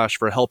backlash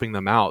for helping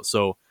them out.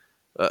 So,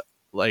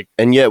 like...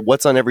 And yet,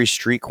 what's on every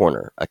street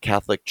corner? A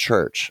Catholic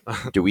church.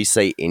 Do we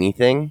say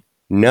anything?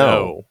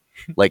 No.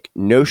 Like,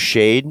 no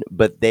shade,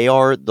 but they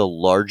are the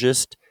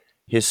largest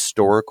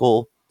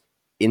historical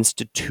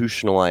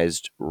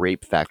institutionalized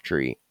rape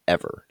factory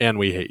ever. And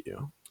we hate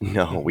you.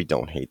 No, we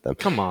don't hate them.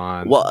 Come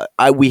on. Well,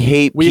 we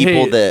hate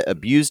people that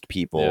abused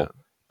people. Yeah.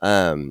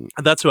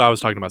 That's who I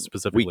was talking about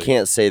specifically. We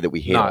can't say that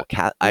we hate all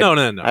No.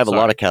 I have a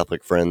lot of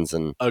Catholic friends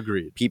and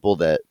people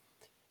that,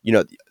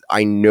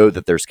 I know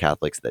that there's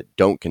Catholics that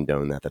don't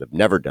condone that have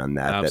never done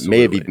that, Absolutely. that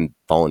may have even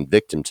fallen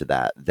victim to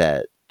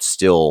that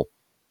still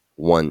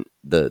want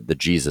the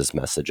Jesus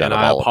message out of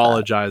all of that. And I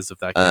apologize if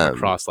that came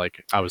across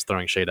like I was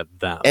throwing shade at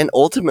them. And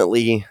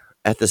ultimately,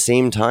 at the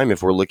same time,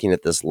 if we're looking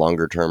at this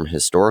longer term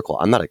historical,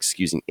 I'm not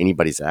excusing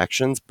anybody's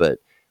actions, but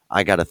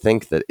I got to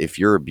think that if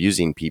you're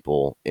abusing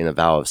people in a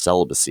vow of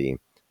celibacy,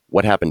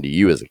 what happened to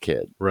you as a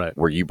kid? Right.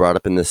 Were you brought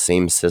up in this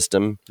same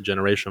system?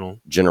 Generational.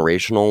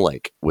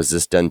 Like, was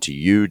this done to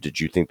you? Did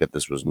you think that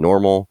this was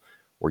normal?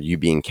 Were you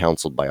being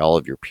counseled by all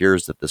of your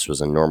peers that this was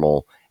a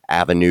normal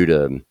avenue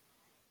to,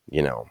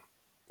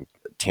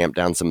 tamp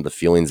down some of the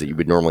feelings that you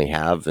would normally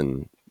have,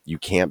 and you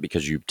can't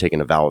because you've taken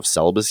a vow of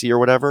celibacy or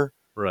whatever?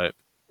 Right.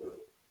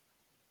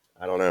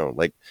 I don't know.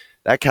 Like,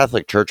 that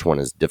Catholic Church one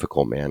is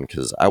difficult, man,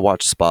 because I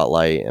watched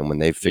Spotlight, and when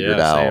they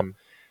figured out, same.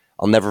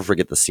 I'll never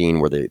forget the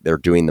scene where they're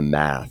doing the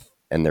math,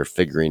 and they're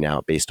figuring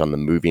out based on the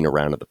moving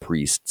around of the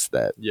priests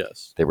that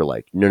they were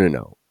like,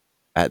 no.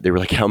 They were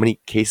like, how many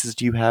cases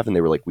do you have? And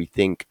they were like, we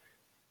think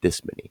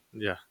this many.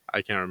 Yeah,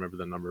 I can't remember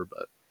the number,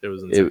 but it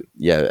was insane.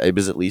 It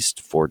was at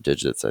least 4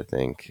 digits, I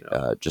think,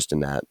 just in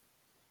that,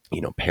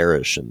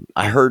 parish. And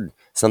I heard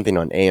something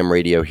on AM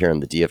radio here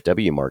in the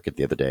DFW market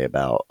the other day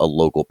about a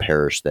local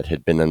parish that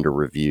had been under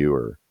review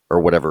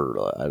or whatever.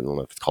 I don't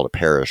know if it's called a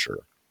parish or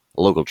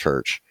a local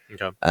church.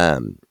 Okay.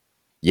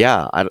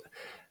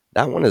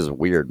 That one is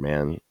weird,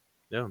 man.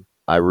 Yeah.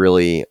 I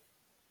really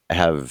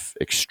have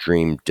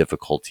extreme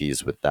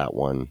difficulties with that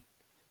one.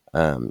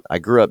 I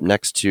grew up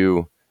next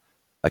to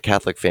a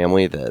Catholic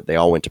family that they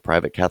all went to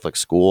private Catholic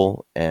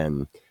school,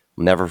 and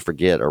I'll never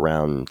forget,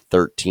 around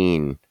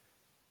 13,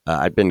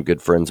 I'd been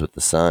good friends with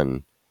the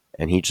son,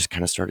 and he just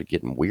kind of started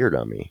getting weird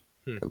on me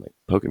and like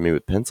poking me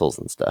with pencils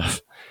and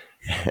stuff.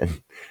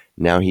 And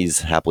now he's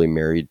happily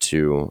married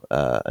to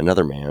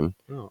another man.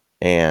 Oh.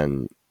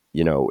 And,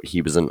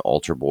 he was an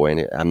altar boy.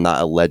 And I'm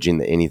not alleging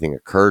that anything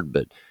occurred,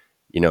 but,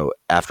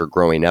 after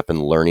growing up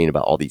and learning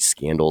about all these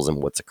scandals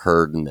and what's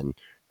occurred, and then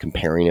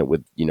comparing it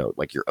with,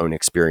 like your own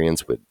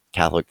experience with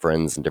Catholic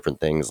friends and different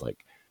things,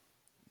 like,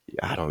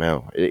 I don't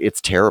know.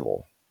 It's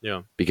terrible.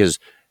 Yeah. Because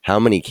how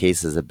many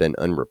cases have been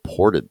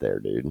unreported there,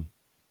 dude?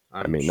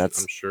 I'm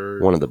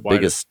sure one of the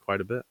biggest.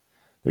 Quite a bit.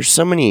 There's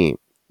so many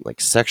like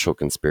sexual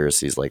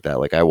conspiracies like that.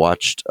 Like I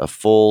watched a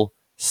full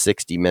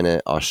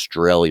 60-minute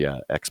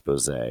Australia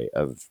expose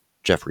of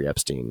Jeffrey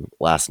Epstein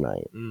last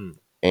night,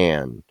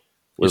 and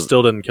he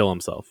still didn't kill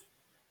himself,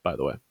 by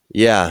the way.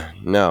 Yeah,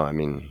 no, I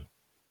mean,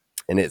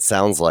 and it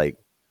sounds like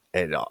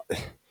the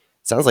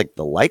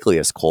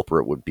likeliest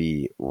culprit would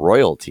be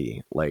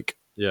royalty. Like,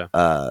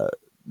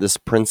 this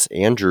Prince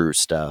Andrew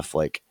stuff.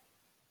 Like,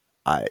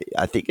 I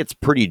think it's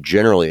pretty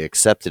generally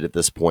accepted at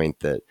this point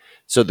that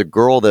so the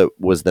girl that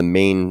was the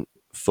main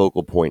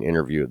focal point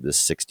interview of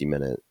this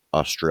 60-minute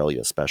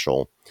Australia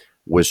special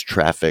was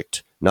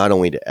trafficked not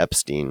only to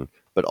Epstein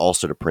but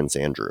also to Prince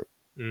Andrew.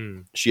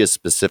 She has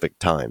specific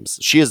times.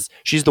 She's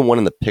the one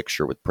in the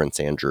picture with Prince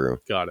Andrew.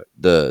 Got it.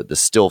 The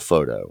still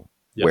photo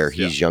where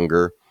he's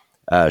younger.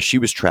 She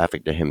was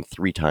trafficked to him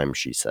 3 times,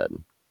 she said.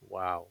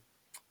 Wow.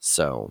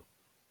 So,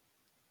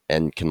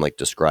 and can like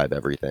describe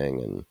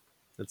everything, and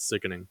it's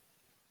sickening.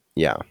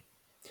 Yeah.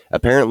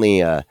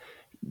 Apparently,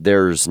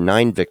 there's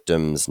 9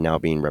 victims now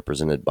being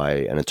represented by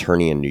an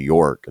attorney in New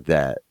York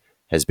that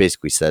has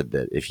basically said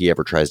that if he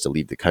ever tries to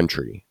leave the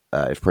country,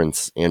 if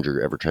Prince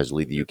Andrew ever tries to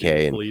leave the UK,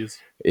 and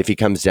if he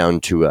comes down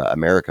to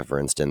America, for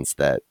instance,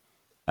 that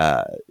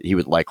he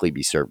would likely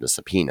be served a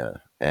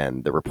subpoena.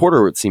 And the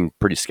reporter would seem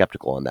pretty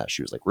skeptical on that.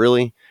 She was like,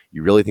 really?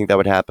 You really think that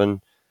would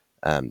happen?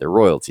 They're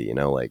royalty,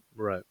 like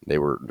right.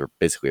 They're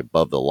basically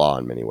above the law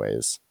in many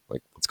ways.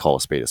 Like, let's call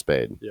a spade a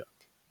spade.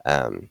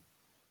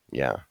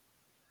 Yeah.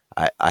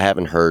 I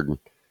haven't heard.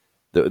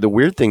 The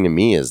weird thing to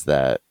me is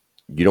that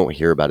you don't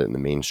hear about it in the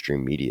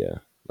mainstream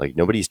media. Like,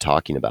 nobody's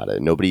talking about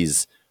it.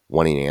 Nobody's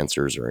wanting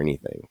answers or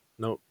anything.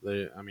 Nope.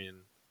 They're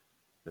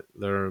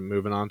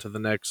moving on to the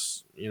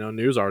next,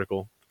 news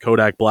article.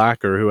 Kodak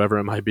Black or whoever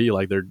it might be.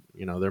 Like they're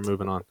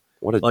moving on.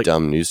 What a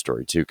dumb news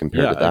story too,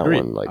 compared to that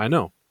one. Like, I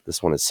know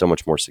this one is so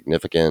much more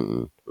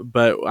significant.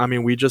 But I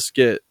mean, we just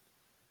get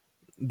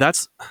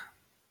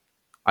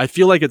I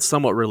feel like it's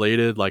somewhat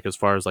related, like as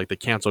far as like the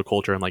cancel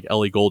culture and like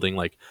Ellie Goulding,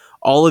 like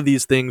all of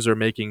these things are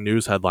making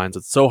news headlines.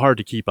 It's so hard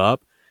to keep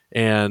up.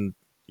 And,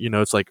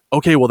 it's like,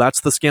 okay, well,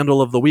 that's the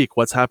scandal of the week.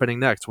 What's happening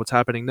next? What's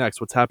happening next?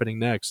 What's happening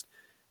next?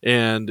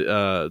 And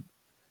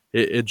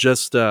it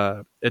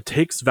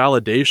takes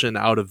validation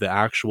out of the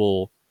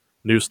actual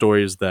news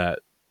stories that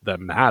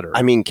matter.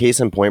 I mean, case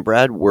in point,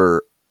 Brad,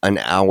 we're an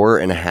hour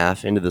and a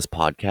half into this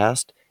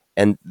podcast,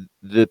 and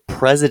the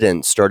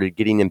president started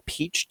getting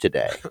impeached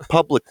today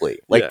publicly.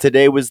 Like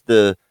today was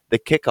the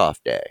kickoff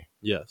day.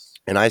 Yes.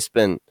 And I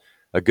spent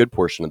a good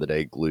portion of the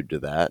day glued to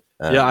that.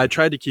 I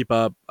tried to keep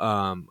up.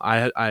 Some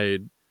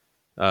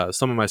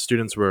of my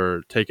students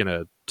were taking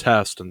a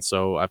test, and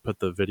so I put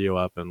the video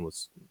up and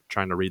was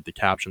trying to read the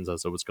captions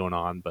as it was going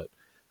on. But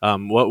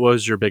what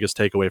was your biggest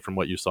takeaway from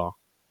what you saw?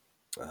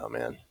 Oh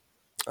man,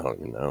 I don't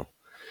even know.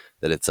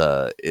 That it's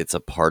a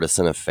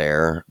partisan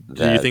affair.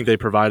 Do you think they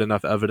provide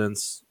enough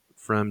evidence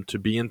for him to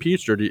be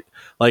impeached, or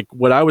like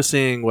what I was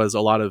seeing was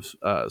a lot of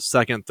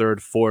second,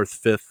 third, fourth,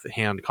 fifth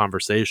hand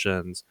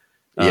conversations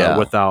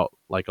without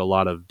like a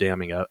lot of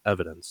damning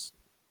evidence?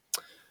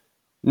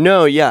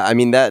 No, yeah, I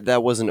mean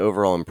that was an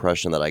overall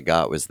impression that I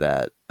got, was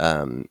that,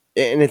 and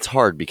it's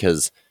hard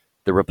because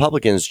the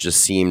Republicans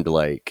just seemed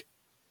like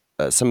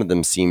some of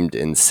them seemed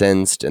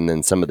incensed, and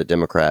then some of the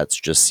Democrats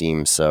just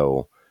seemed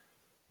so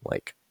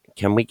like,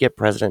 can we get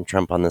President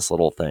Trump on this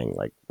little thing?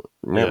 Like,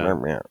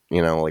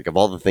 like of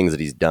all the things that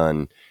he's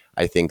done,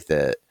 I think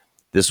that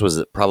this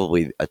was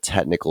probably a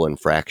technical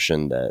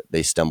infraction that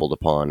they stumbled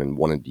upon and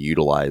wanted to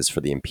utilize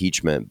for the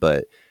impeachment.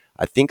 But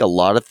I think a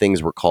lot of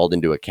things were called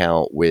into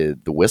account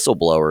with the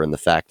whistleblower and the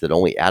fact that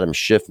only Adam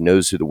Schiff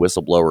knows who the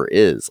whistleblower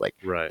is. Like,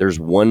 there's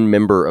one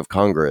member of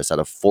Congress out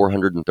of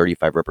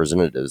 435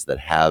 representatives that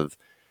have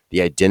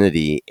the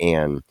identity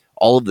and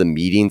all of the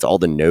meetings, all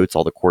the notes,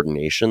 all the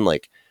coordination.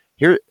 Like,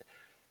 here,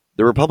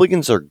 the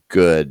Republicans are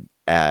good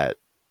at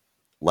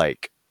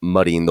like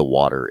muddying the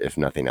water, if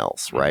nothing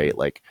else, right?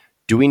 Like,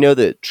 do we know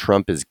that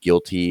Trump is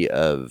guilty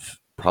of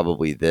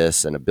probably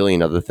this and a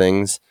billion other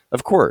things?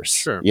 Of course.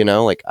 Sure.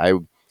 Like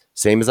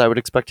same as I would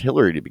expect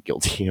Hillary to be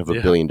guilty of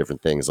a billion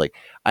different things. Like,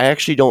 I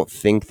actually don't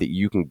think that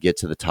you can get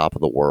to the top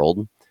of the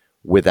world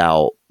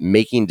without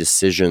making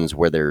decisions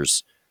where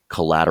there's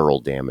collateral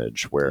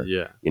damage, where,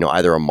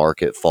 either a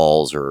market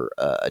falls or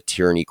a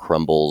tyranny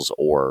crumbles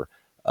or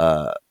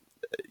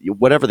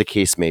whatever the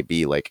case may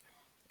be. Like,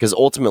 because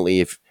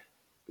ultimately,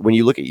 when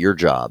you look at your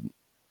job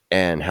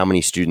and how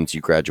many students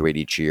you graduate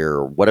each year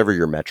or whatever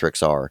your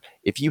metrics are,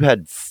 if you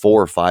had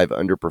 4 or 5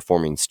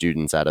 underperforming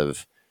students out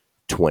of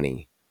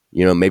 20,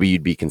 maybe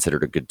you'd be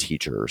considered a good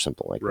teacher or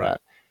something like that.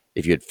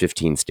 if you had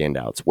 15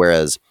 standouts.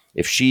 Whereas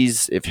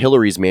if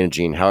Hillary's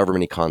managing however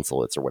many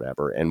consulates or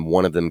whatever, and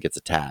one of them gets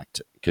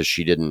attacked because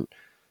she didn't,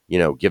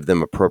 give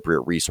them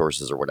appropriate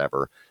resources or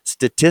whatever,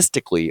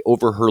 statistically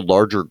over her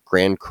larger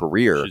grand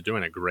career, she's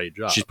doing a great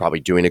job. She's probably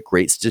doing a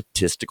great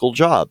statistical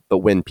job. But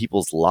when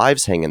people's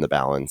lives hang in the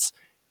balance,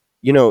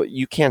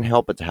 you can't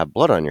help but to have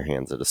blood on your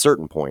hands at a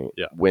certain point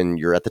when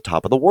you're at the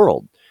top of the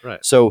world. Right.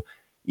 So,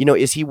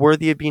 is he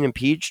worthy of being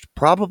impeached?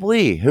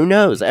 Probably. Who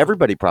knows?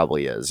 Everybody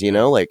probably is,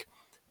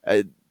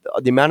 the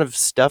amount of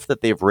stuff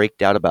that they've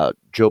raked out about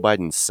Joe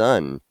Biden's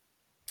son,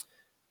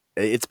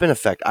 it's been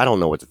effect. I don't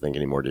know what to think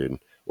anymore, dude.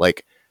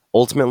 Like,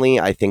 ultimately,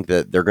 I think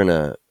that they're going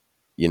to,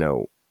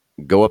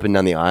 go up and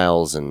down the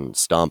aisles and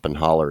stomp and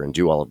holler and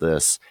do all of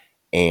this,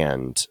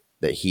 and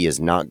that he is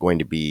not going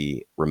to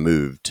be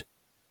removed.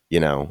 I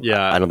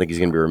don't think he's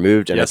going to be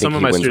removed. And I think some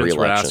of my students re-election.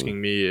 were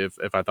asking me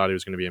if I thought he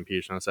was going to be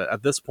impeached. And I said,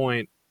 at this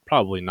point,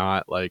 probably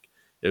not. Like,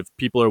 if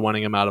people are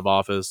wanting him out of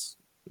office,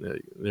 they're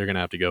going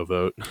to have to go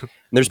vote.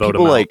 There's vote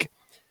people like,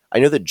 I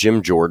know that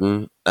Jim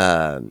Jordan,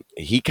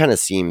 he kind of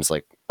seems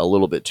like a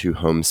little bit too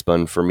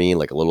homespun for me,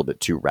 like a little bit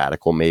too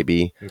radical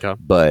maybe. Okay.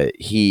 But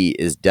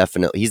he's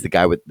the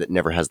guy that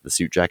never has the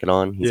suit jacket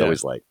on. He's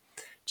always like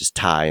just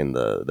tie and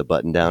the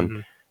button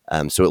down.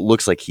 Mm-hmm. So it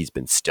looks like he's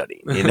been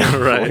studying,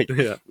 right.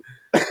 Like,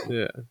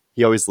 yeah.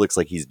 He always looks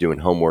like he's doing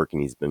homework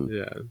and he's been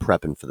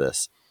prepping for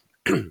this.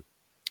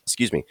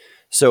 Excuse me.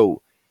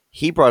 So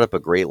he brought up a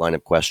great line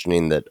of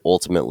questioning that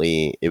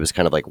ultimately it was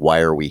kind of like, why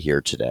are we here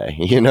today?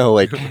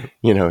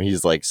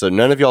 He's like, so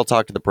none of y'all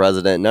talked to the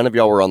president. None of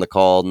y'all were on the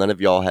call. None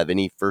of y'all have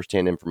any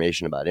firsthand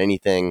information about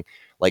anything.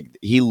 Like,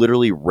 he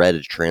literally read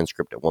a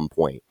transcript at one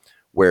point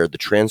where the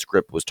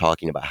transcript was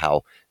talking about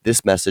how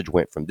this message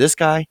went from this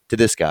guy to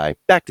this guy,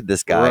 back to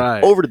this guy,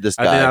 over to this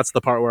guy. I think that's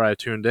the part where I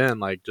tuned in.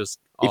 Like, just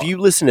if you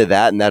listen to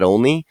that and that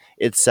only,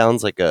 it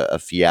sounds like a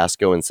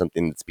fiasco and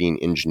something that's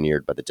being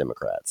engineered by the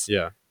Democrats.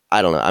 Yeah.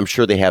 I don't know. I'm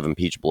sure they have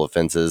impeachable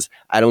offenses.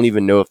 I don't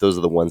even know if those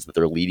are the ones that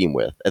they're leading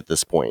with at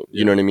this point.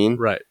 You know what I mean?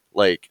 Right.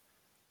 Like,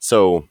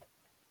 so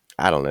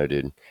I don't know,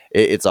 dude.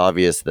 It's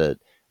obvious that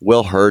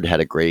Will Hurd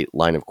had a great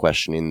line of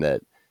questioning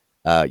that,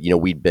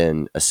 we'd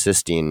been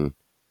assisting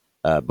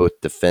both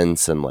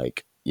defense and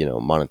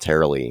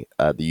monetarily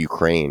the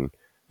Ukraine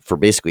for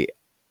basically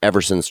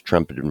ever since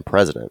Trump had been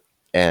president.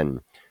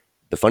 And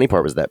the funny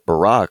part was that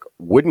Barack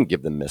wouldn't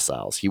give them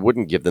missiles. He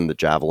wouldn't give them the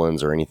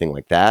javelins or anything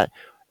like that.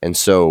 And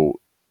so,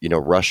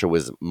 Russia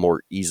was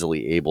more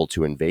easily able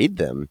to invade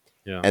them.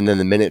 Yeah. And then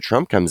the minute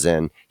Trump comes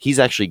in, he's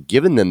actually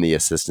given them the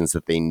assistance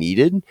that they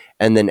needed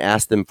and then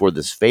asked them for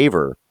this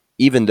favor,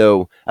 even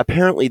though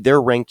apparently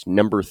they're ranked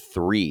number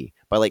 3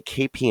 by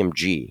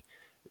KPMG.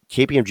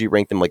 KPMG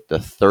ranked them the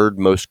third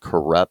most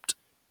corrupt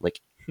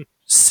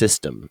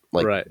system,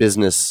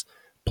 business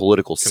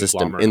political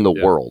system in the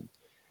world.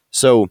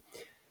 So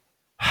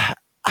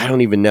I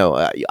don't even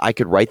know. I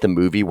could write the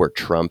movie where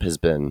Trump has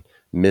been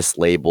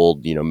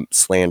mislabeled,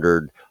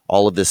 slandered,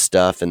 all of this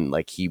stuff, and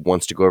he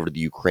wants to go over to the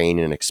Ukraine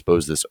and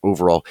expose this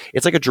overall.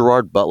 It's like a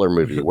Gerard Butler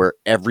movie where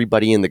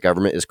everybody in the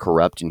government is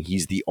corrupt and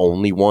he's the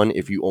only one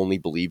if you only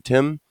believed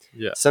him.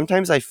 Yeah.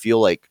 Sometimes I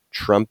feel like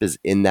Trump is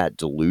in that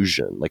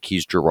delusion, like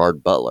he's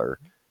Gerard Butler.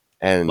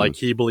 And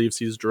he believes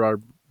he's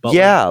Gerard Butler?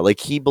 Yeah,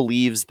 he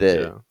believes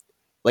that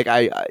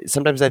I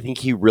sometimes I think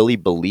he really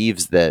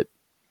believes that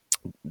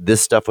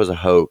this stuff was a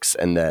hoax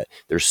and that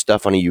there's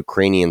stuff on a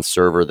Ukrainian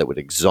server that would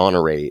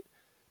exonerate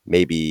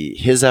maybe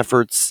his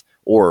efforts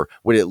or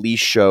would at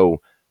least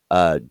show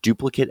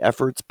duplicate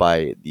efforts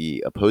by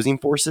the opposing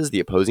forces, the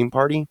opposing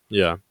party.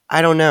 Yeah.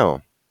 I don't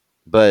know.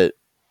 But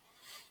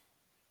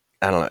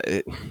I don't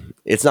know.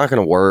 It's not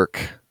going to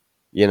work.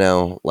 I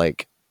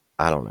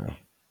don't know.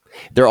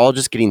 They're all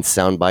just getting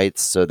sound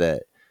bites so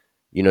that,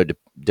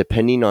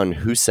 depending on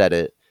who said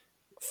it,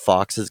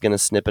 Fox is going to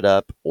snip it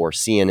up, or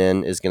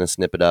CNN is going to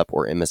snip it up,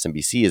 or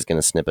MSNBC is going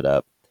to snip it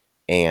up.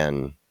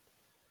 And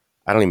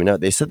I don't even know.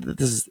 They said that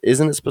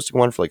isn't it supposed to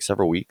go on for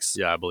several weeks?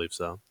 Yeah, I believe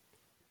so.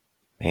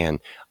 Man,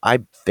 I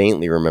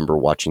faintly remember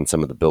watching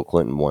some of the Bill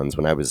Clinton ones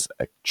when I was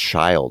a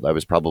child. I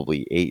was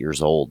probably 8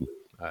 years old.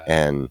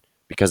 And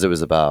because it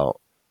was about,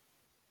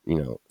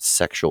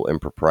 sexual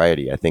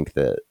impropriety, I think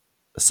that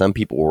some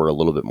people were a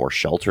little bit more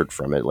sheltered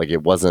from it.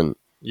 It wasn't.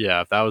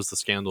 Yeah, if that was the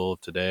scandal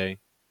of today.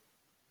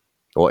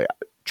 Well,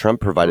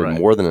 Trump provided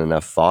more than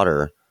enough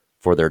fodder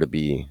for there to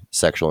be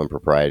sexual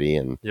impropriety.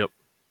 And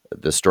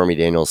the Stormy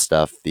Daniels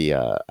stuff,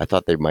 I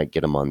thought they might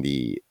get him on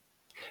the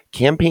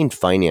campaign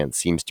finance.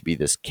 Seems to be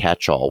this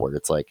catch-all where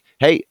it's like,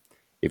 hey,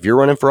 if you're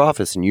running for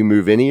office and you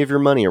move any of your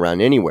money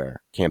around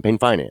anywhere, campaign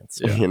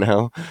finance,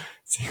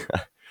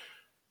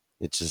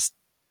 it's just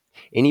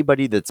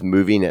anybody that's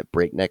moving at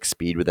breakneck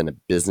speed within a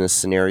business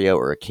scenario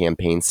or a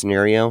campaign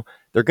scenario,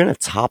 they're going to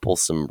topple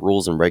some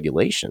rules and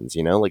regulations,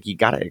 you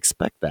got to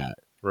expect that.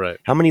 Right.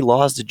 How many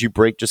laws did you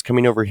break just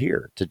coming over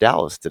here to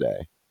Dallas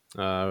today?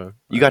 You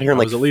got here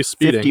in at least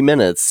 50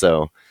 minutes.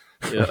 So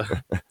yeah,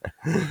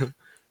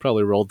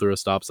 probably rolled through a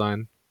stop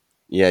sign.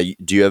 Yeah.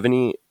 Do you have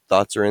any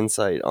thoughts or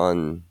insight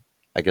on,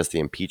 I guess, the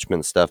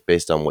impeachment stuff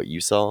based on what you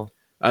saw?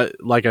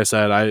 like I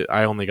said,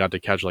 I only got to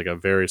catch like a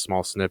very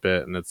small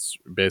snippet, and it's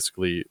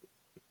basically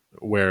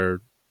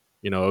where,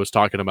 I was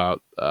talking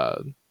about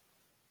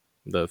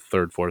the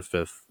third, fourth,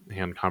 fifth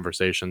hand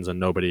conversations, and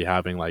nobody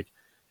having like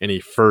any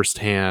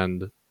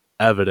firsthand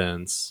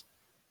evidence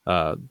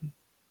uh,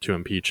 to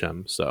impeach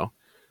him. So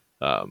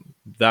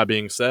that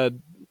being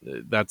said,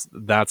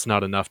 that's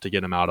not enough to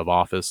get him out of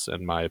office,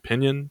 in my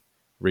opinion,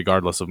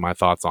 regardless of my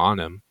thoughts on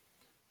him.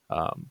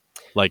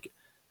 Like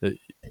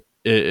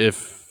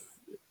if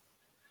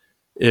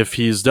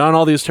he's done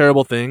all these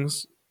terrible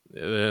things,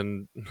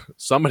 then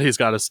somebody's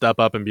got to step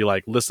up and be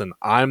like, listen,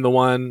 I'm the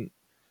one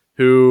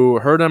who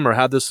heard him or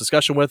had this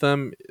discussion with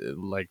him.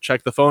 Like,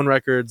 check the phone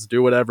records,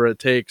 do whatever it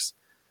takes.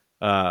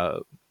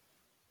 But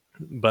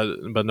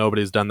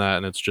nobody's done that,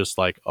 and it's just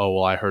like, oh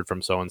well, I heard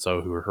from so and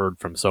so who heard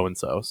from so and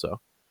so. So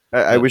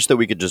I wish that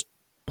we could just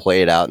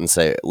play it out and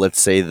say,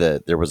 let's say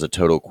that there was a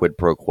total quid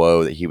pro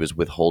quo, that he was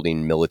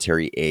withholding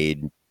military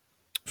aid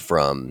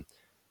from,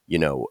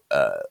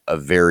 a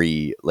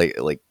very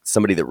like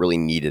somebody that really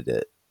needed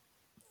it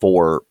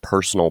for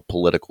personal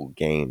political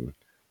gain.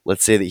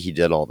 Let's say that he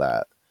did all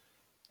that.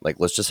 Like,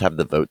 let's just have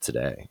the vote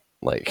today.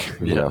 Like,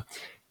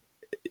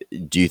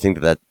 do you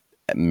think that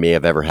may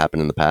have ever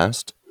happened in the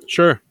past?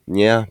 Sure.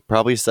 Yeah,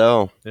 probably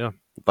so. Yeah.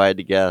 If I had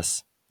to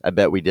guess, I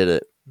bet we did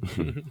it.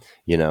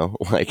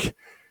 Like,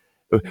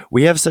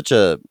 we have such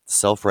a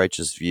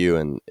self-righteous view,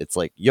 and it's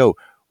like, yo,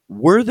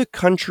 we're the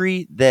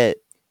country that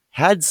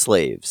had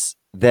slaves,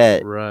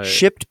 that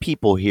shipped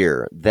people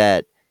here,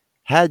 that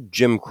had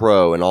Jim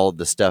Crow and all of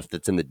the stuff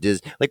that's in the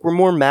Disney. Like, we're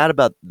more mad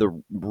about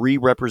the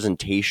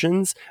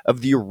re-representations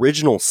of the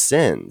original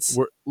sins.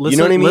 You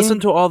know what I mean? Listen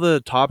to all the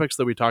topics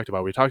that we talked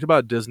about. We talked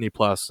about Disney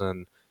Plus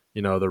and,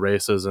 the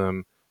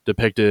racism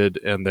depicted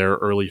in their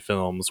early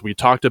films. We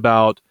talked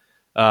about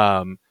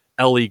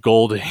Ellie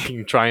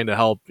Goulding trying to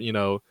help,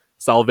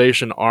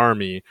 Salvation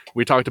Army.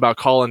 We talked about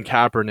Colin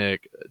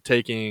Kaepernick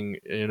taking,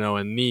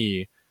 a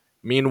knee.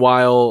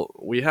 Meanwhile,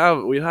 we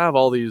have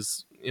all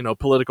these,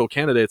 political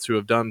candidates who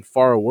have done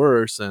far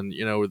worse, and,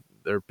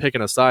 they're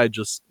picking a side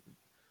just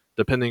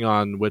depending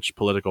on which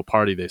political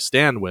party they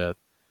stand with.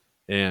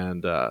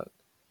 And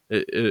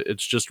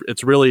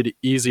it's really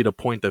easy to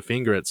point the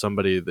finger at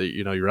somebody that,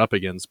 you're up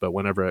against. But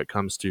whenever it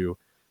comes to,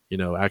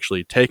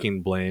 actually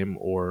taking blame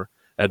or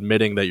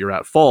admitting that you're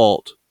at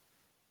fault,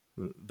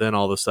 then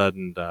all of a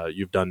sudden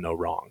you've done no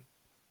wrong.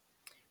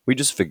 We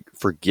just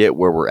forget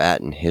where we're at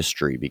in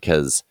history,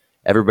 because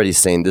everybody's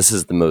saying this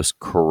is the most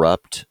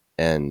corrupt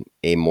and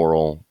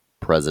amoral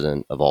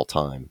president of all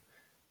time.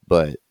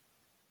 But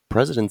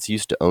presidents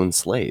used to own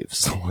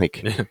slaves.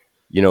 Like,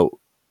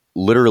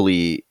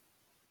 literally,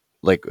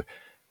 like,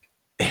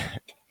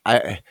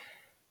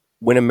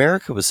 when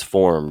America was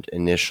formed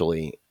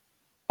initially,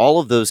 all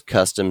of those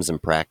customs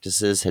and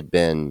practices had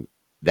been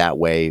that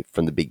way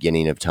from the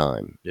beginning of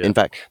time. Yeah. In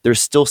fact,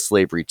 there's still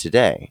slavery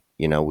today.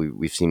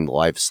 We've seen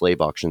live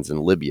slave auctions in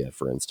Libya,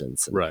 for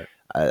instance. And right.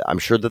 I'm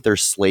sure that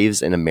there's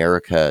slaves in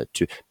America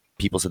too.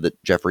 People said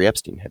that Jeffrey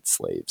Epstein had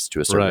slaves to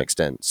a certain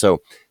extent.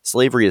 So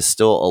slavery is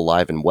still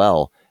alive and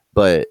well.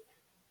 But,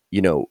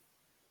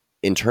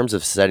 in terms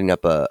of setting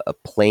up a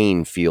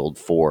playing field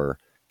for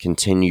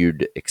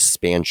continued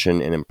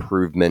expansion and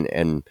improvement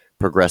and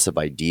progressive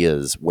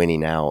ideas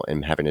winning out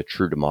and having a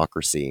true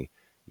democracy,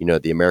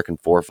 the American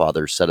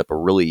forefathers set up a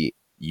really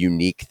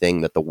unique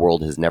thing that the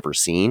world has never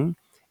seen.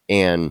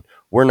 And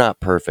we're not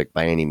perfect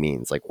by any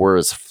means. Like, we're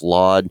as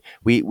flawed.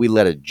 We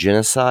led a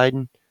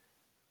genocide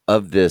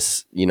of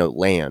this,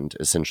 land,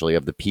 essentially,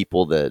 of the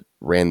people that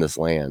ran this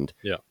land.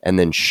 Yeah. And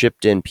then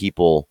shipped in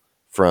people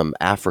from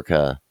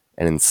Africa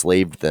and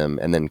enslaved them,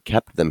 and then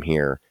kept them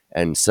here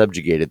and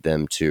subjugated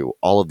them to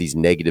all of these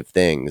negative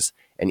things.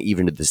 And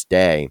even to this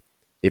day,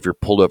 if you're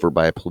pulled over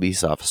by a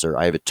police officer,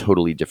 I have a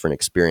totally different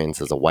experience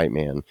as a white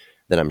man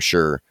than I'm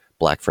sure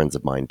black friends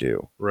of mine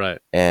do. Right.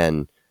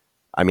 And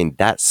I mean,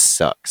 that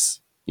sucks,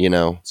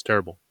 It's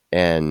terrible.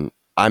 And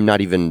I'm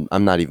not even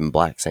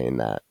black saying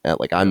that.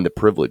 Like, I'm the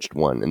privileged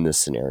one in this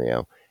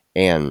scenario.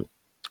 And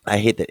I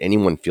hate that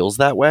anyone feels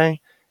that way.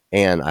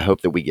 And I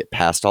hope that we get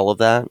past all of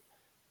that.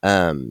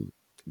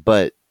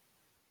 But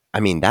I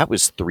mean, that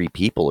was 3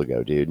 people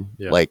ago, dude.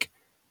 Yeah. Like,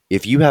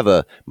 if you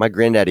have my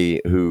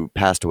granddaddy who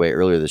passed away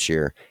earlier this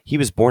year, he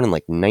was born in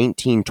like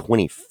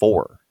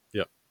 1924.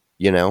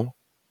 Yeah.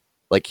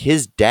 Like,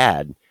 his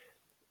dad,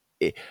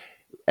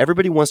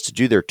 everybody wants to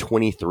do their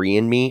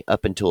 23andMe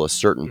up until a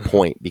certain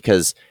point,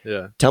 because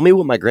tell me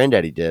what my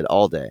granddaddy did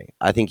all day.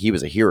 I think he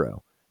was a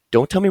hero.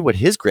 Don't tell me what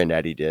his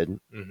granddaddy did,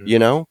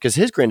 because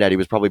his granddaddy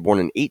was probably born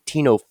in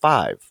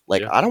 1805.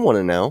 Like, I don't want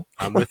to know.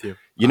 I'm with you.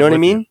 You know what I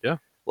mean? Yeah.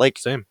 Like,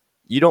 same.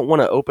 You don't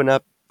want to open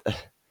up.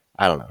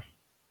 I don't know.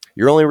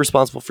 You're only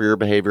responsible for your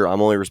behavior.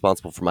 I'm only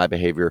responsible for my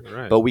behavior.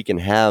 Right. But we can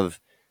have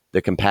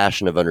the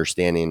compassion of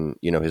understanding,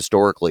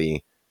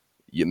 historically,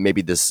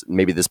 maybe this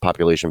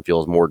population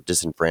feels more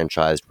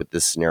disenfranchised with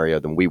this scenario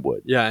than we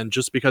would. Yeah, and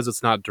just because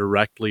it's not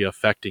directly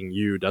affecting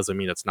you doesn't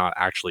mean it's not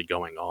actually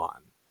going on.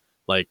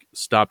 Like,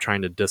 stop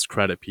trying to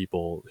discredit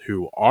people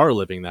who are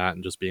living that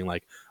and just being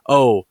like,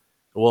 oh,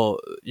 well,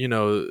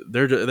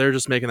 they're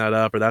just making that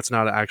up, or that's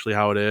not actually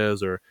how it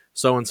is, or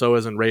so and so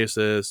isn't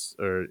racist,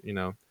 or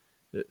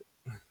it,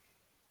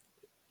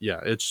 yeah,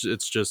 it's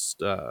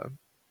just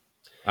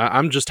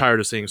I'm just tired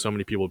of seeing so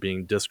many people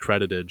being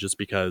discredited just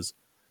because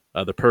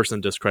the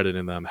person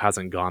discrediting them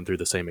hasn't gone through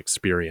the same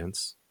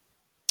experience.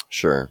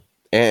 Sure.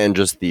 And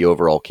just the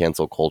overall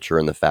cancel culture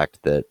and the fact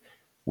that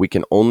we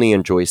can only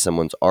enjoy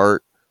someone's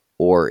art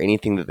or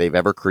anything that they've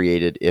ever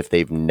created if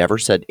they've never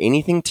said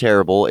anything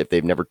terrible, if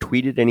they've never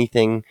tweeted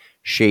anything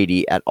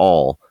shady at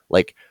all.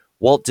 Like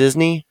Walt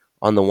Disney,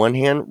 on the one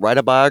hand, write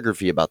a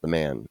biography about the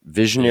man.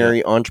 Visionary,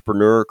 Yeah.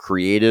 entrepreneur,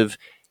 creative.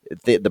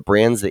 The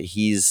brands that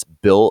he's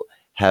built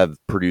have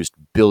produced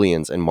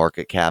billions in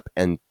market cap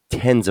and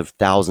tens of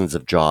thousands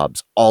of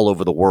jobs all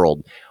over the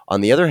world.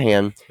 On the other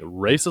hand,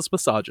 Racist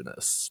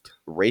misogynist.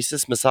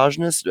 racist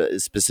misogynist,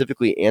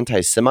 specifically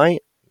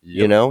anti-Semite.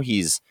 Yep.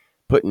 He's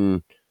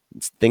putting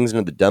things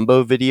into the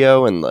Dumbo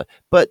video,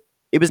 but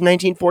it was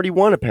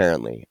 1941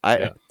 apparently. I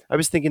Yeah. I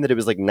was thinking that it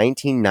was like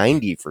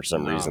 1990 for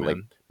some Nah, reason. Like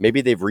man.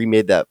 maybe they've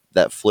remade that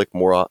flick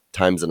more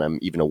times than I'm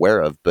even aware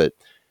of. But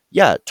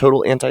yeah,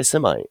 total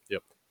anti-Semite.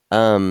 Yep.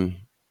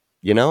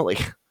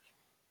 Like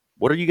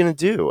what are you gonna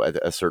do at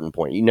a certain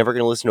point? You never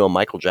gonna listen to a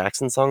Michael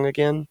Jackson song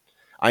again?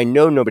 I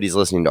know nobody's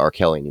listening to R.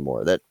 Kelly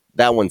anymore.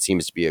 That one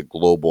seems to be a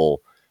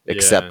global Yeah.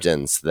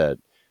 acceptance that,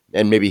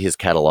 and maybe his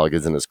catalog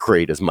isn't as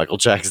great as Michael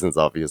Jackson's,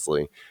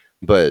 obviously,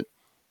 but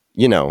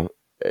you know,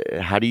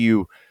 how do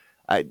you,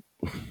 I,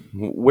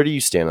 where do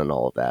you stand on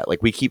all of that?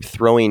 Like we keep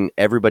throwing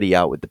everybody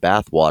out with the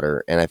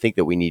bathwater, and I think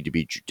that we need to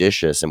be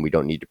judicious and we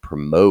don't need to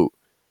promote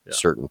Yeah.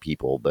 certain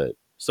people, but.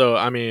 So,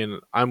 I mean,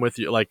 I'm with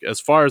you. Like, as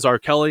far as R.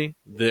 Kelly,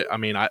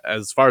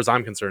 as far as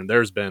I'm concerned,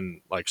 there's been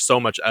like so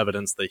much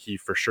evidence that he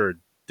for sure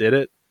did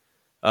it.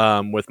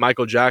 With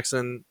Michael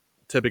Jackson,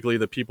 typically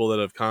the people that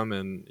have come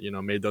and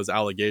made those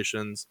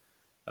allegations,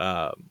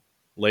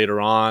 later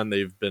on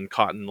they've been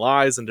caught in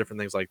lies and different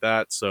things like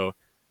that. So,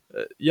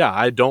 yeah,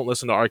 I don't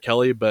listen to R.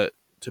 Kelly, but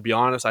to be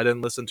honest, I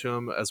didn't listen to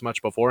him as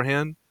much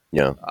beforehand.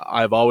 Yeah.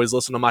 I've always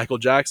listened to Michael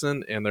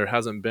Jackson, and there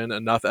hasn't been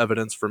enough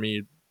evidence for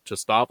me to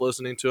stop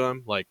listening to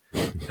him. Like,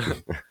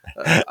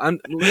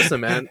 listen,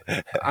 man.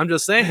 I'm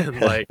just saying,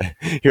 like,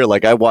 You're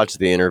like, I watched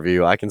the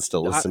interview. I can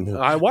still listen to.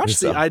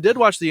 I did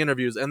watch the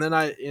interviews, and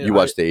then You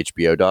watched the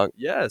HBO doc?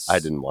 Yes, I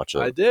didn't watch it.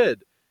 I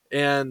did,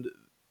 and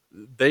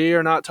they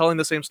are not telling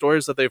the same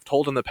stories that they've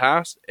told in the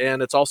past.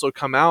 And it's also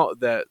come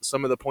out that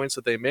some of the points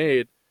that they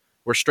made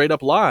were straight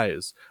up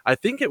lies. I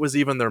think it was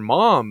even their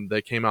mom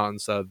that came out and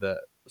said that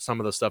some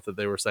of the stuff that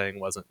they were saying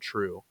wasn't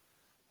true.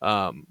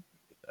 Um,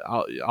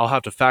 I'll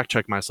have to fact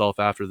check myself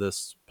after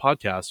this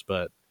podcast,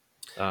 but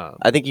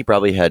I think he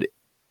probably had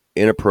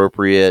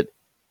inappropriate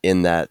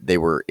in that they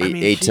were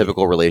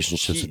atypical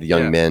relationships with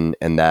young men,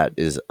 and that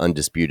is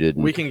undisputed.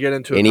 We can get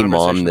into any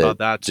mom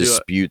that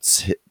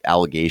disputes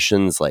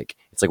allegations. Like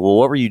it's like, well,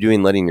 what were you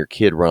doing letting your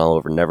kid run all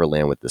over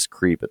Neverland with this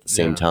creep? At the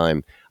same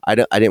time, I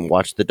didn't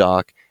watch the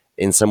doc.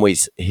 In some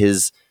ways,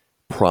 his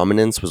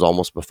prominence was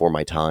almost before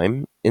my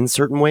time. In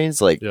certain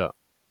ways, like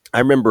I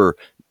remember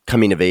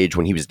coming of age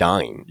when he was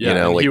dying.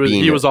 Yeah, like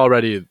he was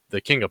already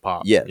the king of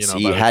pop. Yes,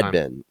 he had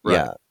been. Right.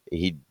 Yeah,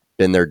 he'd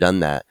been there,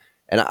 done that.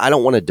 And I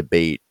don't want to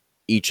debate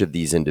each of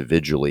these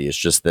individually. It's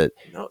just that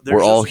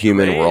we're all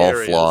human, we're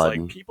all flawed.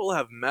 Like, people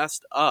have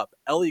messed up.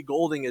 Ellie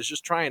Goulding is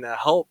just trying to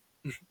help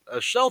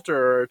a shelter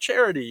or a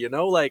charity,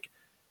 like,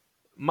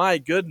 my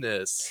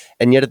goodness.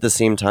 And yet at the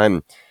same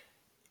time,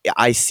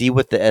 I see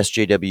what the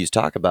SJWs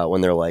talk about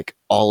when they're like,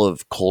 all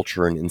of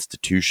culture and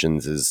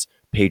institutions is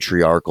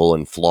patriarchal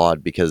and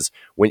flawed, because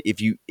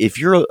if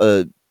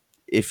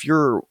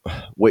you're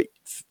what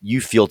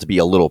you feel to be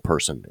a little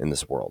person in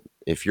this world,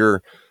 if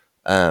you're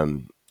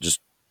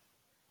just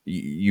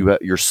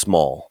you're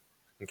small,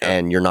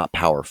 and you're not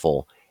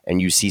powerful,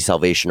 and you see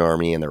Salvation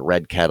Army and their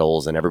red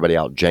kettles and everybody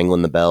out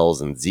jangling the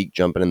bells and Zeke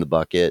jumping in the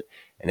bucket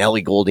and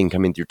Ellie Goulding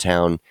coming through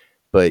town,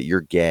 but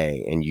you're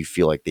gay and you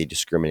feel like they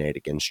discriminate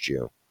against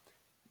you.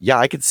 Yeah,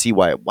 I could see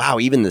why. Wow,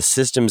 even the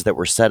systems that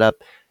were set up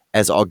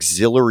as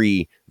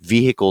auxiliary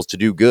vehicles to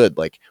do good,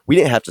 like we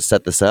didn't have to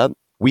set this up.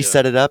 We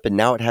set it up, and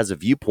now it has a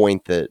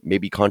viewpoint that may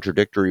be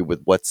contradictory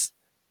with what's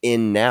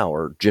in now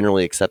or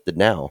generally accepted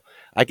now.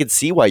 I could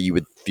see why you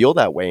would feel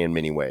that way in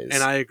many ways.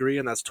 And I agree,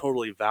 and that's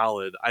totally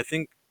valid. I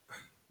think,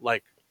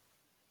 like,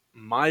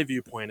 my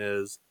viewpoint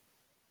is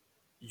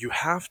you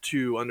have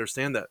to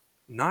understand that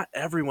not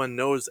everyone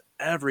knows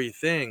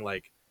everything.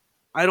 Like,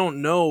 I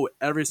don't know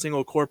every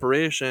single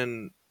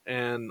corporation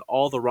and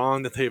all the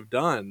wrong that they've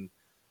done.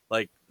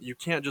 Like, you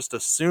can't just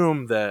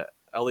assume that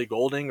Ellie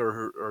Goulding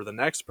or the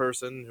next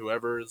person,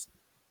 whoever is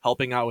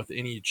helping out with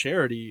any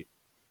charity,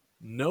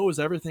 knows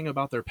everything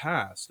about their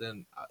past.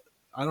 And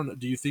I don't know.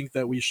 Do you think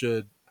that we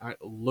should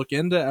look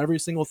into every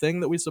single thing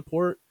that we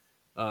support,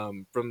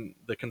 from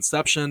the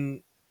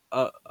conception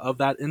of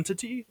that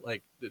entity?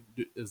 Like,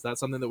 is that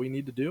something that we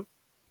need to do?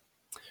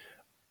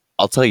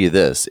 I'll tell you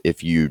this: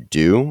 if you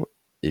do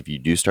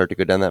start to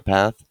go down that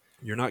path,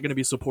 you're not going to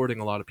be supporting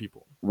a lot of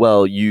people.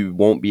 Well, you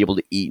won't be able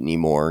to eat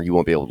anymore. You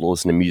won't be able to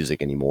listen to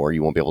music anymore.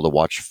 You won't be able to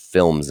watch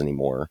films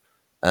anymore.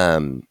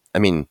 I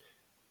mean,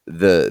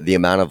 the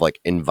amount of like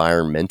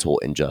environmental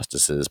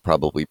injustices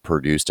probably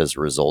produced as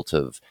a result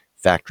of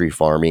factory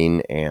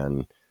farming,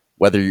 and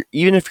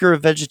even if you're a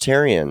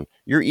vegetarian,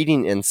 you're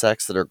eating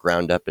insects that are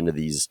ground up into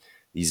these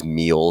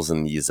meals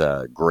and these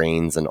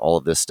grains and all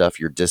of this stuff.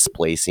 You're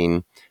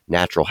displacing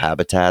natural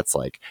habitats.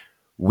 Like,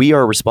 we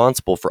are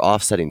responsible for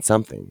offsetting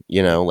something,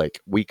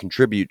 like we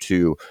contribute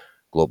to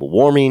global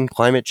warming,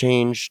 climate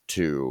change,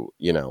 to,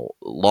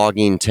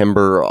 logging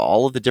timber,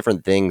 all of the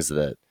different things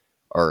that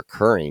are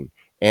occurring.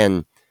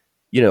 And,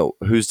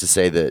 who's to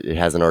say that it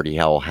hasn't already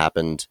all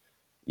happened,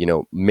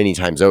 many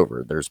times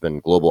over? There's been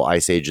global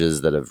ice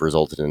ages that have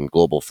resulted in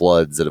global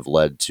floods that have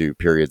led to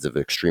periods of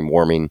extreme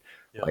warming.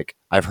 Yeah. Like,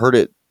 I've heard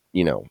it,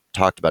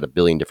 talked about a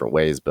billion different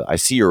ways, but I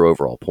see your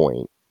overall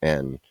point,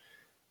 and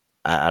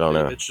I don't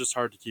know. It's just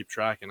hard to keep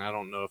track, and I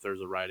don't know if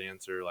there's a right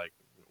answer. Like,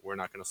 we're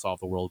not going to solve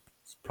the world's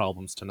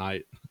problems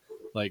tonight.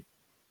 Like,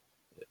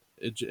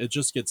 it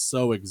just gets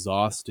so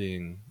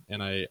exhausting,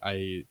 and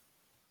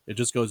it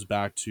just goes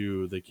back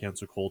to the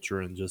cancel culture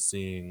and just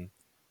seeing,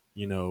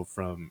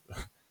 from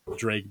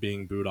Drake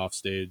being booed off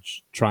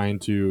stage, trying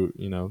to,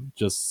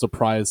 just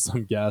surprise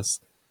some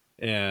guests,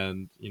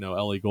 and,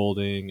 Ellie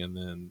Goulding, and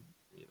then,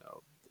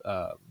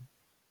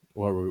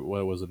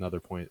 what was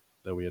another point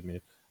that we had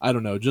made? I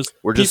don't know. Just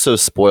we're just so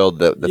spoiled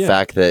that the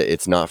fact that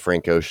it's not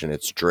Frank Ocean,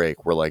 it's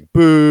Drake. We're like,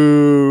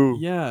 boo.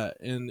 Yeah,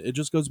 and it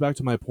just goes back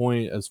to my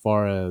point as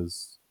far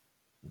as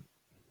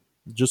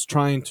just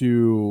trying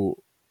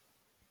to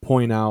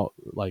point out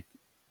like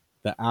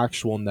the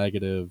actual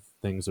negative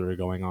things that are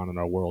going on in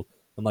our world,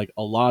 and like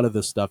a lot of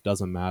this stuff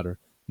doesn't matter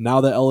now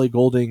that Ellie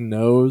Goulding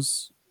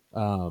knows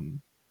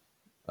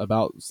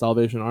about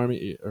Salvation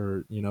Army,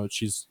 or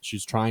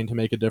she's trying to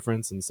make a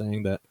difference and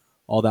saying that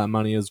all that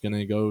money is going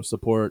to go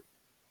support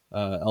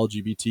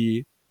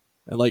LGBT.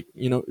 And like,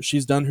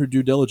 she's done her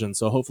due diligence,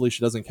 so hopefully she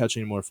doesn't catch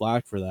any more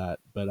flack for that.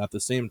 But at the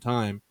same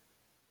time,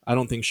 I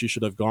don't think she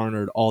should have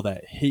garnered all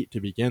that hate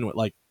to begin with.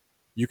 Like,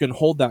 you can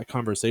hold that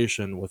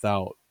conversation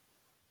without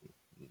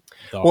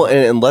well,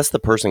 and unless the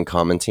person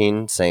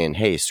commenting saying,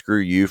 hey, screw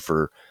you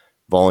for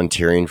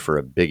volunteering for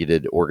a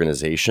bigoted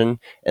organization,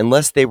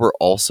 unless they were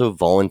also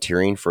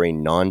volunteering for a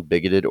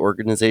non-bigoted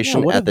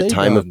organization at the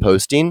time of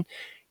posting,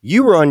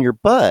 you were on your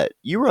butt.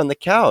 You were on the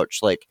couch.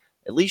 Like,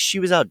 at least she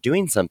was out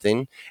doing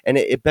something. And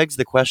it begs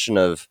the question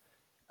of,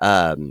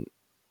 I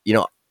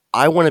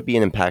want to be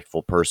an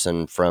impactful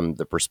person from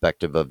the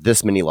perspective of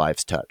this many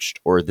lives touched,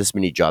 or this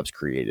many jobs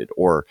created,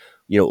 or,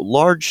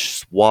 large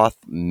swath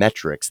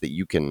metrics that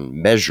you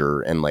can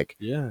measure and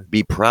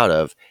be proud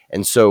of.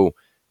 And so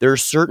there are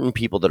certain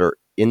people that are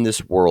in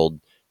this world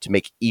to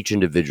make each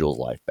individual's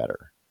life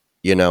better.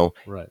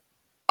 Right.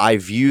 I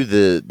view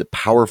the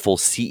powerful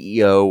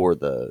CEO or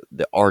the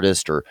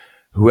artist or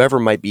whoever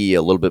might be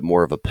a little bit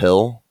more of a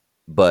pill,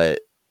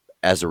 but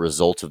as a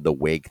result of the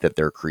wake that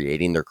they're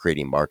creating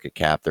market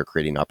cap, they're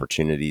creating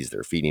opportunities,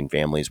 they're feeding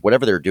families,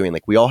 whatever they're doing.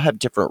 Like, we all have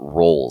different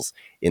roles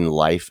in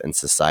life and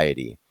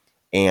society.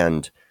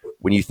 And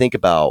when you think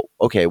about,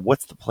 okay,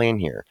 what's the plan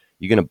here?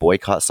 You're going to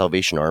boycott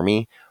Salvation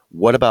Army?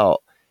 What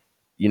about,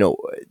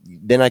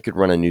 then I could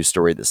run a news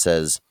story that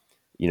says,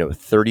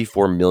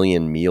 34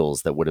 million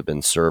meals that would have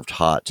been served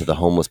hot to the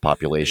homeless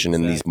population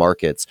in these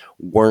markets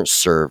weren't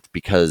served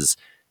because,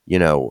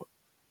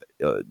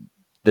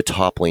 the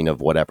toppling of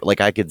whatever.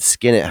 Like, I could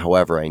skin it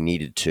however I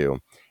needed to.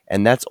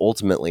 And that's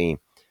ultimately,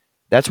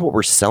 that's what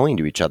we're selling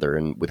to each other.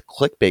 And with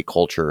clickbait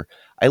culture,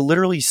 I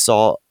literally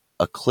saw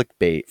a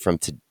clickbait from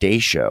Today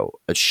Show,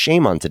 a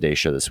shame on Today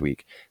Show this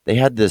week. They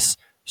had this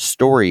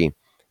story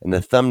and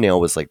the thumbnail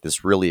was like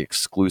this really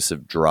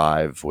exclusive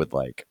drive with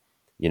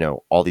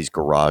all these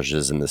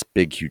garages and this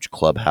big, huge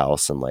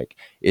clubhouse. And like,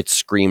 it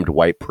screamed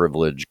white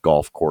privilege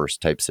golf course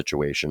type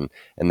situation.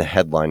 And the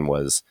headline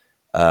was,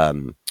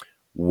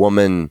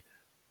 woman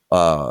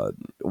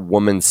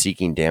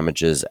seeking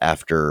damages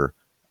after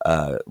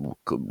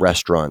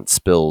restaurant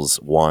spills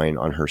wine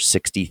on her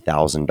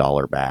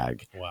 $60,000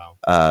 bag.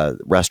 Wow.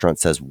 Restaurant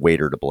says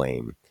waiter to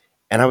blame.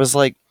 And I was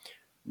like,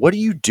 what are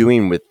you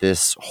doing with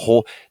this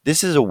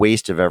this is a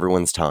waste of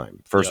everyone's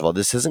time. First of all,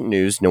 this isn't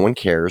news. No one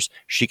cares.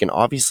 She can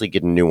obviously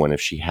get a new one if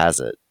she has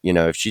it.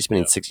 If she's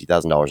spending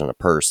 $60,000 on a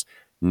purse,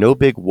 no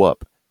big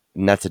whoop.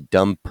 And that's a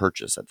dumb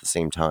purchase at the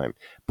same time.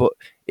 But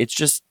it's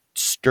just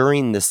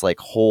stirring this like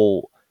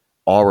whole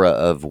aura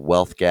of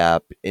wealth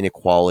gap,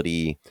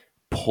 inequality,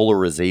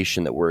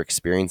 polarization that we're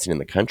experiencing in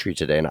the country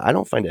today. And I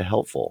don't find it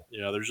helpful.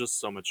 Yeah, there's just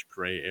so much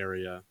gray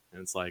area.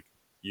 And it's like,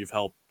 you've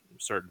helped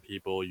certain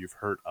people, you've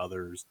hurt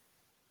others.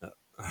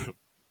 A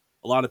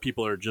lot of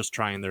people are just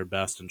trying their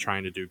best and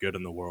trying to do good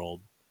in the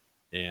world.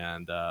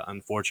 And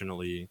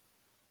unfortunately,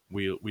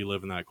 we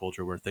live in that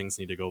culture where things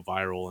need to go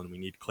viral and we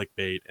need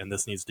clickbait, and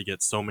this needs to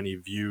get so many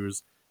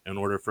views in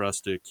order for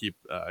us to keep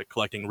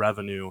collecting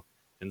revenue.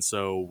 And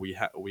so we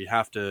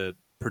have to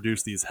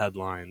produce these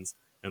headlines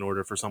in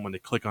order for someone to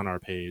click on our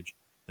page.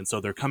 And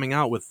so they're coming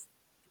out with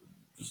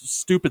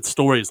stupid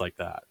stories like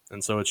that.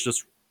 And so it's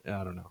just,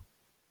 I don't know.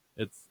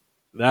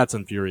 That's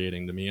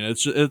infuriating to me. And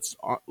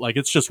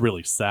it's just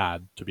really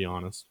sad, to be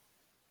honest.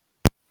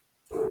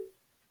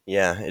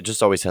 Yeah, it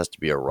just always has to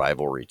be a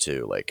rivalry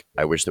too. Like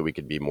I wish that we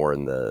could be more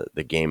in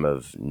the game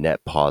of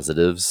net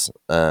positives.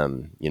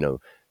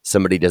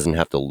 Somebody doesn't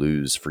have to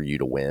lose for you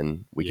to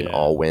win. We can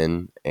all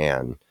win,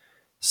 and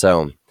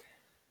so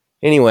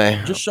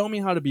anyway, just show me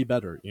how to be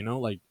better. yeah.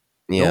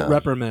 Don't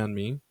reprimand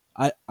me.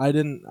 I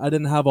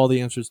didn't have all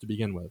the answers to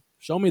begin with.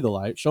 Show me the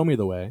light. Show me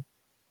the way,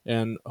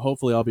 and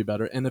hopefully I'll be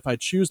better. And if I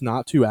choose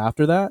not to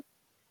after that,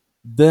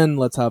 then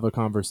let's have a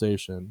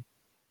conversation.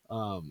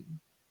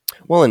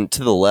 Well, and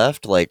to the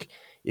left, like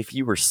if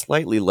you were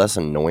slightly less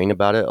annoying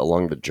about it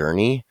along the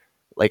journey,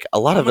 like a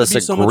lot of us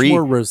agree. So much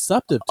more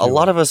receptive to a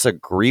lot of us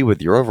agree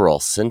with your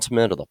overall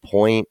sentiment or the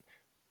point.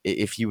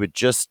 If you would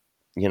just,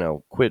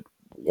 quit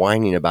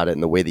whining about it in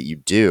the way that you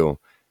do,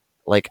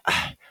 like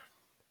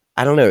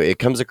I don't know.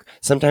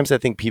 Sometimes I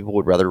think people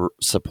would rather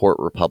support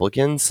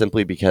Republicans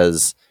simply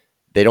because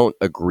they don't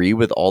agree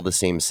with all the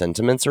same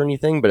sentiments or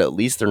anything, but at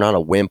least they're not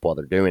a wimp while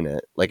they're doing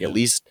it. Like at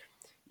least,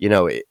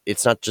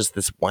 it's not just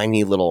this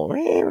whiny little.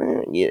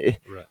 Right.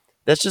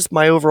 That's just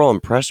my overall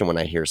impression when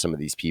I hear some of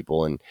these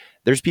people. And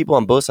there's people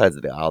on both sides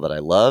of the aisle that I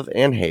love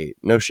and hate.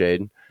 No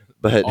shade,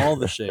 but all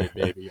the shade,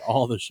 baby,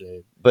 all the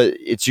shade. But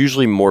it's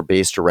usually more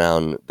based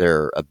around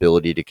their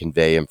ability to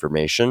convey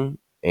information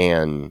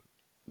and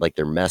like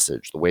their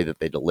message, the way that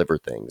they deliver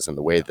things, and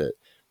the way that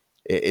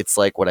it's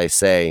like what I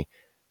say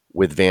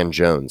with Van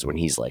Jones when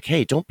he's like,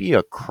 hey, don't be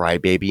a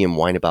crybaby and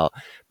whine about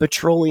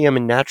petroleum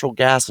and natural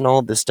gas and all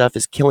of this stuff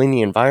is killing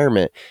the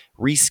environment.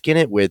 Reskin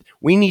it with,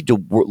 we need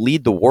to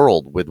lead the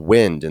world with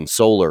wind and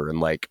solar and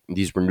like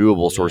these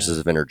renewable sources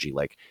of energy.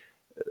 Like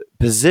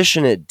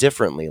position it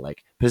differently,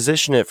 like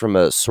position it from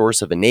a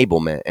source of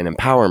enablement and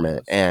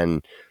empowerment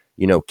and,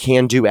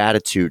 can do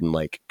attitude and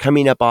like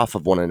coming up off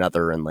of one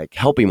another and like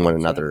helping one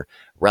another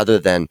rather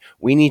than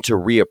we need to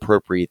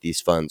reappropriate these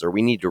funds or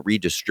we need to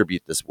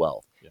redistribute this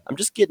wealth. I'm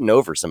just getting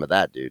over some of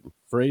that, dude.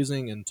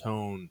 Phrasing and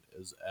tone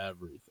is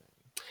everything.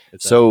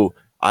 Everything.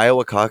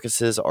 Iowa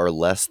caucuses are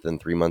less than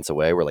 3 months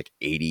away. We're like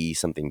 80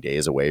 something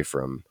days away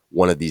from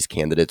one of these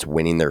candidates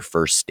winning their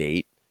first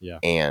state. Yeah.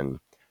 And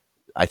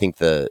I think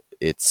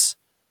it's,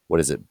 what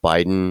is it?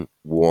 Biden,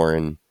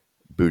 Warren,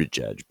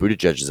 Buttigieg.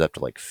 Buttigieg is up to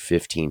like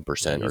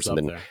 15% or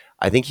something.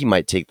 I think he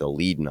might take the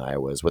lead in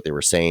Iowa is what they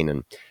were saying.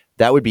 And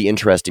that would be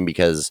interesting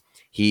because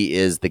he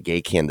is the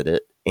gay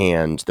candidate.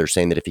 And they're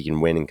saying that if he can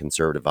win in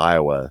conservative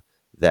Iowa,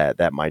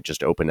 that might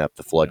just open up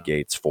the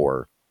floodgates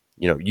for,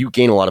 you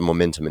gain a lot of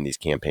momentum in these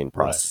campaign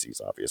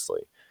processes,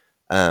 obviously.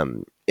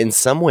 In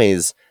some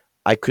ways,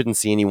 I couldn't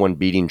see anyone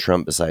beating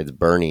Trump besides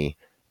Bernie.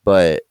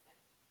 But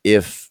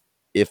if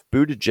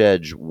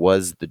Buttigieg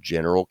was the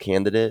general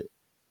candidate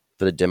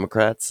for the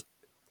Democrats,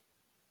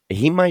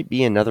 he might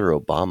be another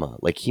Obama.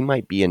 Like he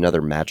might be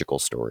another magical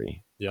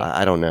story. Yeah.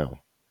 I don't know.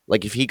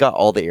 Like if he got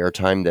all the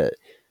airtime that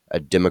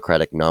a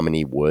Democratic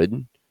nominee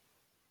would,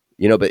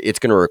 but it's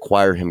going to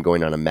require him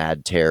going on a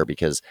mad tear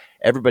because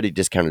everybody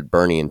discounted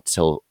Bernie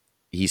until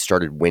he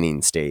started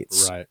winning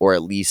states, or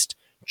at least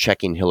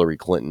checking Hillary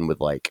Clinton with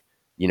like,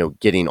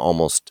 getting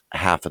almost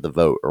half of the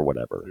vote or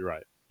whatever.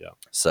 Right. Yeah.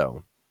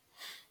 So,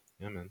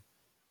 yeah, man.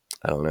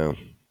 I don't know.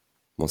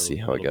 We'll see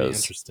how it goes.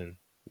 Interesting.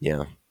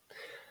 Yeah.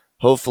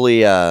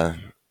 Hopefully it'll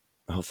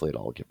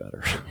all get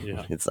better.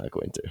 Yeah. It's not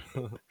going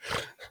to.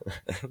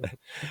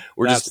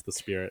 That's the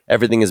spirit.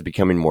 Everything is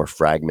becoming more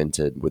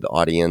fragmented with the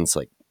audience,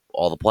 like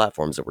all the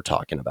platforms that we're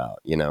talking about,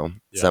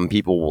 Some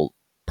people will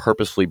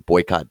purposefully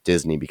boycott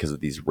Disney because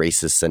of these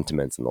racist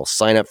sentiments and they'll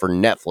sign up for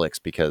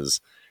Netflix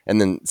and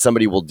then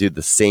somebody will do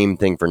the same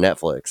thing for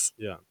Netflix.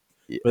 Yeah.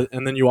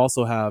 And then you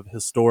also have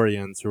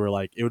historians who are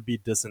like, it would be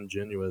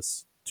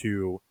disingenuous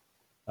to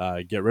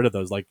get rid of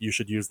those. Like you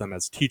should use them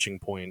as teaching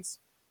points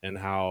and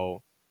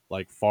how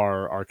like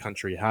far our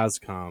country has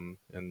come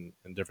and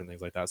different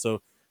things like that.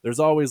 So there's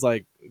always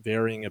like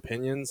varying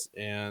opinions,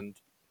 and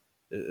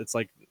it's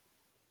like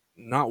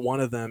not one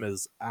of them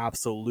is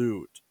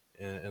absolute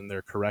in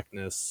their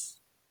correctness.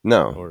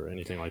 No. Or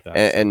anything like that.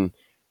 And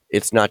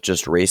it's not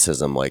just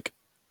racism, like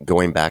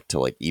going back to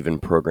like even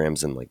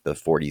programs in like the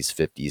 40s,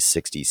 50s,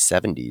 60s,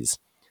 70s,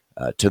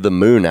 to the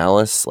moon,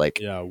 Alice, like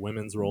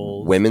women's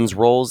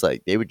roles,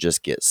 like they would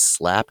just get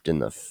slapped in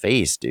the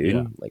face,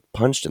 dude, like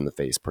punched in the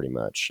face pretty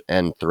much,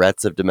 and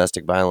threats of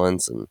domestic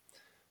violence and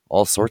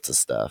all sorts of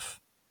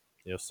stuff.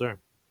 Yes, sir.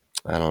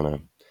 I don't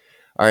know.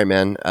 All right,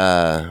 man.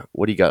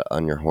 What do you got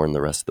on your horn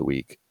the rest of the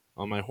week?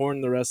 On my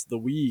horn the rest of the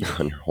week.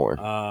 On your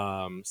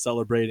horn.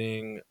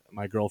 Celebrating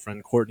my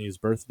girlfriend Courtney's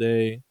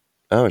birthday.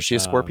 Oh, is she a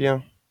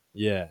Scorpio?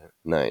 Yeah.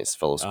 Nice,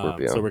 fellow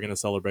Scorpio. So we're going to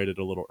celebrate it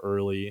a little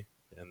early,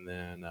 and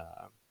then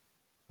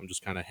I'm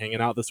just kind of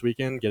hanging out this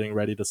weekend, getting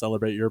ready to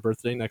celebrate your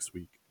birthday next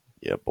week.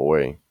 Yeah,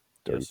 boy.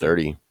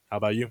 30. How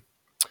about you?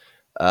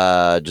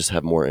 Just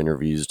have more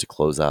interviews to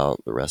close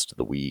out the rest of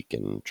the week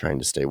and trying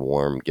to stay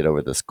warm, get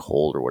over this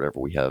cold or whatever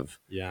we have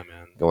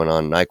going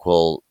on.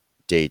 NyQuil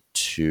day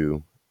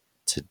 2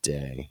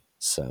 today.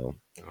 So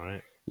all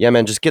right. Yeah,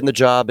 man, just getting the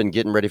job and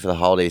getting ready for the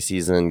holiday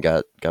season.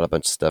 Got a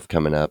bunch of stuff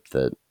coming up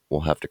that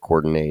we'll have to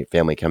coordinate.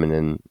 Family coming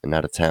in and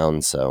out of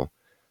town, so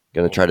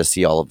going to try to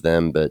see all of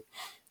them. But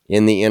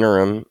in the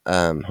interim,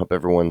 hope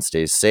everyone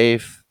stays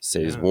safe,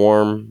 stays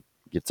warm,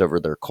 gets over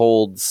their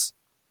colds.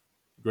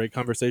 Great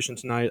conversation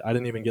tonight. I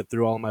didn't even get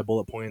through all my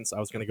bullet points. I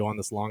was going to go on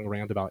this long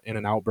rant about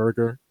In-N-Out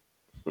Burger,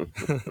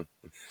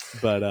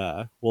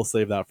 but we'll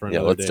save that for another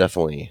day. Yeah, let's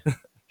definitely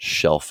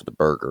shelf the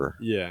burger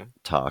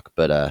talk.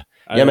 But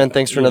yeah, man,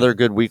 thanks for another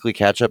good weekly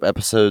catch-up,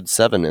 episode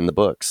 7 in the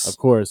books. Of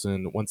course,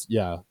 and once,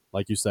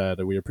 like you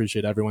said, we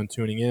appreciate everyone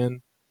tuning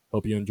in.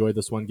 Hope you enjoyed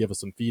this one. Give us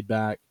some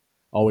feedback.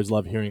 Always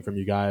love hearing from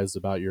you guys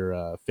about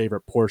your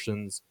favorite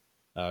portions,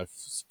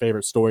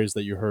 favorite stories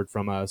that you heard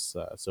from us.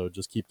 So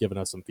just keep giving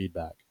us some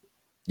feedback.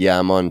 Yeah,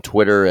 I'm on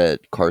Twitter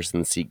at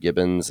Carson C.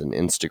 Gibbons and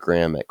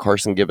Instagram at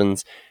Carson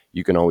Gibbons.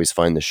 You can always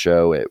find the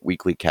show at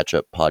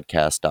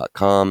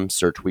weeklycatchuppodcast.com.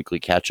 Search Weekly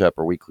Catch-Up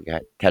or Weekly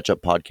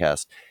Catch-Up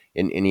Podcast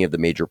in any of the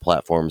major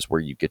platforms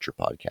where you get your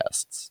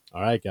podcasts.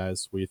 All right,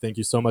 guys. We thank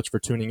you so much for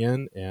tuning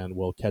in, and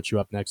we'll catch you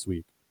up next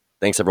week.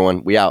 Thanks,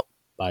 everyone. We out.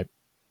 Bye.